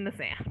 So in the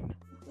sand.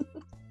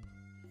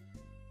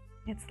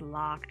 It's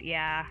locked.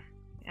 Yeah.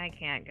 I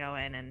can't go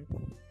in and...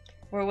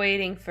 we're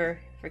waiting for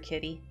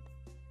Kitty.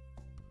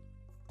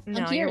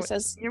 No, here you're, it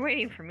says you're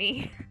waiting for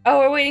me. Oh,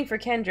 we're waiting for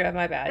Kendra.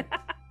 My bad.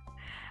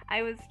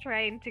 I was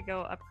trying to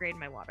go upgrade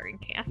my watering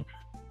can.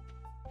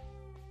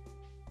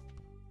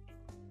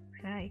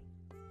 Hi.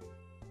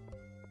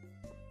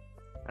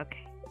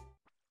 Okay.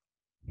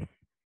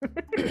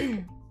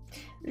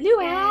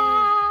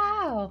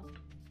 Luau.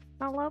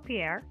 Hello,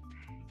 Pierre.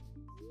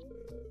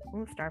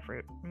 Ooh,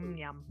 starfruit.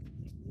 Yum.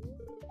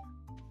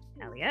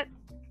 Elliot.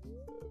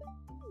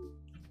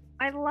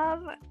 I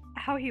love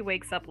how he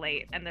wakes up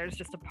late and there's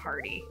just a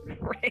party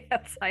right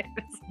outside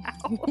of his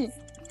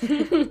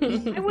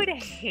house. I would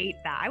hate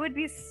that. I would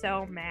be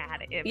so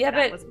mad if Yeah,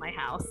 that but- was my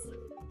house.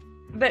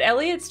 But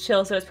Elliot's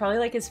chill, so it's probably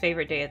like his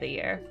favorite day of the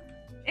year.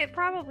 It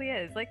probably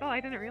is. Like, oh, I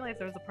didn't realize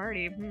there was a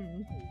party.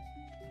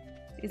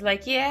 He's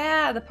like,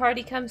 yeah, the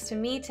party comes to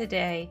me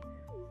today.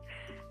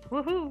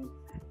 Woohoo!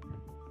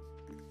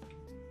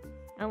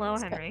 Hello,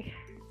 It's Henry.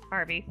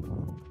 Harvey.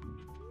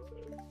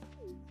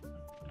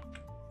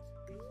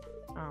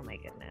 Oh my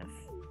goodness.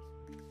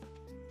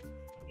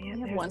 Yeah, I have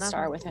there's one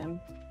star nothing- with him.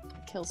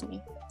 It kills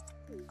me.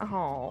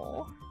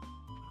 Oh.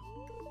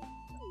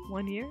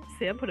 1 year,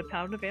 Sam put a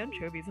pound of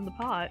anchovies in the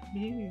pot.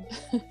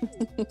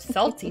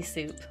 Salty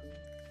soup.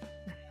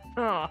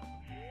 Oh.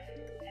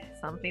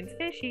 Something's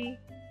fishy.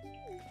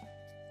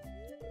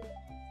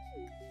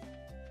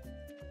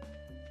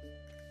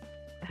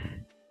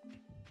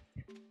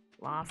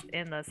 Lost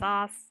in the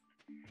sauce.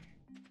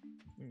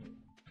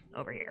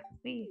 Over here.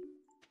 Whee.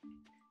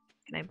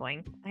 Can I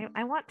boing?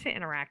 I want to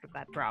interact with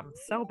that drum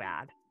so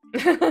bad.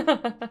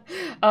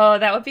 Oh,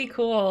 that would be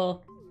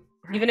cool.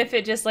 Even if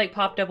it just like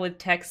popped up with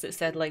text that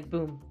said like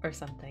boom or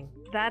something.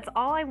 That's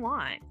all I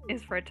want,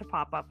 is for it to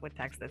pop up with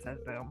text that says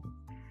boom.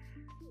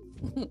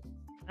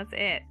 That's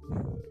it.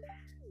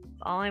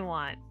 That's all I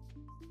want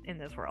in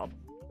this world.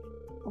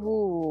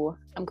 Ooh,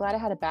 I'm glad I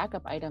had a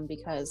backup item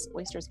because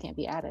oysters can't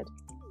be added.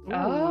 Ooh.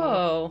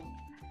 Oh.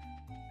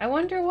 I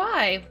wonder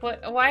why.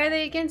 Why are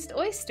they against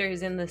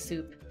oysters in the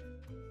soup?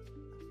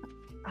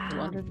 I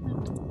wondered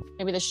that.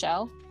 Maybe the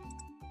shell?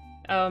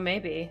 Oh,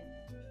 maybe.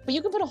 But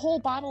you can put a whole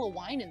bottle of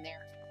wine in there.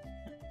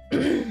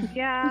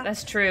 Yeah.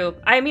 That's true.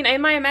 I mean,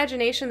 in my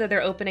imagination that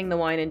they're opening the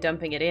wine and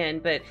dumping it in,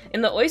 but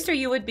in the oyster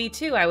you would be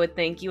too, I would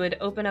think. You would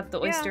open up the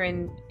Yeah. oyster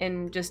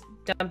and just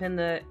dump in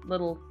the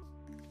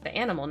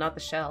animal, not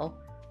the shell.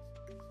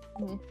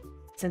 Mhm.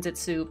 Since it's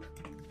soup.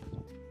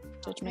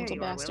 Judgmental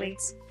you are, Willy.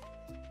 bastards.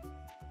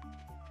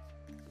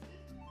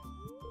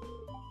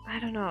 I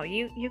don't know.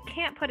 You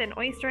can't put an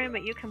oyster in,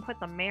 but you can put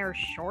the mayor's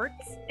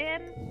shorts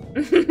in.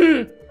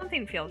 Mm-hmm.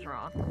 Something feels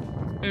wrong.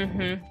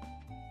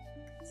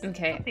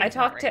 Okay, Something's I not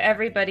talked right to there.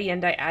 everybody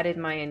and I added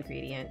my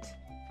ingredient.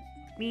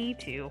 Me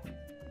too.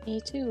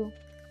 Me too.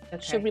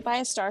 Okay. Should we buy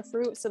a star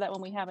fruit so that when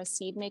we have a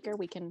seed maker,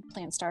 we can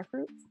plant star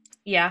fruit?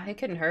 Yeah, it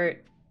couldn't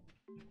hurt.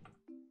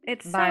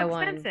 It's Buy so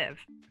one. expensive.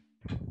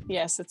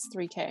 Yes, it's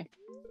 3K.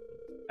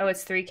 Oh,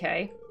 it's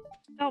 3K?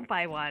 Don't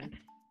buy one.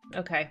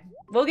 Okay.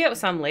 We'll get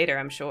some later,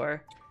 I'm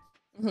sure.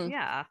 Mhm.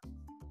 Yeah.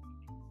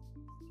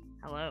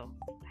 Hello.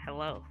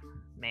 Hello,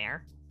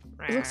 Mayor.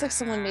 It looks like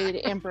someone made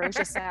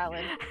ambrosia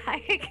salad. I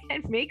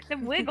can make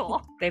them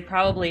wiggle. They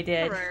probably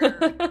did.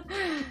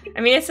 I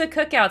mean, it's a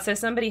cookout, so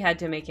somebody had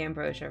to make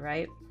ambrosia,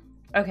 right?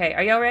 Okay,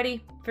 are y'all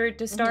ready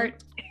to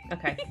start?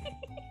 Okay.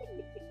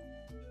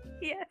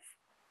 Yes.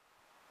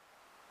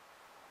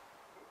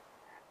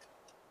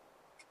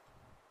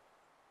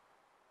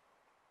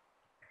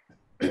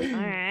 All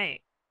right.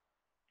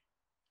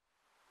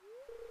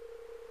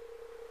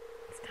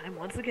 It's time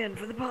once again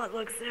for the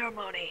potluck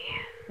ceremony.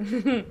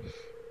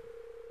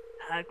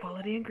 High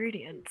quality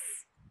ingredients.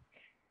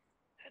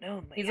 And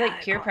only He's like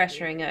high peer quality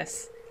pressuring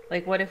us.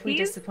 Like, what if we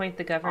He's disappoint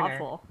the governor?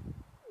 Awful.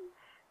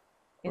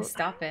 Yeah,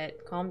 stop it.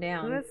 Calm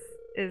down. This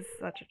is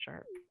such a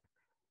jerk.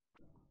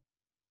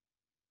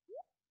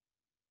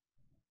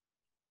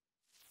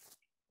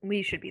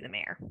 We should be the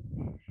mayor.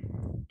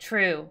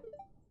 True.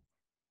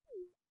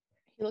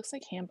 He looks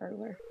like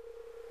Hamburger.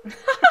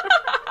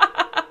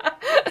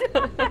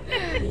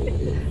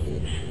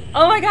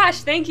 Oh my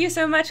gosh, thank you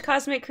so much,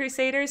 Cosmic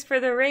Crusaders, for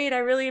the raid. I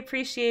really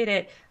appreciate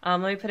it. Let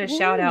me put a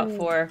shout out Ooh.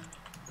 for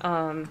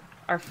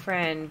our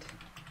friend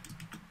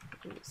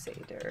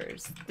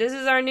Crusaders. This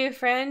is our new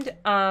friend.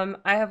 I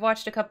have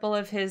watched a couple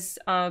of his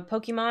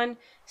Pokemon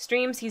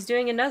streams. He's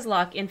doing a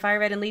Nuzlocke in Fire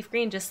Red and Leaf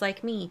Green, just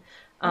like me.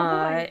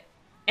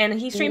 And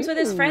he streams with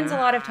his friends a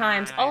lot of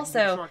times,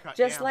 also,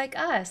 just like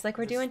us, like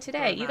we're doing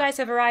today. You guys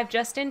have arrived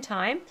just in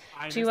time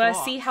to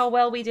see how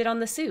well we did on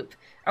the soup.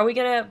 Are we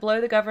going to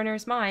blow the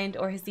governor's mind,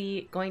 or is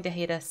he going to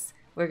hate us?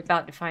 We're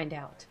about to find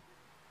out.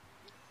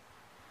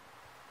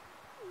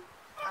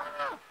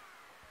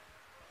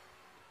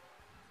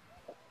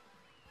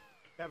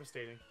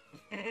 Devastating.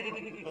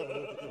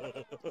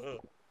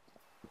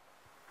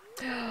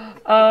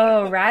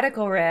 Oh,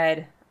 Radical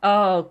Red.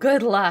 Oh,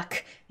 good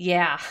luck.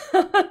 Yeah,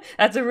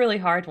 that's a really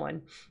hard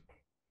one.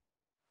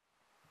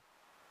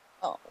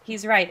 Oh.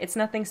 He's right. It's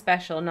nothing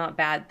special, not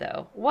bad,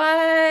 though.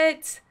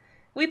 What?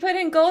 We put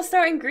in Gold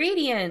Star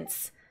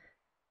ingredients.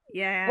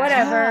 Yeah.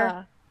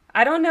 Whatever.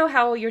 I don't know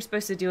how you're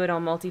supposed to do it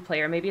on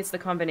multiplayer. Maybe it's the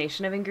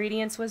combination of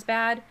ingredients was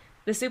bad.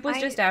 The soup was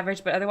just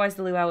average, but otherwise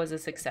the luau was a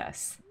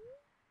success.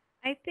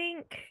 I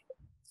think,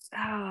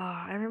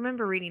 I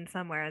remember reading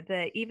somewhere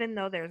that even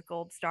though there's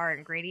gold star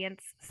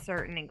ingredients,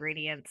 certain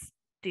ingredients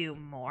do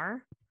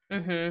more.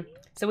 Mm-hmm.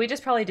 So we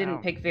just probably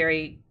didn't pick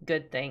very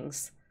good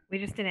things. We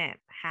just didn't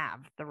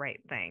have the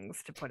right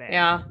things to put in.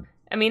 Yeah.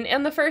 I mean,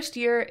 in the first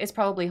year, it's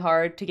probably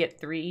hard to get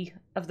 3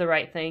 of the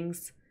right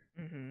things.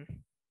 Mm-hmm.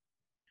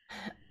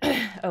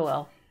 Oh,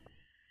 well.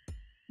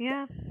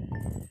 Yeah.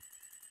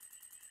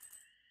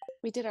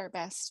 We did our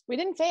best. We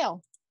didn't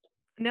fail.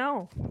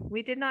 No,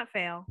 we did not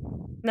fail.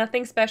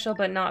 Nothing special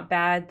but not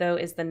bad, though,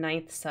 is the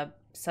 9th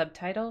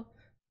subtitle.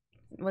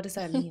 What does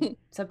that mean?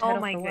 Subtitle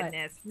Oh my for what?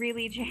 goodness.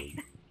 Really,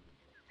 Jane?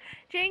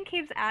 Jane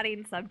keeps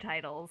adding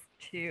subtitles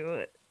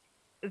to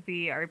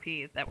the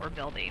RPs that we're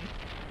building.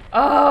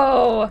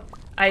 Oh,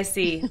 I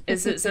see.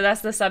 So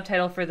that's the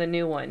subtitle for the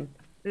new one.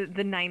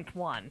 The 9th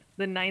one.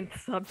 The 9th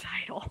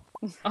subtitle.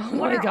 Oh What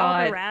my are all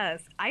god. the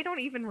rest? I don't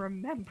even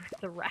remember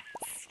the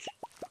rest.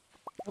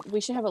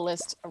 We should have a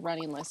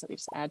running list that we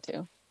just add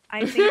to.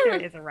 I think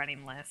there is a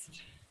running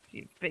list,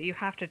 but you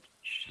have to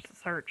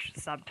search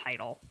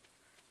subtitle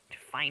to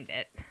find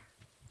it.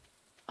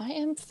 I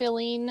am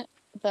filling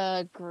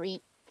the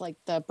green, like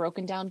the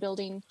broken down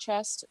building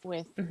chest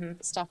with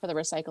stuff for the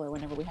recycler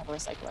whenever we have a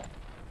recycler.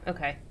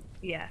 Okay.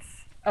 Yes.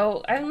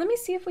 Oh, let me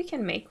see if we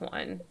can make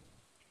one.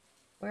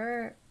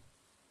 Where?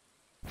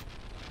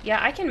 Yeah,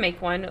 I can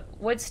make one.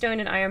 Wood, stone,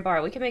 and iron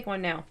bar. We can make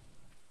one now.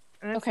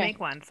 Let's Okay. make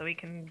one so we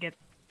can get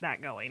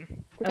that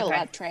going. We got Okay. a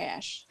lot of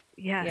trash.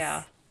 Yes.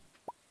 Yeah.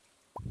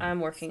 I'm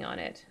working on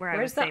it. Where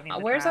I was saving the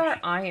Where's trash.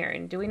 our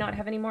iron? Do we not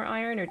have any more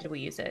iron, or did we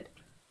use it?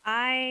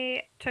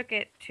 I took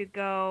it to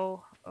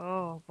go.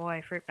 Oh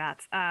boy, fruit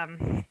bats.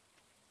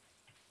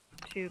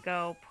 To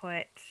go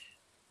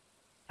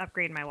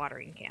upgrade my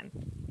watering can.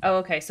 Oh,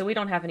 okay. So we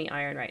don't have any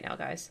iron right now,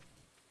 guys.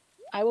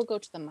 I will go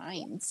to the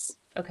mines.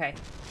 Okay.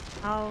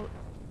 I'll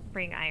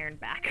bring iron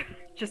back.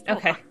 Just hold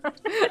Okay.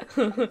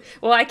 on.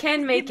 Well, I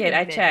can make Give me it. a I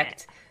minute.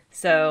 checked.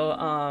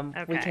 So,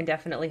 we Okay. can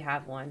definitely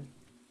have one.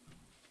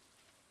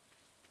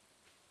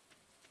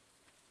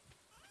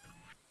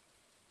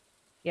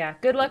 Yeah,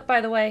 good luck,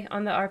 by the way,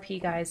 on the RP,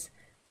 guys.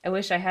 I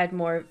wish I had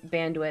more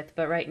bandwidth,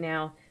 but right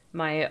now,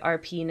 my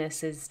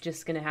RP-ness is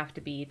just going to have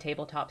to be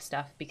tabletop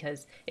stuff,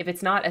 because if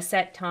it's not a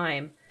set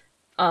time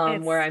where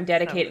It's I'm so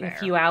dedicating a fair.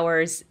 few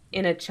hours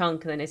in a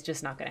chunk, then it's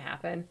just not going to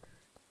happen.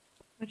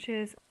 Which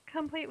is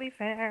completely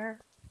fair.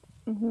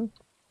 Mm-hmm.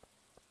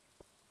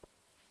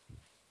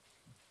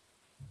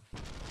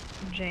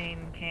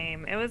 Jane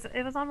came. It was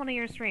on one of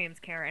your streams,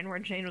 Karen, where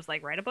Jane was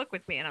like, "Write a book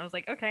with me," and I was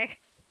like, "Okay."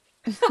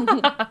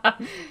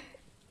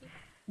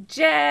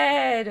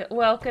 Jed,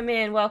 welcome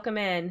in, welcome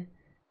in.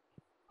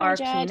 Hi, Our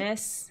Jed.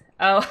 penis.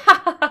 Oh.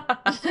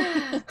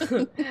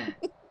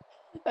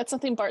 That's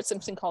something Bart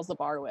Simpson calls the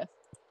bar with.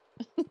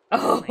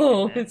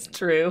 Oh, goodness. it's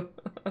true.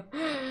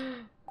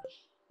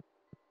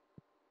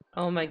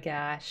 Oh my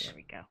gosh. There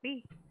we go.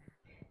 Whee.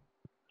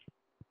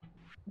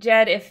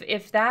 Jed,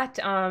 if that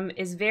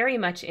is very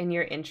much in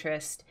your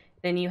interest,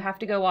 then you have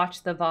to go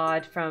watch the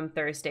VOD from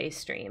Thursday's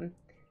stream.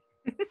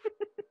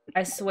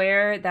 I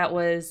swear that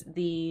was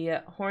the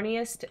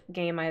horniest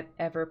game I've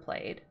ever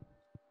played.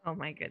 Oh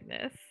my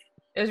goodness.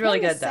 It was really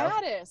One good of though. the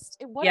saddest.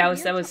 Yeah,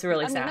 that was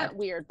really I mean, sad. not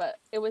weird, but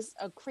it was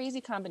a crazy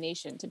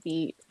combination to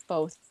be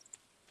both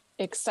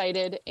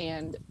excited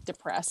and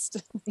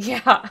depressed.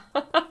 Yeah.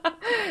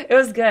 It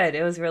was good.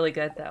 It was really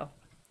good though.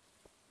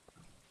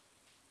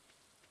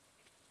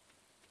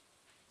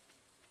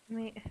 I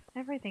mean,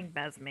 everything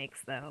Bez makes,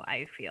 though,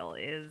 I feel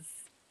is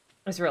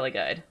It was really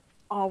good.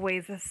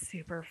 always a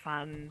super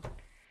fun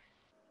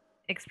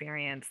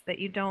experience that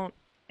you don't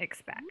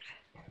expect.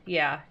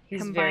 Yeah,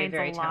 he's a very, Combines a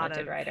very lot talented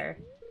of- writer.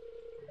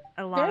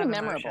 A lot Very of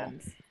memorable.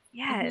 emotions.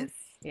 Yes.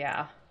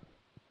 Yeah.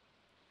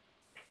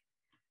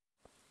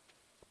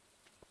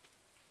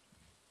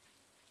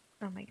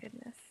 Oh my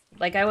goodness.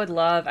 Like, I would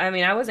love, I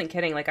mean, I wasn't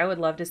kidding. Like, I would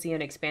love to see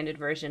an expanded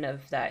version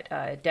of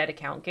that Dead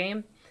Account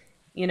game,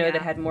 you know, that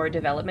Yeah. had more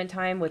development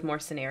time with more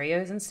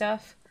scenarios and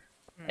stuff.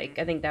 Mm. Like,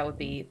 I think that would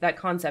be, that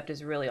concept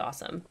is really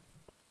awesome.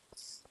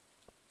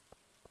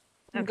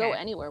 You can go Okay.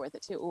 anywhere with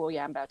it too. Oh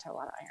yeah, I'm about to have a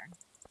lot of iron.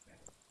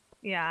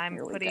 Yeah, I'm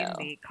Here we putting go.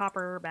 the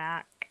copper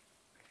back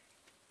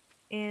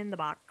in the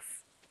box.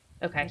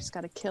 I Okay. just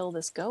gotta kill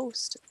this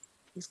ghost.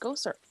 These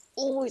ghosts are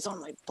always on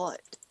my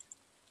butt.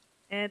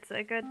 It's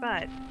a good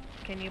butt.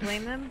 Can you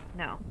blame them?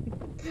 No.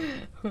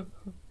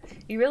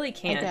 You really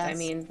can't. I guess.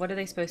 mean, what are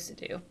they supposed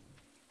to do?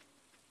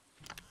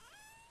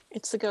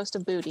 It's the ghost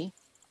of Booty.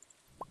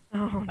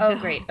 Oh, Oh, no.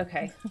 great.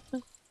 Okay.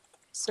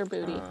 Sir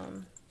Booty.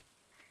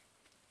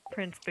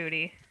 Prince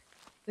Booty.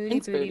 Booty,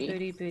 Prince booty, Booty.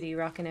 booty, booty,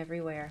 rocking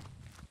everywhere.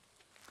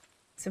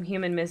 Some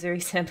human misery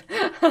simp.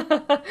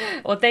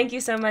 Well, thank you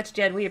so much,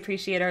 Jed. We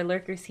appreciate our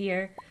lurkers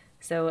here.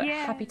 So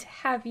happy Yay. to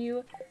have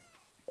you.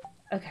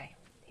 Okay,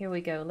 here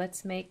we go.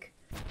 Let's make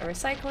a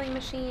recycling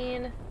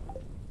machine.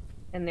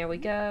 And there we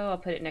go. I'll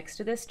put it next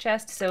to this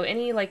chest. So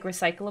any like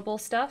recyclable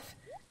stuff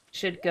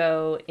should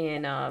go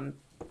in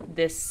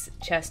this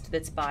chest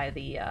that's by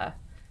the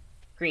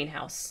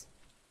greenhouse.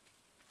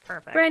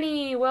 Perfect.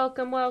 Brenny,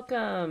 welcome,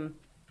 welcome.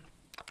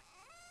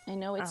 I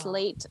know it's Oh.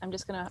 late. I'm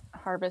just gonna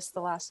harvest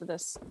the last of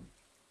this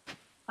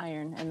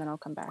iron and then I'll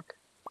come back.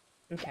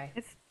 Okay.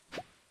 It's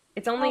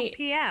It's 12 only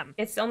p.m.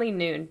 it's only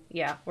noon.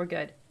 Yeah, we're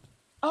good.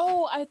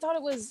 Oh, I thought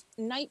it was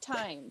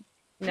nighttime.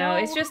 No,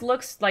 it No. just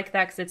looks like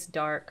that because it's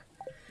dark.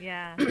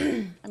 Yeah.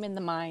 I'm in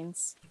the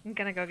mines. I'm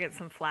gonna go get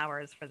some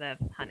flowers for the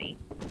honey.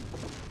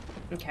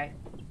 Okay.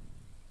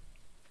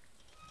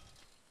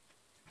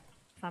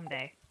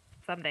 Someday.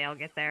 Someday I'll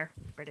get there.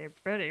 Ba-doop,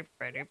 ba-doop,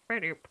 ba-doop,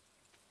 ba-doop.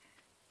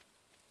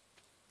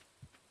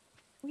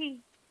 Whee.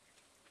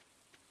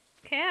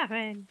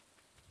 Kevin.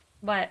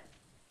 What?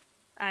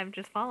 I'm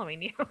just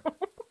following you.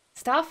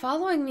 Stop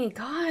following me,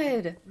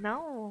 God.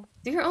 No.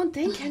 Do your own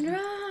thing, Kendra.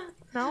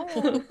 No.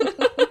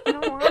 I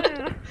don't want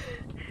to.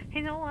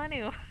 I don't want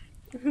to.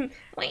 I'm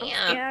Wham.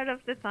 scared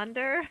of the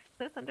thunder.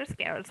 The thunder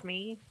scares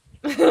me.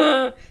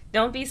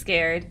 Don't be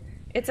scared.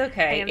 It's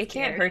okay. am It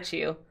can't scared. hurt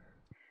you.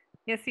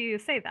 Yes, you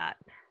say that.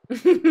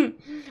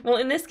 Well,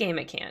 in this game,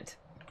 it can't.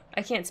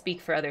 I can't speak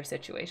for other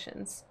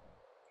situations.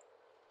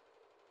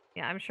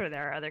 Yeah, I'm sure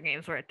there are other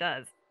games where it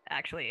does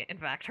actually, in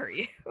fact, hurt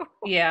you.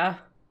 Yeah.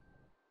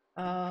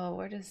 Oh,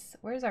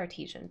 where's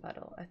Artesian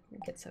Puddle? I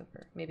think it's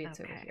over. Maybe it's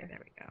over Okay, here. there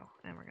we go.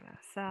 And we're gonna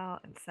sell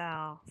and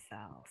sell,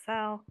 sell,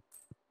 sell.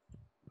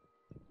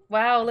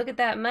 Wow, look at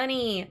that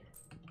money.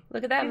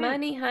 Look at that Mhm.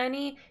 money,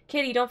 honey.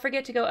 Kitty, don't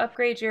forget to go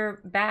upgrade your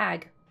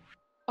bag.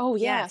 Oh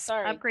yeah, Yes,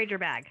 sorry. upgrade your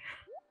bag.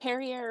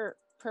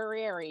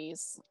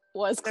 Prairies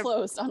was The-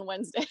 closed on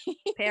Wednesday.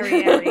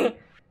 Perrier.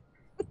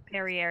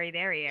 Perrier,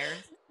 derriere.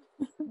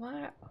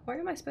 Where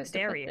am I supposed to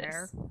put Derriere.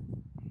 this?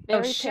 Very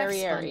Oh, chef's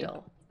Perrier.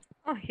 bundle.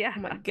 Oh, yeah. Oh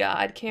my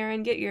God,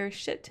 Karen, get your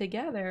shit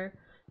together.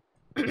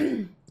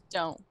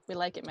 Don't. We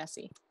like it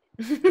messy.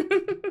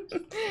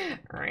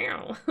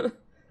 Meow.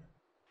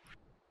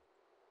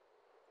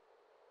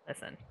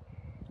 Listen,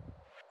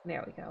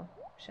 There we go.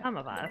 Chef some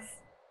of bundle. us.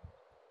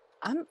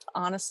 I'm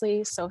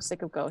honestly so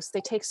sick of ghosts.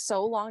 They take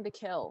so long to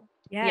kill.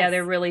 Yes. Yeah,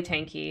 they're really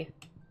tanky.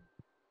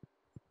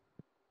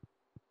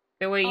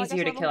 They're way Oh, I guess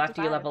easier to level kill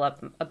after you 55. level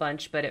up a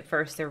bunch, but at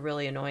first they're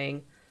really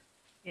annoying.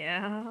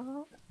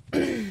 Yeah.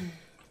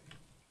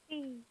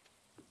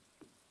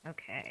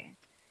 Okay.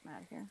 I'm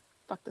out of here.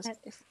 Fuck this Let's-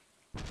 place.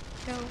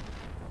 Go.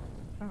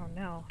 Oh,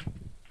 no.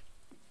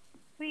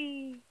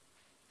 Whee.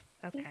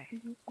 Okay.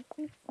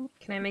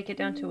 Can I make it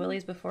down to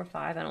Willie's before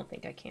 5? I don't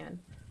think I can.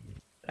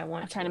 But I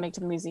want I'm trying to make it to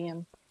the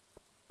museum.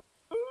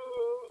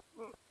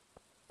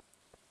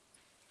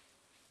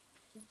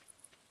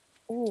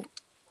 Ooh,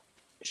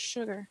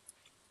 sugar.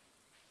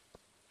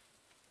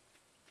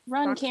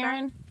 Run, Rockstar?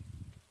 Karen.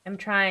 I'm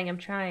trying.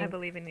 I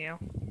believe in you.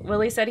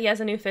 Willie said he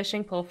has a new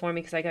fishing pole for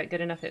me because I got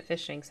good enough at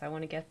fishing, so I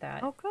want to get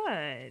that. Oh,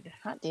 good.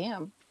 Hot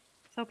damn.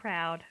 So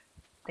proud.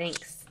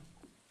 Thanks.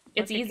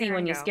 Let It's the easy Karen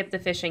when you go. skip the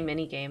fishing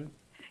mini game.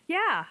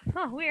 Yeah.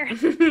 Oh,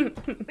 weird.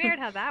 Weird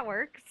how that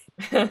works.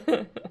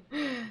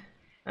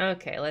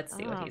 Okay, let's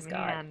see what Oh, he's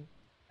got. man.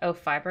 Oh,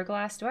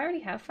 fiberglass. Do I already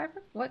have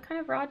fiber? What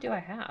kind of rod do I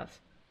have?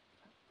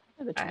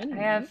 The I training,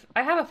 have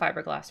a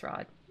fiberglass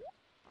rod.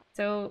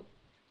 So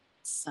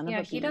Son of yeah,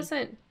 a he bee.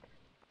 doesn't.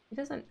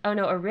 Oh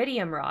no,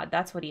 iridium rod.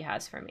 That's what he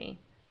has for me.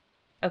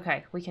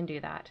 Okay, we can do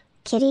that.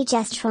 Kitty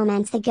just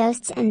torments the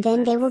ghosts and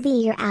then they will be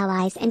your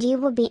allies and you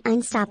will be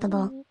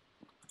unstoppable.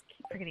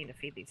 Keep forgetting to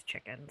feed these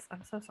chickens.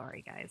 I'm so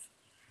sorry, guys.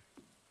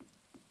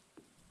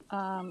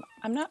 I'm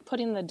not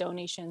putting the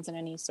donations in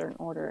any certain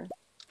order.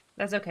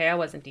 That's okay. I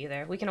wasn't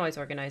either. We can always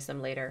organize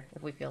them later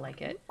if we feel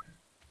like it.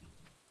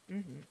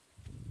 Mm-hmm.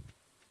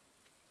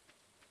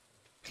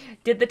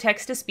 Did the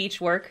text to speech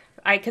work?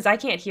 Because I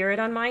can't hear it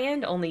on my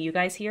end. Only you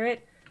guys hear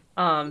it.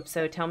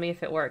 So tell me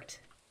if it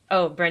worked.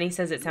 Oh, Brenny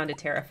says it sounded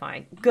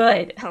terrifying.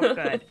 Good. Oh,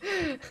 good.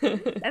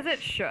 As it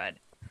should.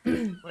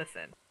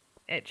 Listen,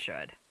 it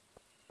should.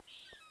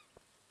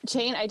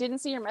 Jane, I didn't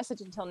see your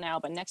message until now,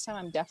 but next time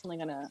I'm definitely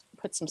gonna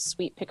put some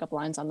sweet pickup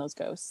lines on those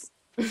ghosts.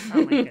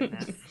 Oh my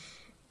goodness.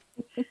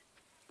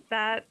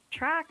 That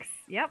tracks.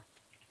 Yep.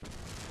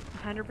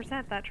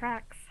 100% that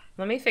tracks.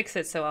 Let me fix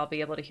it so I'll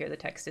be able to hear the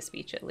text to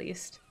speech at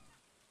least.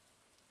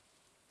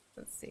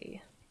 Let's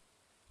see.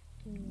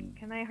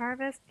 Can I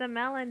harvest the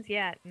melons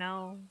yet?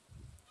 No.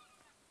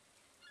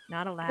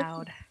 Not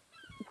allowed.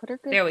 What are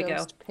good There we go.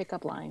 ghost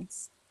pickup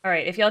lines? All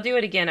right, if y'all do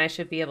it again, I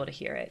should be able to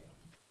hear it.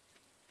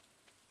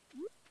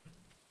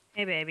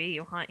 Hey, baby,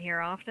 you hunt here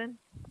often?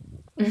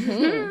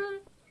 Mm-hmm.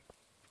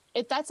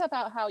 That's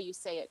about how you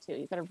say it too.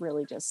 You gotta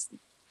really just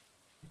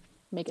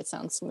make it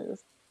sound smooth.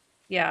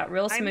 Yeah,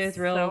 real I'm smooth,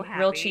 so real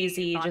happy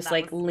cheesy, you thought just that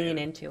like was lean smooth.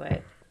 into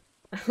it.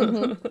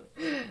 Mhm.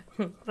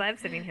 So I'm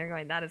sitting here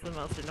going, that is the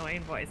most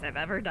annoying voice I've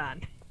ever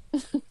done.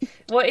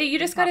 Well, you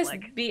just gotta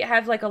public.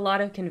 have like a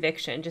lot of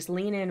conviction. Just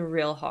lean in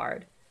real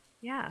hard.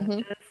 Yeah,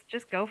 Mhm.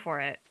 just go for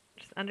it.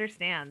 Just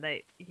understand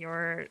that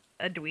you're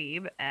a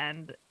dweeb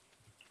and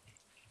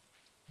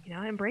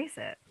embrace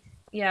it.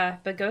 Yeah,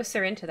 but ghosts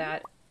are into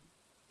that.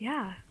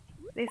 Yeah,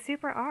 they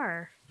super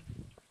are.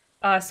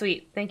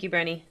 Sweet. Thank you,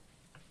 Brenny.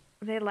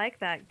 They like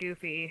that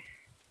goofy.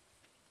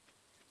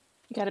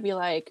 You gotta be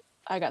like,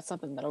 I got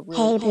something that'll Hey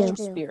really pull your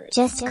boo, spirit.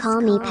 just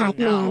call me Oh,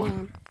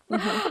 Pac-Man.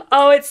 Mhm.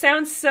 Oh, it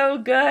sounds so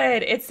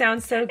good. It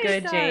sounds so It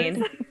good, does.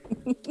 Jane.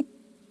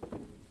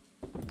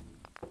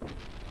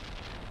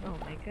 Oh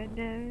my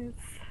goodness.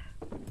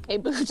 Hey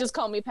boo, just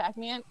call me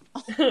Pac-Man.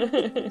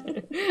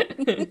 Chomp,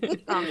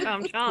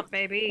 chomp, chomp,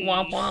 baby.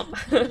 Womp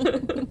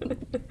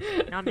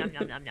womp. Nom, nom,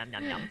 nom, nom, nom,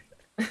 nom, nom.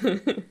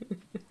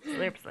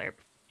 Slurp, slurp.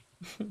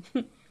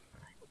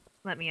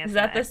 Let me Is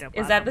ask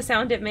that the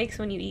sound it makes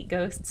when you eat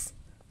ghosts?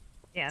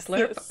 Yes.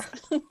 Slurp.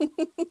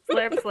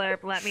 Slurp,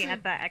 slurp. Let me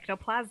at the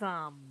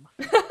ectoplasm.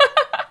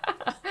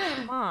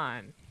 Come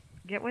on.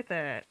 Get with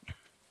it.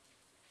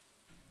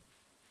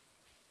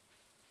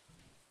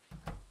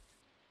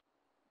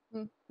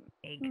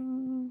 Egg.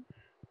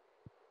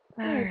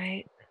 All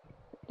right.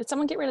 Did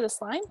someone get rid of the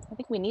slime? I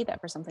think we need that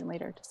for something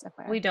later. Just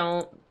FYI. We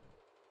don't.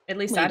 At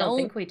least We I don't don't?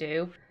 think we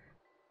do.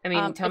 I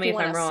mean, tell me you if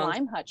want I'm a wrong.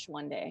 slime hutch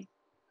one day.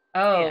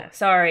 Oh, Yes.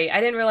 sorry. I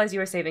didn't realize you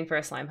were saving for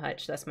a slime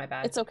hutch. That's my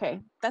bad. It's okay.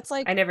 That's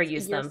like I never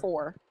use year them.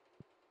 4.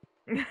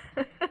 We're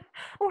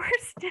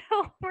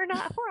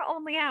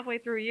only halfway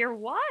through year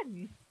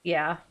 1.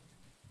 Yeah.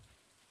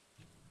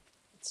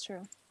 It's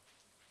true.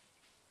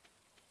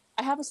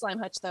 I have a slime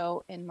hutch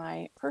though in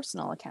my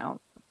personal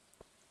account,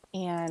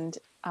 and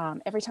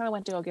every time I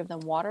went to go give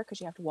them water, because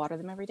you have to water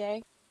them every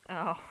day,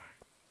 Oh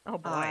boy.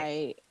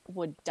 I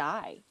would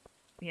die.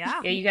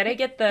 Yeah. Yeah, you gotta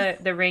get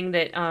the ring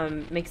that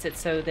makes it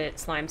so that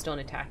slimes don't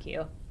attack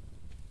you.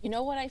 You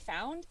know what I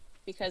found?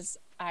 Because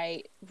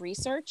I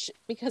research,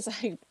 because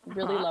I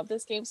really Huh. love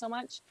this game so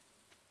much.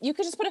 You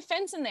could just put a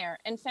fence in there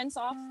and fence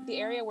off the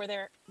area where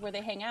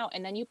they hang out,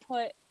 and then you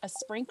put a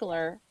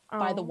sprinkler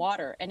by the Oh,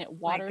 water, and it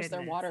waters their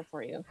goodness. water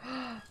for you.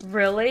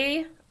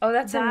 Really? Oh,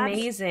 that's That's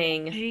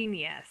amazing.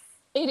 genius.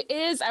 It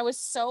is. I was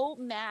so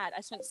mad. I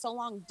spent so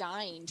long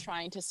dying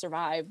trying to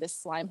survive this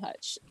slime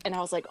hutch, and I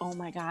was like, "Oh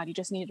my god, you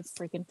just needed a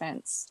freaking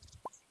fence."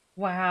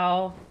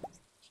 Wow.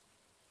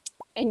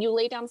 And you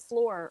lay down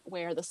floor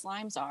where the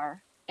slimes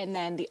are, and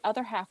then the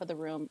other half of the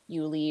room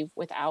you leave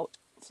without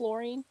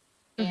flooring,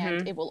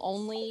 and Mhm. it will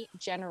only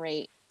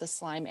generate the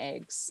slime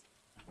eggs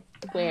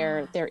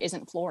where there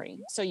isn't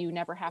flooring, so you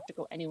never have to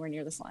go anywhere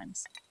near the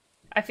slimes.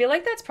 I feel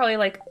like that's probably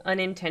like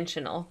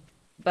unintentional,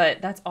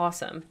 but that's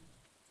awesome.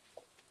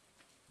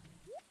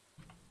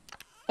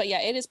 But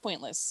yeah, it is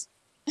pointless.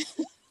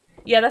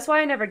 Yeah, that's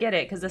why I never get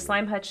it, because the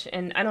slime hutch,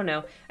 and I don't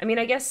know. I mean,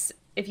 I guess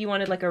if you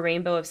wanted like a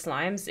rainbow of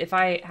slimes, if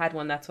I had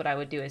one, that's what I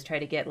would do, is try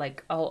to get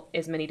like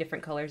as many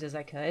different colors as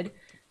I could.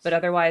 But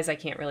otherwise, I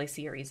can't really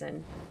see a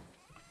reason.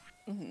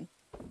 Hmm.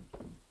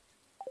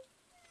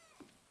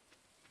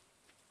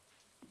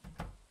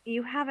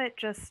 You have it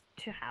just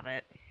to have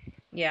it.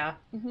 Yeah.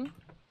 Hmm.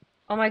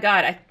 Oh my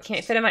god, I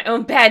can't fit in my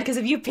own bed because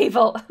of you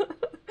people.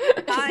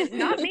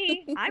 Not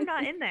me. I'm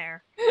not in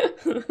there.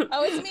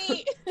 Oh, it's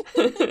me.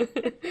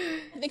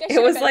 I think I It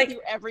should was have like- with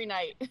you every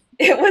night.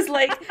 It was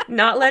like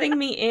not letting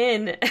me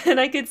in, and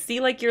I could see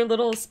like your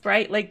little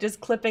sprite like just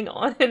clipping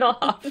on and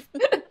off.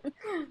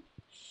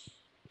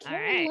 All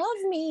right.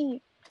 Love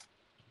me.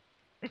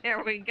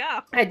 There we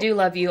go. I do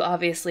love you,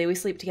 obviously. We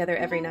sleep together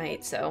every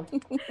night, so.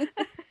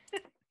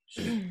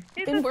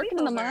 It's Been a working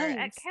in the sleepover at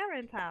mines.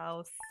 Karen's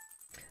house.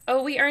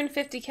 Oh, we earned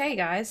 50K,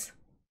 guys.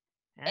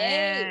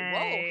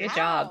 Hey, whoa. Good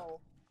job. how?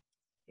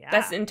 Yeah.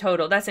 That's in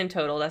total. That's in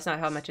total. That's not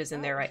how much is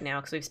in there right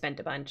now because we've spent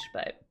a bunch,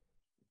 but.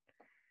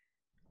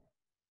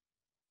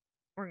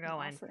 We're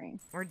going. Offering.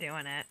 We're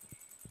doing it.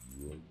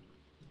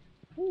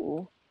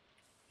 Ooh.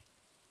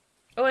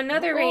 Oh,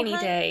 another Oh, rainy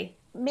hi. day.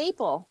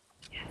 Maple.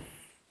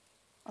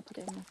 I'll put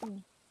it in the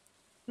thing.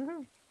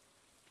 Mhm.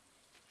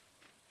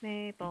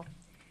 Maple.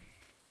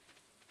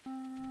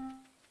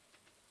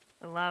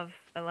 I love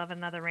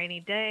another rainy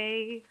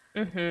day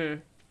Mm-hmm.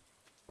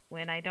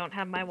 when I don't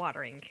have my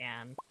watering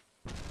can.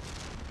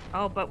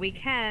 Oh, but we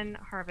can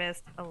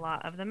harvest a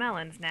lot of the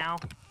melons now.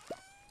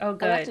 Oh,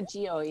 I left a good.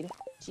 geoid.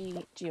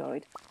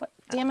 Geoid. What?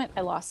 Damn it!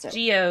 I lost it.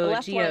 Geode,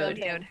 left one of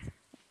geode. them.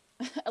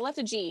 I left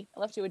a G. I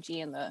left you a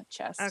G in the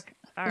chest. Okay.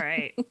 All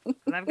right.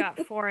 'Cause I've got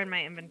 4 in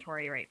my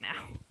inventory right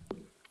now.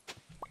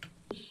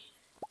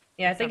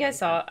 Yeah, I think I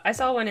Some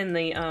saw one in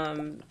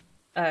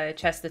the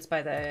chest that's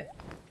by the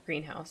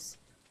greenhouse.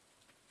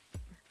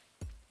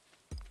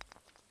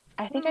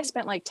 I think I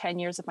spent like 10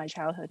 years of my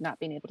childhood not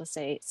being able to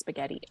say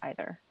spaghetti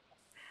either.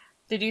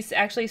 Did you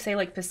actually say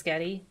like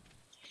Piscetti?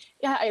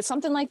 Yeah, it's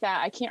something like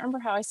that. I can't remember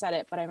how I said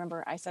it, but I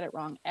remember I said it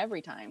wrong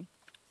every time.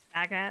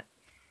 Agate.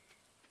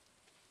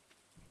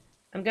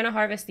 I'm gonna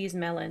harvest these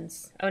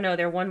melons. Oh no,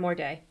 they're one more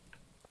day.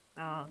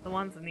 Oh, the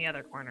ones in the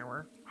other corner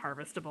were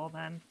harvestable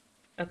then.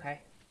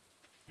 Okay.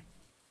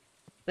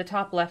 The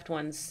top left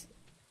ones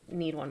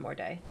need one more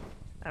day.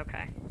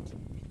 Okay.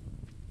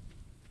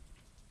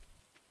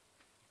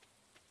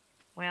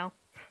 Well,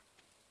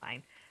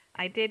 fine.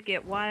 I did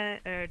get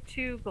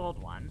two gold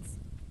ones.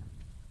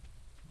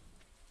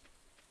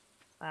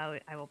 I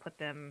will put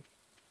them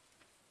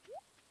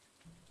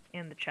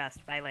in the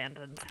chest by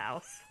Landon's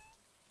house.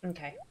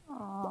 Okay.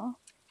 Aww.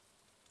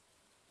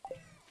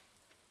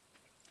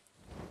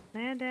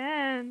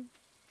 Landon.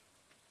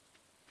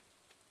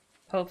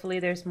 Hopefully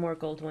there's more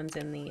gold ones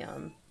in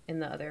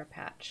the other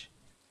patch.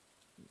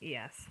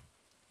 Yes.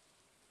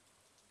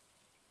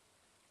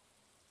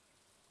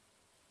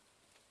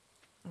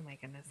 Oh my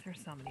goodness,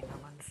 there's so many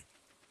melons.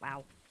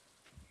 Wow.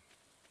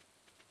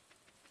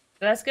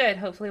 But that's good.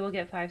 Hopefully we'll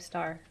get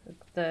 5-star.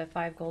 The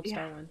 5 gold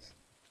star Yeah. ones.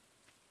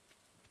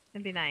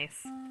 It'd be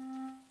nice.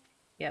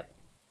 Yep.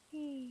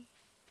 You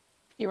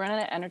run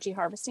out of energy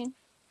harvesting?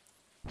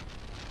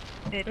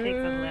 It takes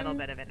a little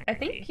bit of energy.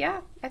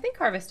 I think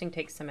harvesting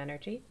takes some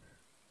energy.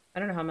 I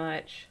don't know how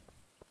much.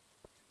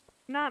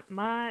 Not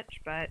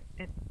much, but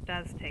it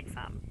does take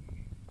some.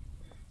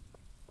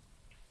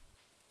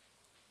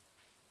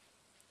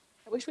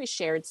 I wish we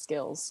shared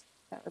skills.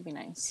 That would be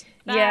nice.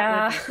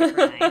 That would be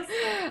super nice.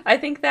 I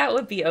think that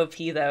would be OP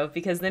though,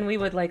 because then we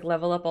would like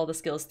level up all the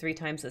skills 3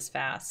 times as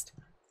fast.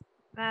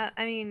 I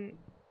mean,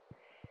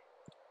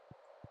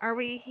 are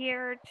we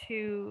here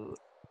to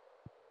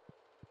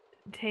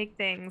take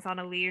things on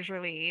a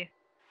leisurely,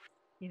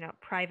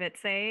 private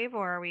save,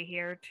 or are we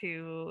here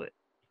to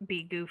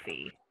be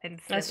goofy and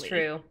silly? That's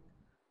true.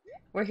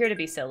 We're here to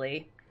be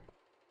silly.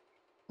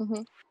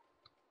 Mm-hmm.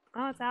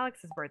 Oh, it's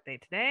Alex's birthday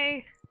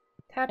today.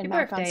 Happy And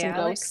knock on birthday, some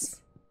Alex.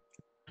 ghosts.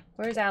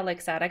 Where's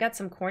Alex at? I got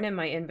some corn in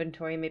my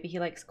inventory. Maybe he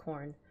likes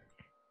corn.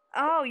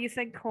 Oh, you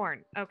said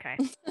corn. Okay.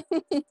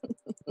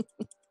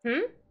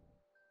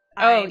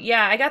 Oh,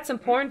 yeah, I got some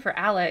porn for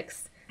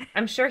Alex.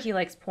 I'm sure he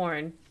likes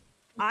porn.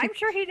 I'm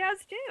sure he does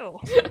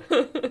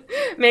too.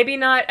 Maybe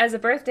not as a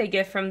birthday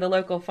gift from the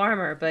local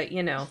farmer, but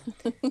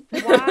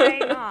Why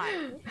not?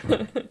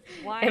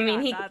 Why I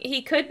mean, not?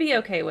 he could be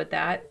okay with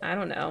that. I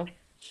don't know.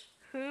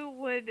 Who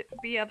would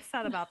be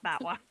upset about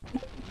that one?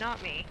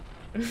 Not me.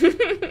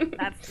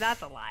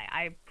 That's a lie.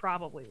 I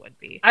probably would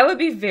be. I would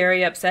be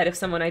very upset if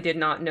someone I did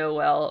not know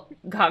well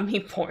got me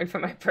porn for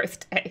my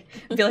birthday.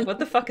 I'd be like, what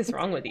the fuck is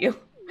wrong with you?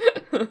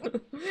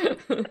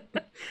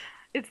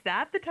 Is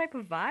that the type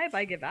of vibe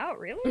I give out,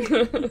 really?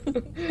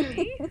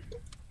 Me?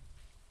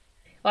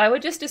 Well, I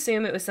would just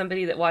assume it was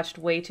somebody that watched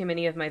way too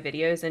many of my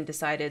videos and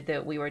decided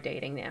that we were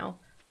dating now.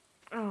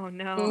 Oh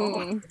no.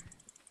 Mm.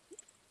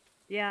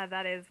 Yeah,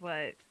 that is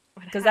what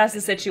Because that's the happened, isn't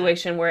it?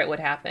 situation where it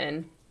would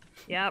happen.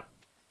 Yep.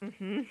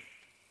 Mhm.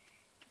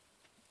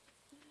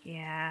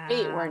 Yeah.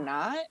 Wait, we're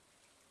not?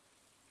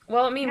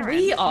 Well, I mean, Karen.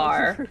 we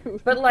are,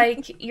 but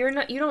like, you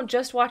don't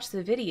just watch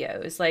the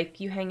videos. Like,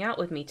 you hang out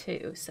with me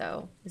too,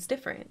 so it's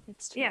different.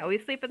 It's true. Yeah, we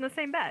sleep in the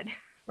same bed.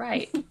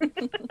 Right.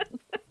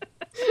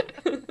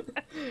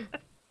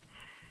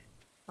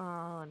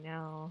 Oh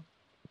no.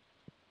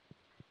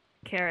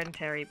 Karen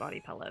Terry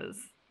body pillows.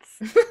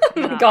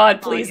 God, on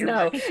please your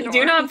no. merch Do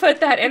store. not put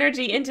that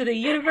energy into the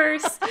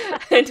universe.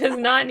 It does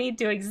not need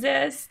to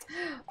exist.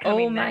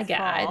 Coming Oh my next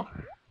god. fall,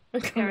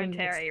 Coming Karen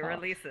next Terry fall.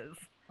 releases.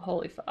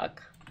 Holy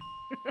fuck.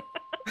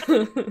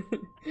 Sorry,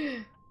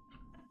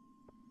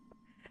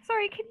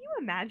 can you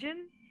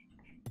imagine?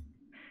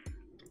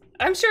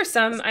 I'm sure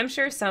some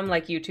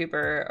like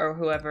YouTuber or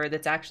whoever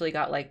that's actually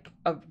got like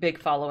a big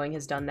following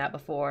has done that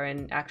before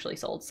and actually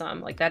sold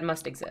some. Like that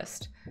must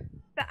exist.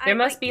 There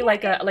must be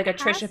like a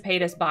Trisha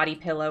Paytas body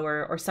pillow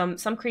or some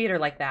creator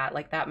like that.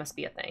 Like that must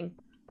be a thing.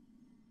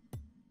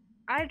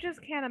 I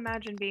just can't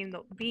imagine being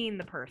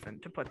the person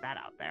to put that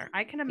out there.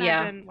 I can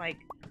imagine like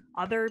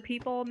other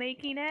people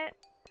making it.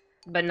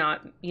 But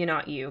not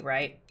you,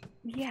 right?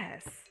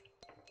 Yes.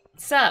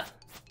 Sup?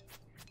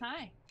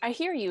 Hi. I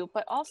hear you,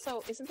 but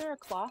also, isn't there a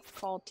cloth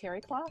called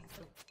terry cloth?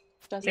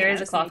 Doesn't There it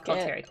is a just cloth make called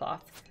it terry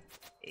cloth.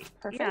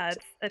 Perfect. Yeah,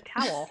 it's a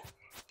towel.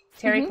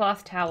 Terry Mhm.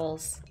 cloth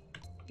towels.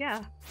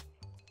 Yeah.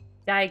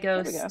 Die There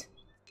we go. Ghost.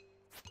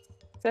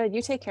 Good,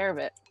 you take care of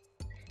it.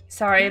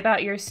 Sorry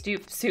about your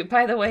soup,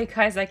 by the way,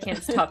 guys. I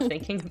can't stop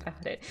thinking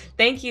about it.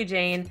 Thank you,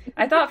 Jane.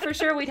 I thought for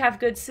sure we'd have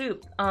good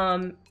soup,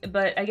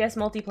 but I guess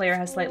multiplayer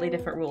has slightly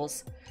different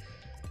rules.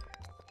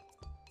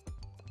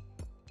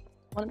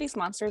 One of these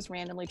monsters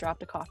randomly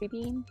dropped a coffee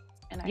bean,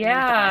 and I need the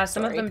Yeah,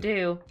 some of backstory. them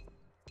do.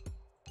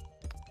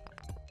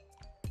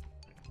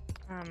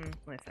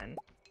 Listen.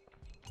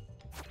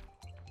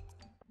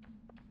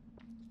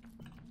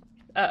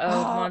 Uh-oh,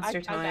 Oh, monster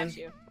I time. got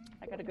you.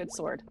 I got a good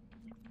sword.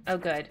 Oh,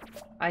 good.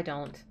 I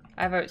don't.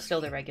 I have still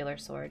the regular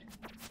sword.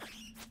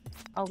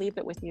 I'll leave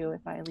it with you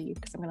if I leave,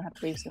 because I'm gonna have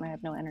to leave soon. I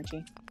have no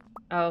energy.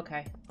 Oh,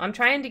 okay. I'm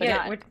trying to But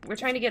get... not- We're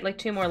trying to get, like,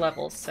 2 more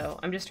levels, so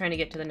I'm just trying to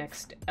get to the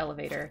next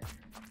elevator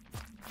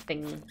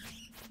thing.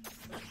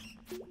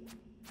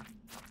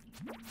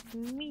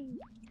 Me.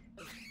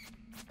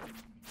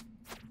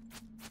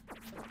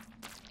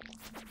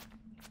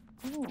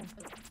 Ooh.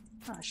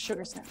 Oh,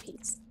 sugar snap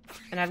peas.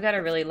 And I've got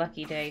a really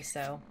lucky day,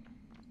 so...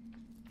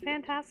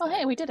 Fantastic. Oh,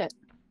 hey, we did it.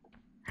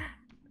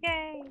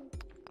 Yay.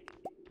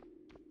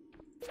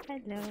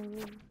 Hello.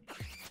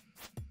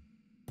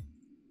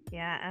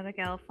 Yeah,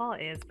 Abigail, fall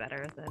is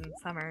better than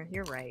summer.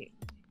 You're right.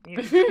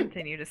 You should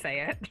continue to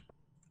say it.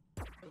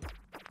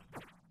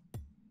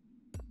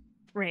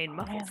 Rain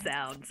muffled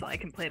sound so I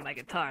can play my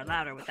guitar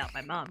louder without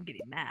my mom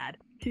getting mad.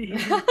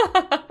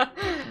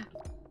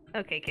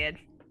 Okay, kid.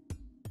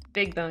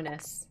 Big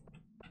bonus.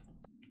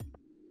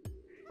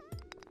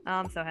 Oh,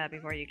 I'm so happy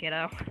for you,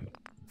 kiddo.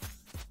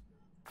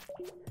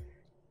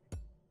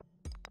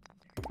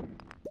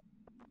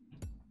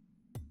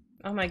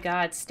 Oh my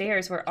god,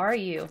 stairs, where are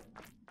you?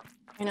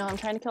 I know, I'm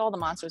trying to kill all the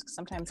monsters, because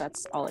sometimes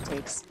that's all it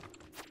takes.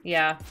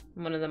 Yeah,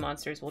 one of the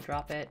monsters will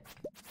drop it.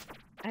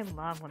 I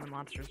love when the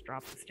monsters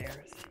drop the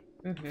stairs.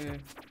 Mm-hmm.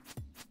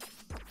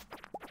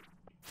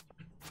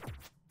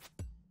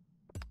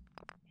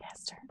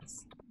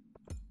 Bastards.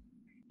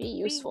 Be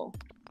useful.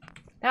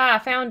 Ah,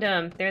 found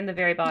them! They're in the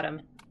very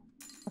bottom.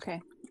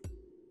 Okay.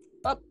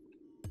 Up.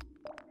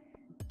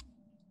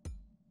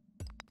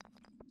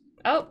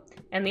 Oh,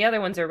 and the other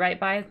ones are right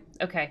by...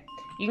 Okay.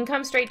 You can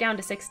come straight down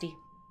to 60.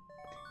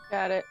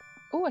 Got it.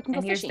 Oh, I can go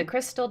And here's fishing. the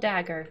crystal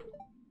dagger.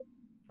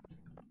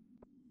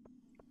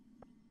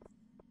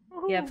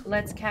 Yep,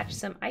 let's catch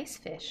some ice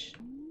fish.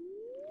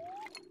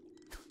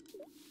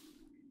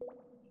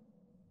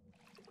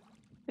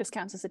 This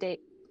counts as a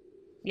date.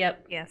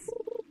 Yep. Yes.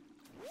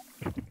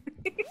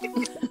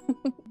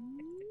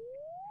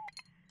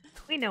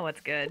 We know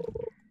what's good.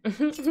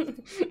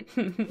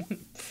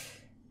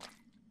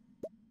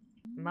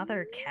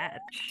 Mother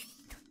catch.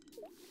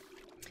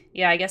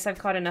 Yeah, I guess I've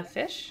caught enough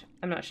fish.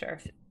 I'm not sure.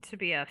 To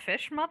be a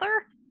fish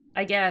mother?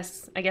 I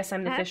guess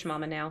I'm the That's- fish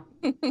mama now.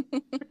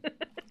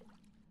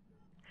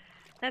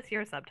 That's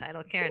your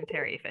subtitle, Karen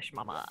Terry, fish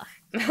mama.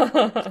 Do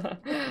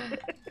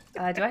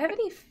I have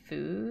any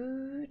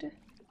food?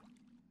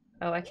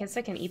 Oh, I guess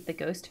I can eat the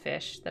ghost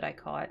fish that I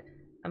caught.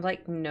 I'm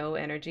like no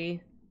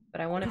energy,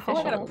 but I want to fish Oh,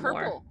 I a got a little more.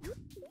 purple.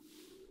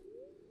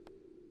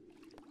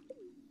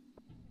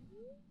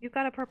 You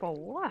got a purple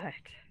what?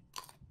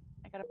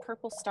 I got a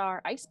purple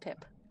star ice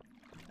pip.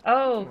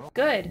 Oh,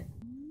 good.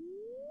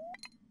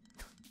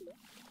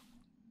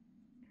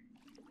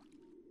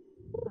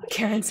 Oh,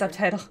 Karen sugar.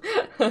 subtitle.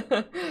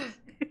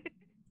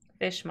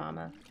 Fish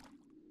mama.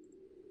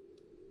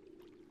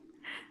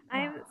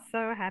 I'm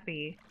so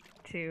happy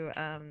to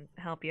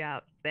help you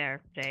out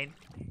there, Jade.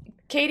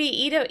 Katie,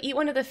 eat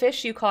one of the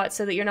fish you caught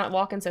so that you're not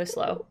walking so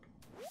slow.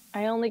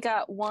 I only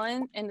got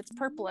one, and it's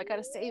purple. I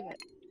gotta save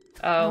it.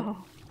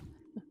 Oh,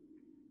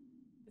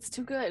 It's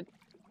too good.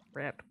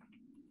 Rip.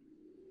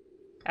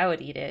 I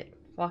would eat it.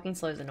 Walking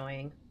slow is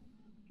annoying.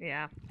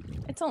 Yeah.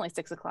 It's only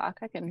 6 o'clock.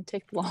 I can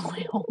take the long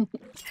way home.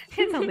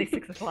 It's only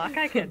 6 o'clock.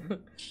 I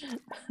can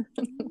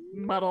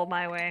muddle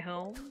my way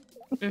home.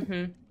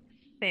 Mm-hmm.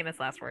 Famous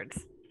last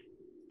words.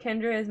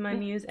 Kendra is my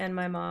muse and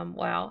my mom.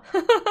 Wow.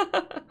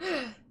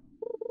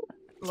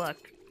 Look,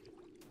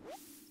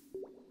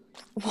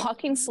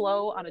 Walking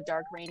slow on a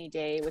dark, rainy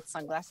day with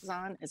sunglasses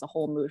on is a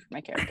whole mood for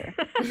my character.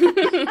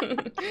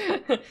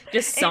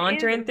 Just it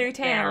sauntering is through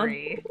town.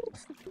 very-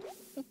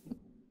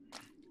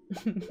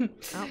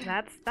 Oh,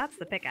 that's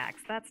the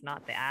pickaxe. That's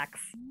not the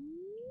axe.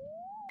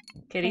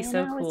 Kitty's When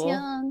so I was cool.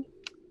 young,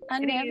 I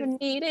Kitty never is-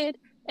 needed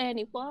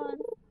anyone.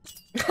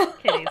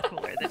 Kitty's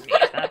cooler than me.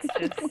 That's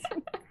just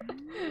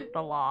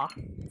the law.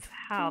 It's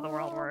how the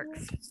world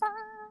works. Find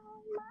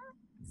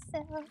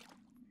myself.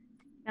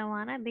 I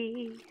wanna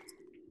be.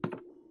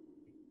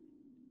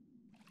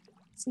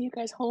 See you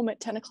guys home at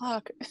 10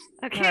 o'clock.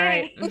 Okay. All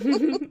right.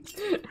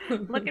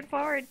 Looking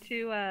forward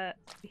to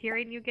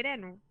hearing you get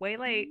in. Way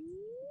late.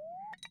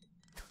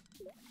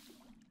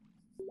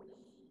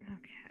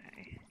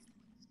 Okay.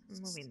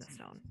 I'm moving the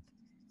stone.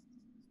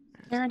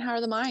 Aaron, how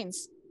are the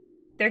mines?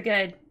 They're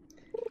good.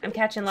 I'm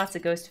catching lots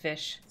of ghost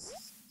fish.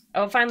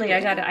 Oh, finally,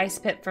 I got an ice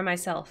pip for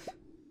myself.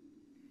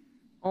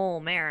 Oh,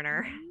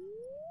 Mariner.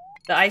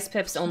 The ice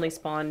pips only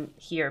spawn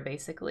here,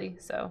 basically,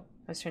 so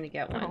I was trying to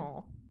get one.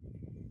 Oh.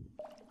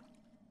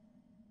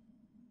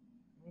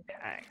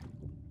 Okay.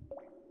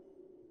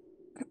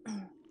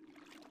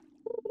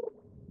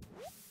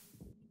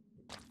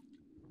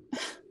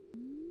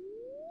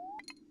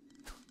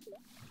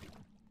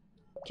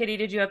 Kitty,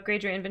 did you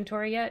upgrade your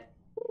inventory yet?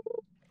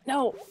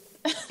 No,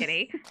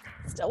 Kitty.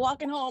 still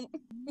walking home.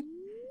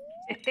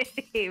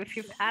 If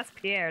you pass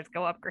Pierre's,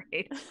 go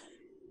upgrade.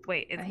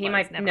 Wait, it's He closed,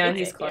 might. never No, mind.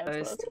 he's Yeah,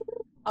 it's closed.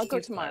 I'll go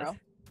He's tomorrow. closed.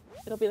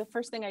 It'll be the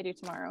first thing I do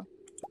tomorrow.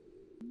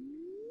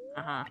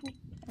 Uh-huh.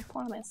 I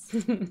promise.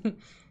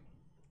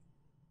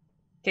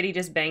 Kitty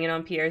just banging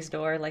on Pierre's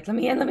door, like, let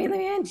me in, let me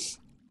in.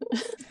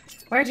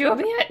 Why'd you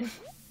open it?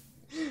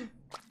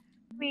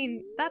 I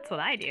mean, that's what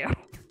I do.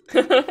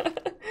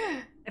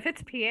 If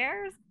it's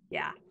Pierre's,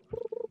 yeah.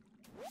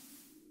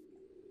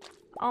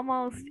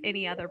 Almost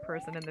any other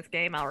person in this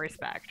game I'll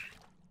respect.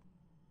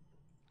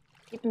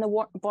 Keeping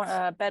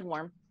the bed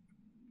warm.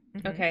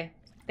 Okay.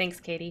 Thanks,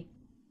 Katie.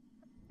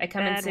 I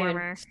come in Bed soon.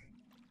 warmer.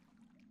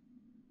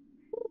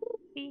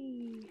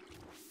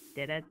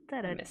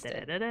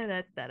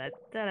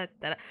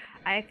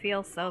 I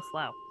feel so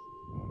slow.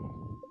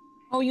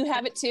 Oh, you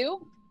have it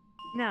too?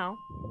 No,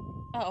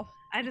 Oh,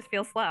 I just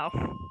feel slow.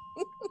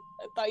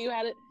 I thought you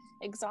had it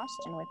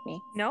exhaustion with me.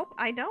 Nope,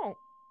 I don't.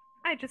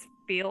 I just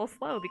feel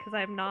slow because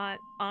I'm not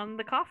on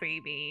the coffee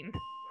bean.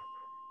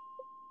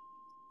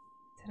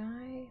 Did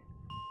I?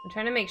 I'm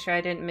trying to make sure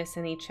I didn't miss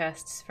any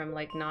chests from,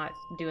 like, not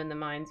doing the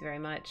mines very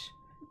much.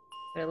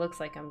 But it looks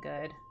like I'm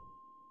good.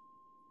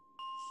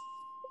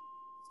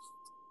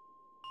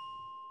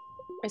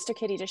 Mr.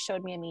 Kitty just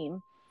showed me a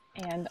meme,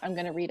 and I'm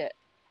going to read it.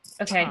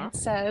 Okay. Uh-huh. It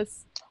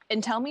says,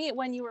 and tell me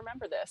when you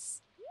remember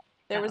this.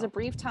 There was a Uh-oh.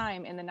 brief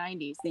time in the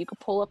 90s that you could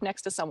pull up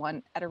next to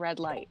someone at a red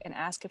light and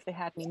ask if they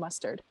had any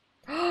mustard.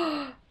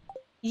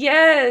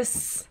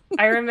 Yes!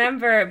 I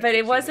remember, but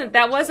it wasn't,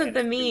 that wasn't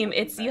the meme.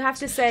 It's, you have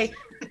to say,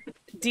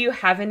 do you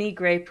have any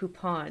Grey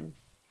Poupon?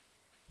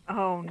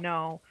 Oh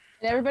no.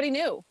 And everybody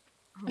knew.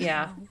 Oh,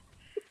 Yeah.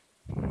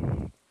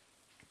 no.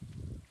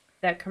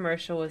 That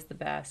commercial was the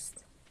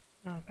best.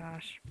 Oh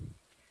gosh.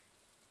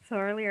 So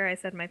earlier I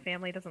said my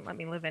family doesn't let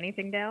me live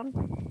anything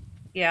down.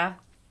 Yeah?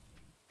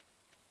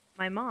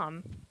 My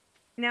mom.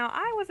 Now,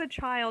 I was a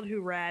child who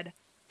read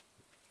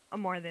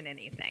more than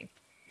anything.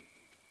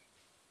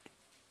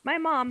 My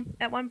mom,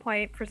 at one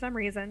point, for some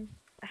reason,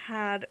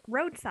 had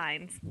road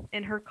signs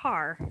in her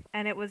car,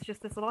 and it was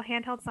just this little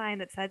handheld sign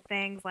that said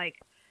things like,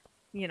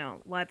 you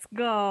know, let's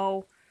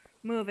go,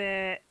 move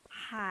it,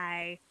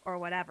 hi, or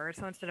whatever.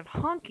 So instead of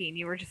honking,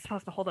 you were just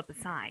supposed to hold up a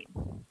sign.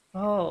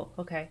 Oh,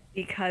 okay.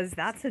 Because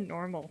that's a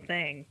normal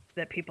thing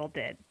that people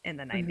did in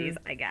the 90s,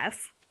 I guess.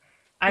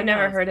 I've Who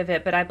never knows? heard of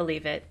it, but I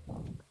believe it.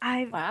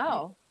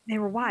 Wow. They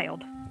were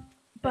wild.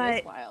 That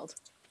is But wild.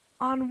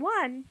 on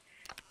one,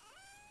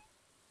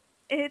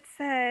 it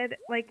said,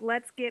 like,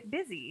 let's get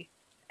busy.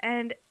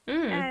 And,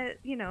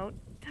 you know,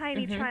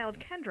 tiny child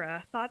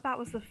Kendra thought that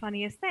was the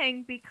funniest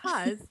thing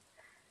because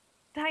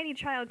tiny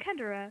child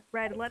Kendra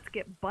read, let's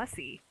get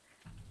bussy.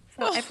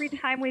 So every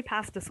time we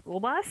passed a school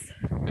bus,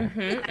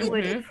 I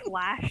would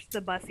flash the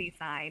bussy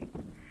sign.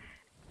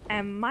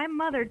 And my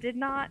mother did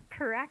not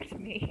correct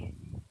me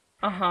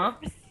Uh-huh.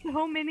 for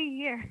so many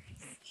years.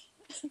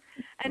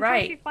 Until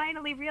Right. she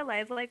finally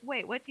realized, like,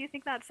 wait, what do you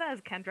think that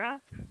says, Kendra?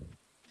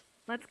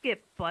 Let's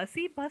get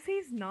bussy?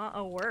 Bussy's not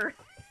a word.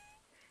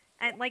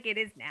 And, like, it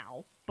is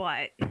now,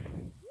 but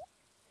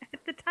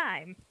at the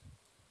time.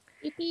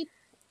 Beep, beep.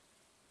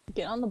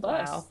 Get on the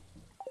bus. Wow.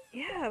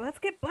 Yeah, let's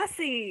get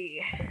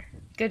bussy.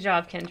 Good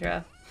job,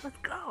 Kendra. Let's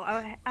go.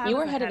 I You was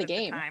were ahead of the at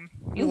game. time.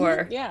 You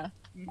were. Yeah.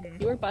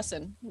 You were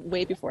bussing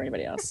way before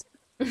anybody else.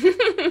 I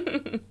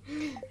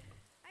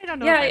don't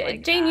know if I Yeah,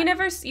 like Jane,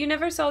 that. you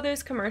never saw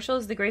those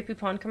commercials, the Grey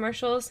Poupon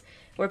commercials,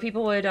 where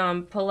people would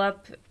pull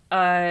up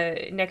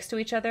next to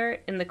each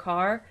other in the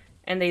car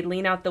and they'd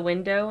lean out the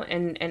window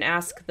and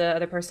ask the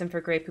other person for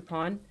Grey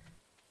Poupon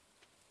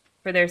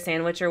for their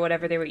sandwich or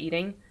whatever they were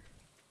eating.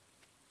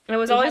 And it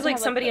was We had always to like have,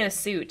 like, somebody in the- a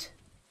suit.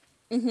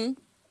 Mm-hmm.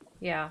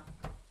 Yeah.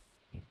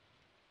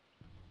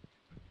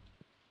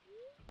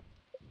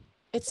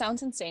 It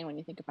sounds insane when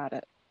you think about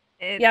it.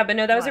 Yeah, but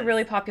no, that was a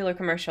really popular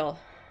commercial.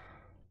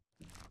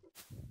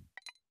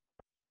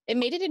 It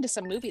made it into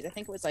some movies. I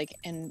think it was like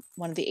in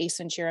one of the Ace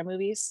Ventura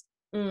movies.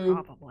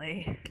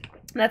 Probably.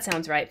 That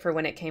sounds right for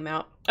when it came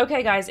out.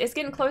 Okay, guys, it's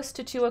getting close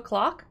to 2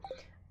 o'clock.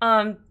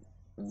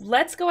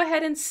 Let's go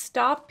ahead and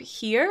stop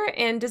here.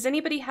 And does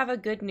anybody have a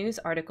good news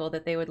article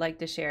that they would like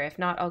to share? If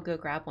not, I'll go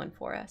grab one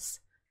for us.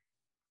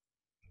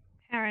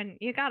 Aaron,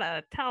 you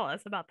gotta tell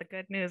us about the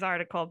good news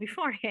article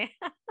beforehand.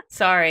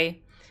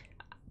 Sorry.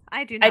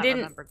 I do not didn't-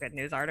 remember good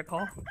news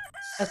article.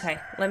 Okay,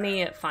 let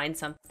me find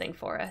something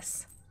for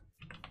us.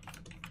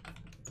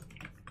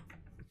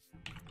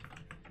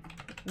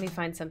 Let me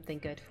find something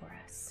good for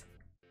us.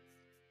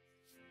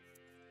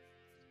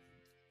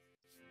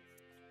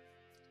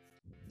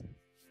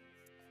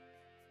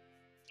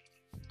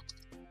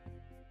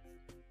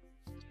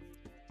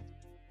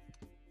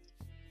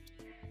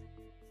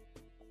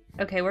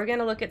 Okay, we're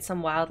gonna look at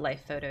some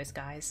wildlife photos,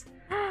 guys.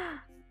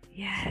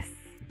 Yes.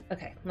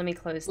 Okay, let me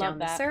close Love down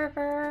the that.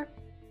 server.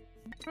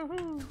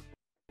 Woohoo.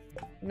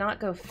 Not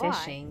go Why?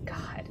 fishing.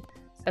 God.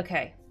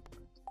 Okay.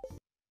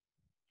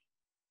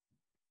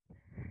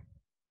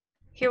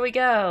 Here we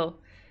go.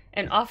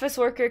 An office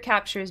worker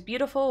captures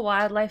beautiful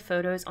wildlife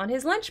photos on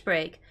his lunch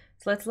break.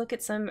 So let's look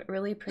at some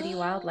really pretty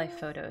wildlife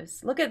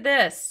photos. Look at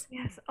this.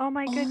 Yes. Oh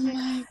my Oh goodness.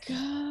 my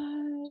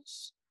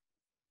gosh.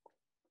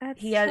 That's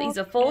He's a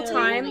so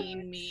full-time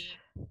Killing me.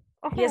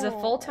 he has a Oh.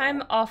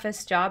 full-time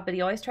office job, but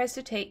he always tries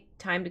to take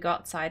time to go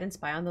outside and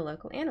spy on the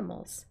local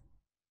animals.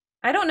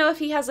 I don't know if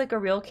he has like a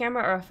real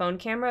camera or a phone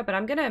camera, but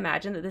I'm gonna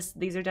imagine that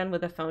these are done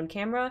with a phone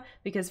camera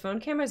because phone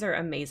cameras are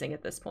amazing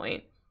at this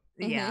point.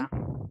 Yeah.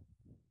 Oh,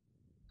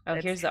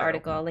 It's here's the true.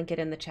 article. I'll link it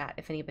in the chat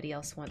if anybody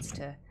else wants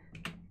to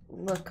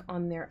look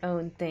on their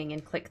own thing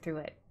and click through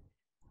it.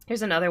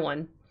 Here's another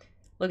one.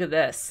 Look at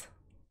this.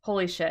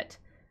 Holy shit.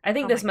 I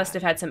think Oh this my must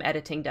have gosh. had some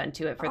editing done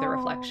to it for the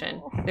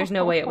reflection. Oh. There's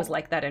no way it was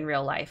like that in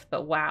real life,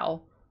 but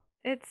wow.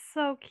 It's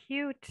so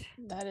cute.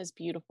 That is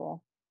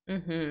beautiful.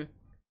 Mm-hmm.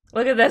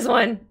 Look at this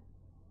one.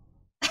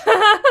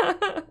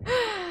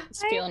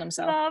 He's feeling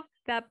himself. I love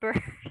that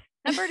bird.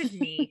 That bird is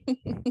me.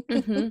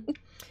 Mm-hmm.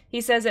 He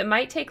says it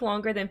might take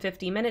longer than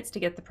 50 minutes to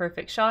get the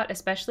perfect shot,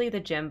 especially the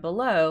gem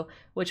below,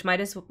 which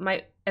might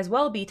as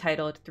well be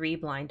titled Three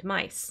Blind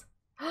Mice.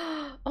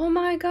 Oh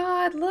my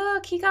god,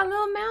 look, he got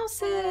little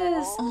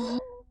mouses. Oh.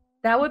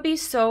 That would be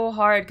so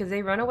hard because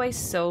they run away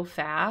so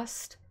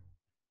fast.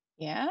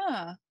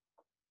 Yeah.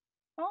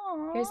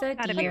 Oh. Here's a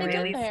Gotta be deer.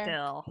 really there.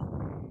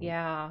 still.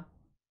 Yeah.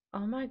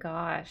 Oh my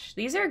gosh.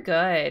 These are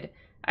good.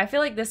 I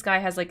feel like this guy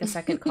has like a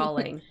second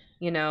calling.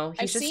 You know, he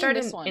I've should seen start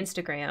this an one.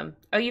 Instagram.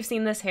 Oh, you've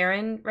seen this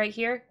heron right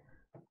here?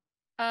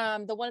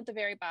 The one at the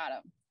very bottom.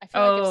 I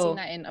feel like I've Oh. seen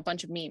that in a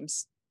bunch of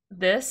memes.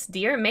 This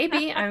deer?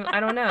 Maybe. I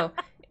don't know.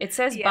 It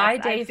says Yes, by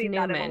I've Dave seen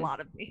that in Newman. a lot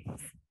of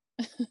memes.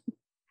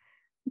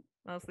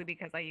 Mostly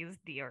because I use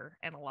deer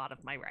in a lot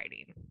of my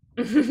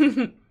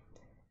writing.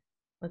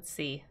 Let's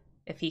see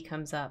if he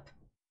comes up.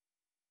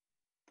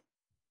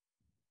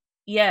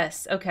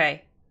 Yes,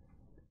 okay.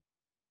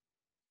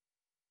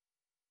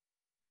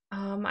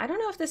 I don't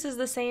know if this is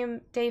the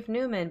same Dave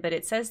Newman, but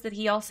it says that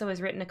he also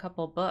has written a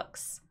couple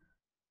books.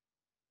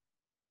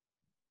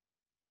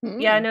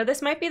 Yeah, no,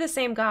 this might be the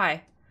same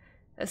guy.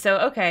 So,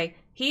 okay,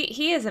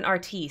 he is an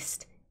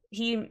artiste.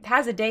 He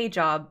has a day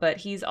job, but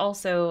he's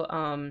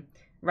also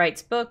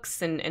writes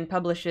books and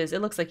publishes.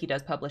 It looks like he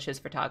does publish his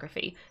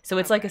photography. So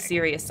it's like a Okay.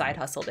 serious side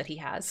hustle that he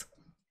has.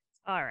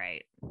 All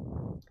right.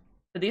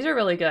 But these are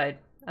really good.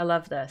 I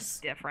love this.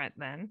 Different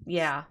then.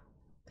 Yeah.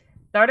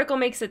 The article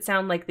makes it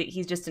sound like that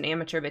he's just an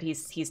amateur, but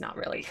he's not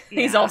really.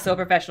 He's Yeah. also a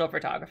professional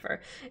photographer.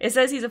 It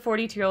says he's a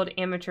 42-year-old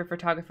amateur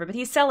photographer, but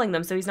he's selling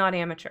them, so he's not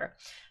amateur.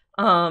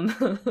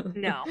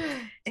 No.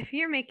 If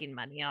you're making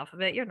money off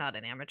of it, you're not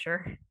an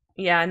amateur.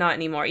 Yeah, not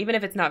anymore. Even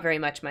if it's not very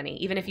much money.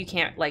 Even if you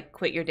can't like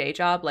quit your day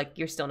job, like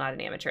you're still not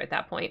an amateur at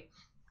that point.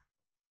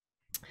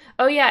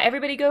 Oh yeah,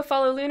 everybody go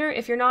follow Lunar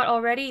if you're not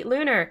already.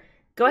 Lunar,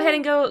 go ahead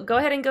and go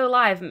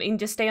live and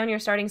just stay on your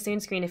starting soon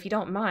screen if you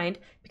don't mind,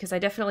 because I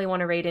definitely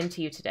want to raid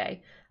into you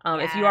today.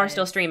 If you are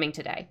still Yes. streaming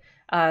today.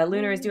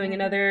 Lunar is doing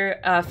another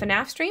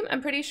FNAF stream,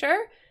 I'm pretty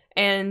sure.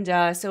 And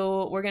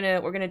so we're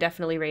gonna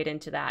definitely raid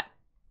into that.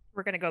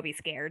 We're gonna go be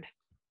scared.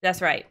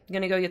 That's right. I'm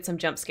gonna go get some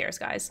jump scares,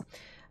 guys.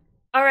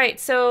 All right.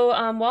 So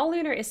while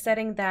Lunar is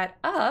setting that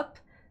up,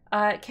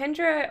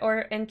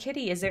 Kendra and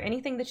Kitty, is there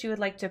anything that you would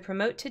like to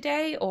promote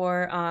today,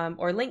 or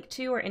link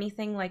to, or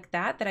anything like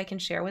that that I can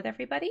share with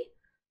everybody?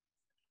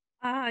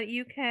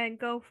 You can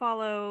go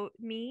follow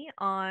me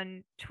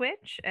on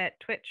Twitch at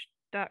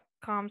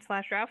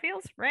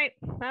twitch.com/Ralphiels, right?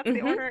 That's the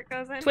Mhm. order it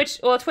goes in.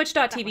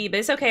 Twitch.tv, but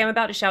it's okay. I'm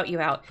about to shout you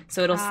out,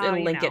 so it'll Oh,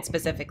 you link know. it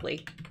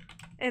specifically.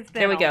 It's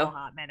There been we go. a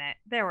hot minute.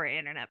 There were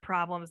internet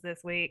problems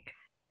this week.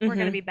 We're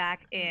gonna Mhm. be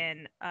back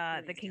in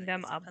the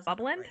kingdom of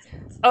Bubbland.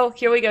 Oh,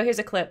 here we go. Here's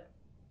a clip.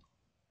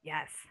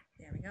 Yes.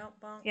 There we go.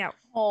 Bonk. Yeah.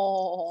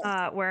 Oh.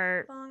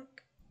 Where Bonk.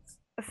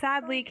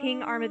 sadly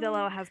King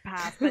Armadillo has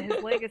passed, but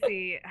his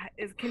legacy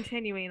is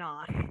continuing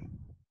on.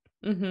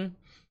 Mm-hmm.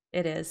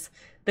 It is.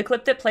 The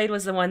clip that played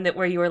was the one that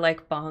where you were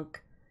like bonk,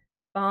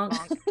 bonk,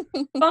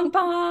 bonk,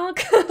 bonk,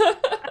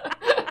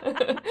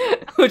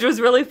 which was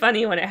really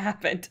funny when it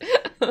happened.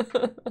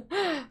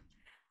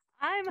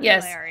 I'm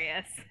Yes.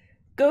 hilarious.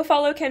 Go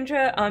follow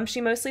Kendra. She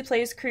mostly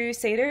plays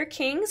Crusader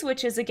Kings,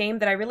 which is a game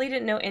that I really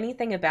didn't know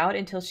anything about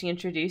until she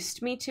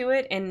introduced me to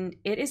it, and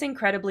it is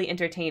incredibly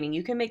entertaining.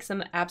 You can make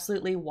some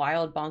absolutely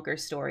wild bonker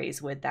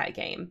stories with that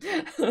game.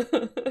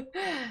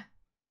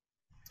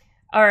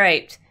 All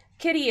right.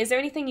 Kitty, is there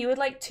anything you would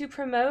like to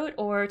promote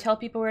or tell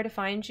people where to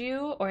find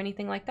you or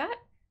anything like that?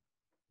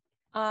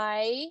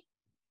 I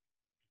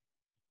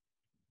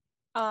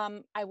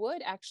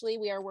would actually.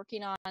 We are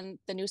working on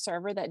the new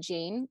server that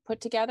Jane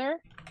put together,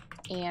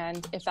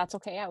 and if that's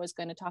okay, I was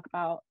going to talk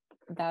about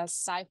the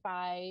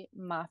sci-fi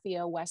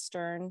mafia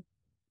western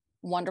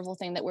wonderful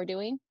thing that we're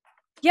doing.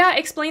 Yeah,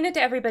 explain it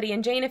to everybody.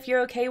 And Jane, if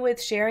you're okay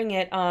with sharing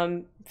it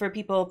for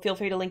people, feel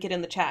free to link it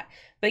in the chat.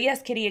 But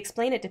yes, Kitty,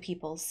 explain it to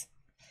peoples.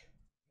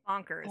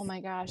 Bonkers. Oh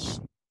my gosh.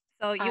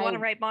 So you want to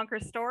I- write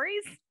bonkers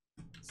stories?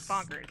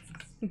 Bonkers.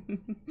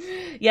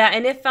 Yeah,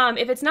 and if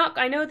it's not,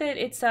 I know that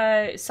it's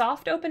a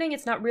soft opening,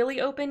 it's not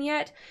really open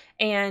yet.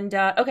 And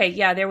okay,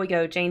 yeah, there we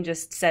go. Jane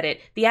just said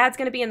it. The ad's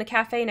going to be in the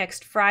cafe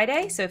next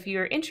Friday, so if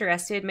you're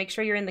interested, make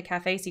sure you're in the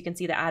cafe so you can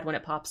see the ad when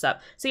it pops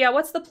up. So yeah,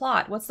 what's the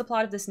plot? What's the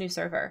plot of this new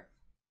server?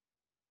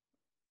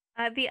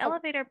 The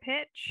elevator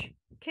pitch.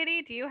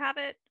 Kitty, do you have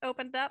it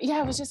opened up? Yeah,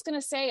 I was just going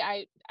to say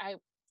I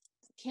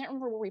can't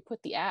remember where we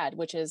put the ad,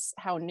 which is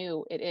how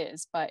new it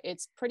is, but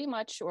it's pretty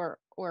much or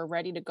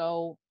ready to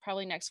go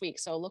probably next week.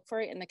 So look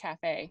for it in the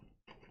cafe.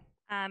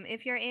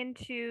 If you're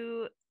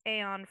into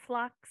Aeon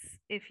Flux,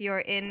 if you're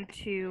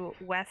into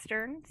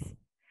Westerns,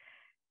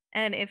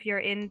 and if you're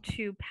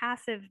into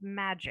passive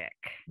magic,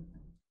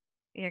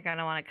 you're going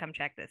to want to come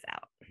check this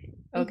out.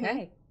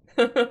 Okay.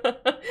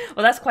 Well,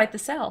 that's quite the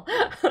sell.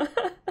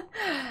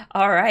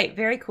 All right.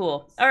 Very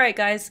cool. All right,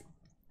 guys.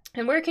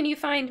 And where can you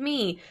find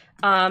me?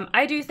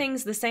 I do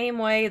things the same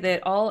way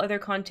that all other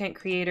content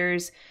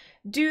creators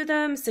do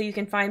them. So you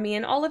can find me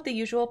in all of the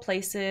usual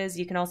places.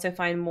 You can also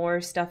find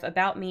more stuff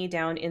about me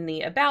down in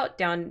the About,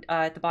 down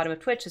at the bottom of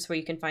Twitch is where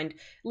you can find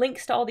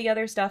links to all the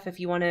other stuff if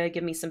you want to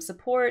give me some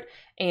support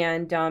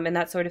and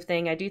that sort of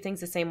thing. I do things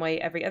the same way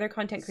every other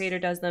content creator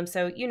does them.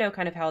 So you know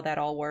kind of how that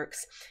all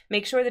works.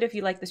 Make sure that if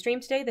you like the stream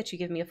today that you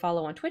give me a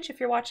follow on Twitch.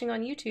 If you're watching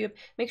on YouTube,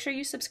 make sure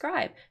you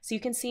subscribe so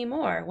you can see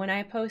more when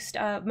I post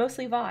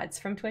mostly VODs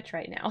from Twitch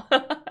right now.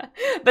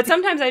 But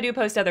sometimes I do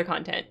post other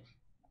content.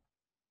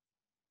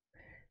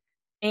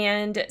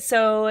 And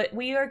so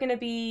we are going to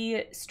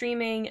be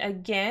streaming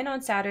again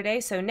on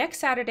Saturday. So next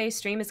Saturday's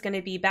stream is going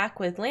to be back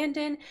with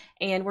Landon,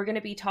 and we're going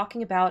to be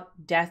talking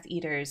about Death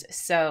Eaters.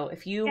 So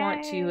if you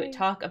want to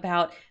talk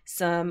about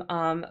some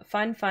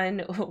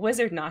fun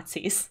wizard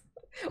Nazis,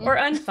 or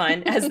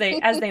unfun as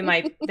they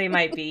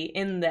might be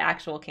in the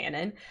actual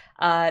canon,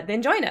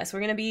 then join us. We're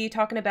going to be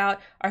talking about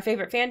our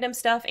favorite fandom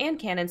stuff and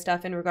canon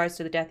stuff in regards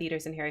to the Death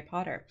Eaters in Harry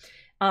Potter.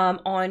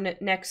 On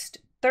next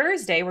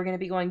Thursday, we're going to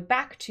be going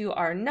back to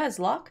our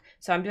Nuzlocke.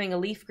 So I'm doing a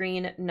leaf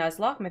green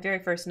Nuzlocke, my very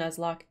first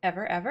Nuzlocke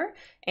ever.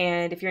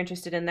 And if you're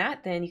interested in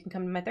that, then you can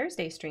come to my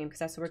Thursday stream because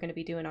that's what we're going to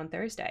be doing on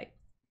Thursday.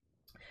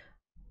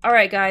 All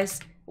right, guys,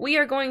 we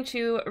are going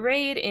to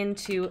raid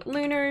into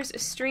Lunar's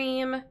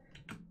stream.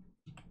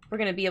 We're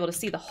going to be able to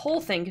see the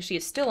whole thing because she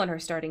is still on her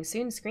starting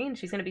soon screen.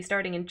 She's going to be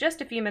starting in just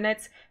a few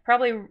minutes,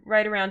 probably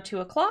right around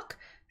 2 o'clock.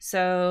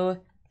 So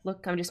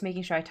look, I'm just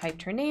making sure I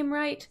typed her name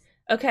right.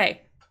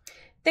 Okay.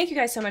 Thank you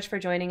guys so much for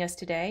joining us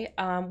today.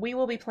 We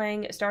will be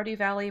playing Stardew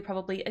Valley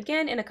probably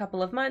again in a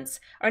couple of months.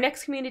 Our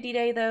next community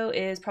day though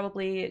is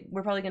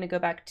we're probably going to go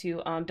back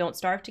to Don't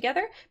Starve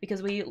together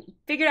because we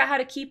figured out how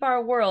to keep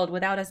our world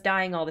without us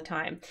dying all the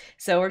time.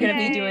 So we're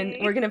going to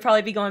we're going to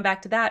probably be going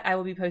back to that. I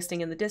will be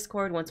posting in the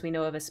Discord once we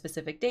know of a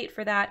specific date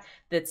for that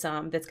that's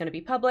going to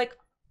be public.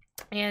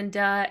 And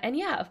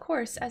yeah, of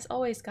course, as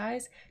always,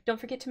 guys,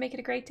 don't forget to make it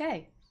a great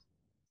day.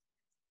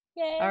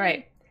 Yay. All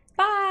right.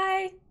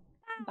 Bye.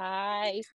 Bye.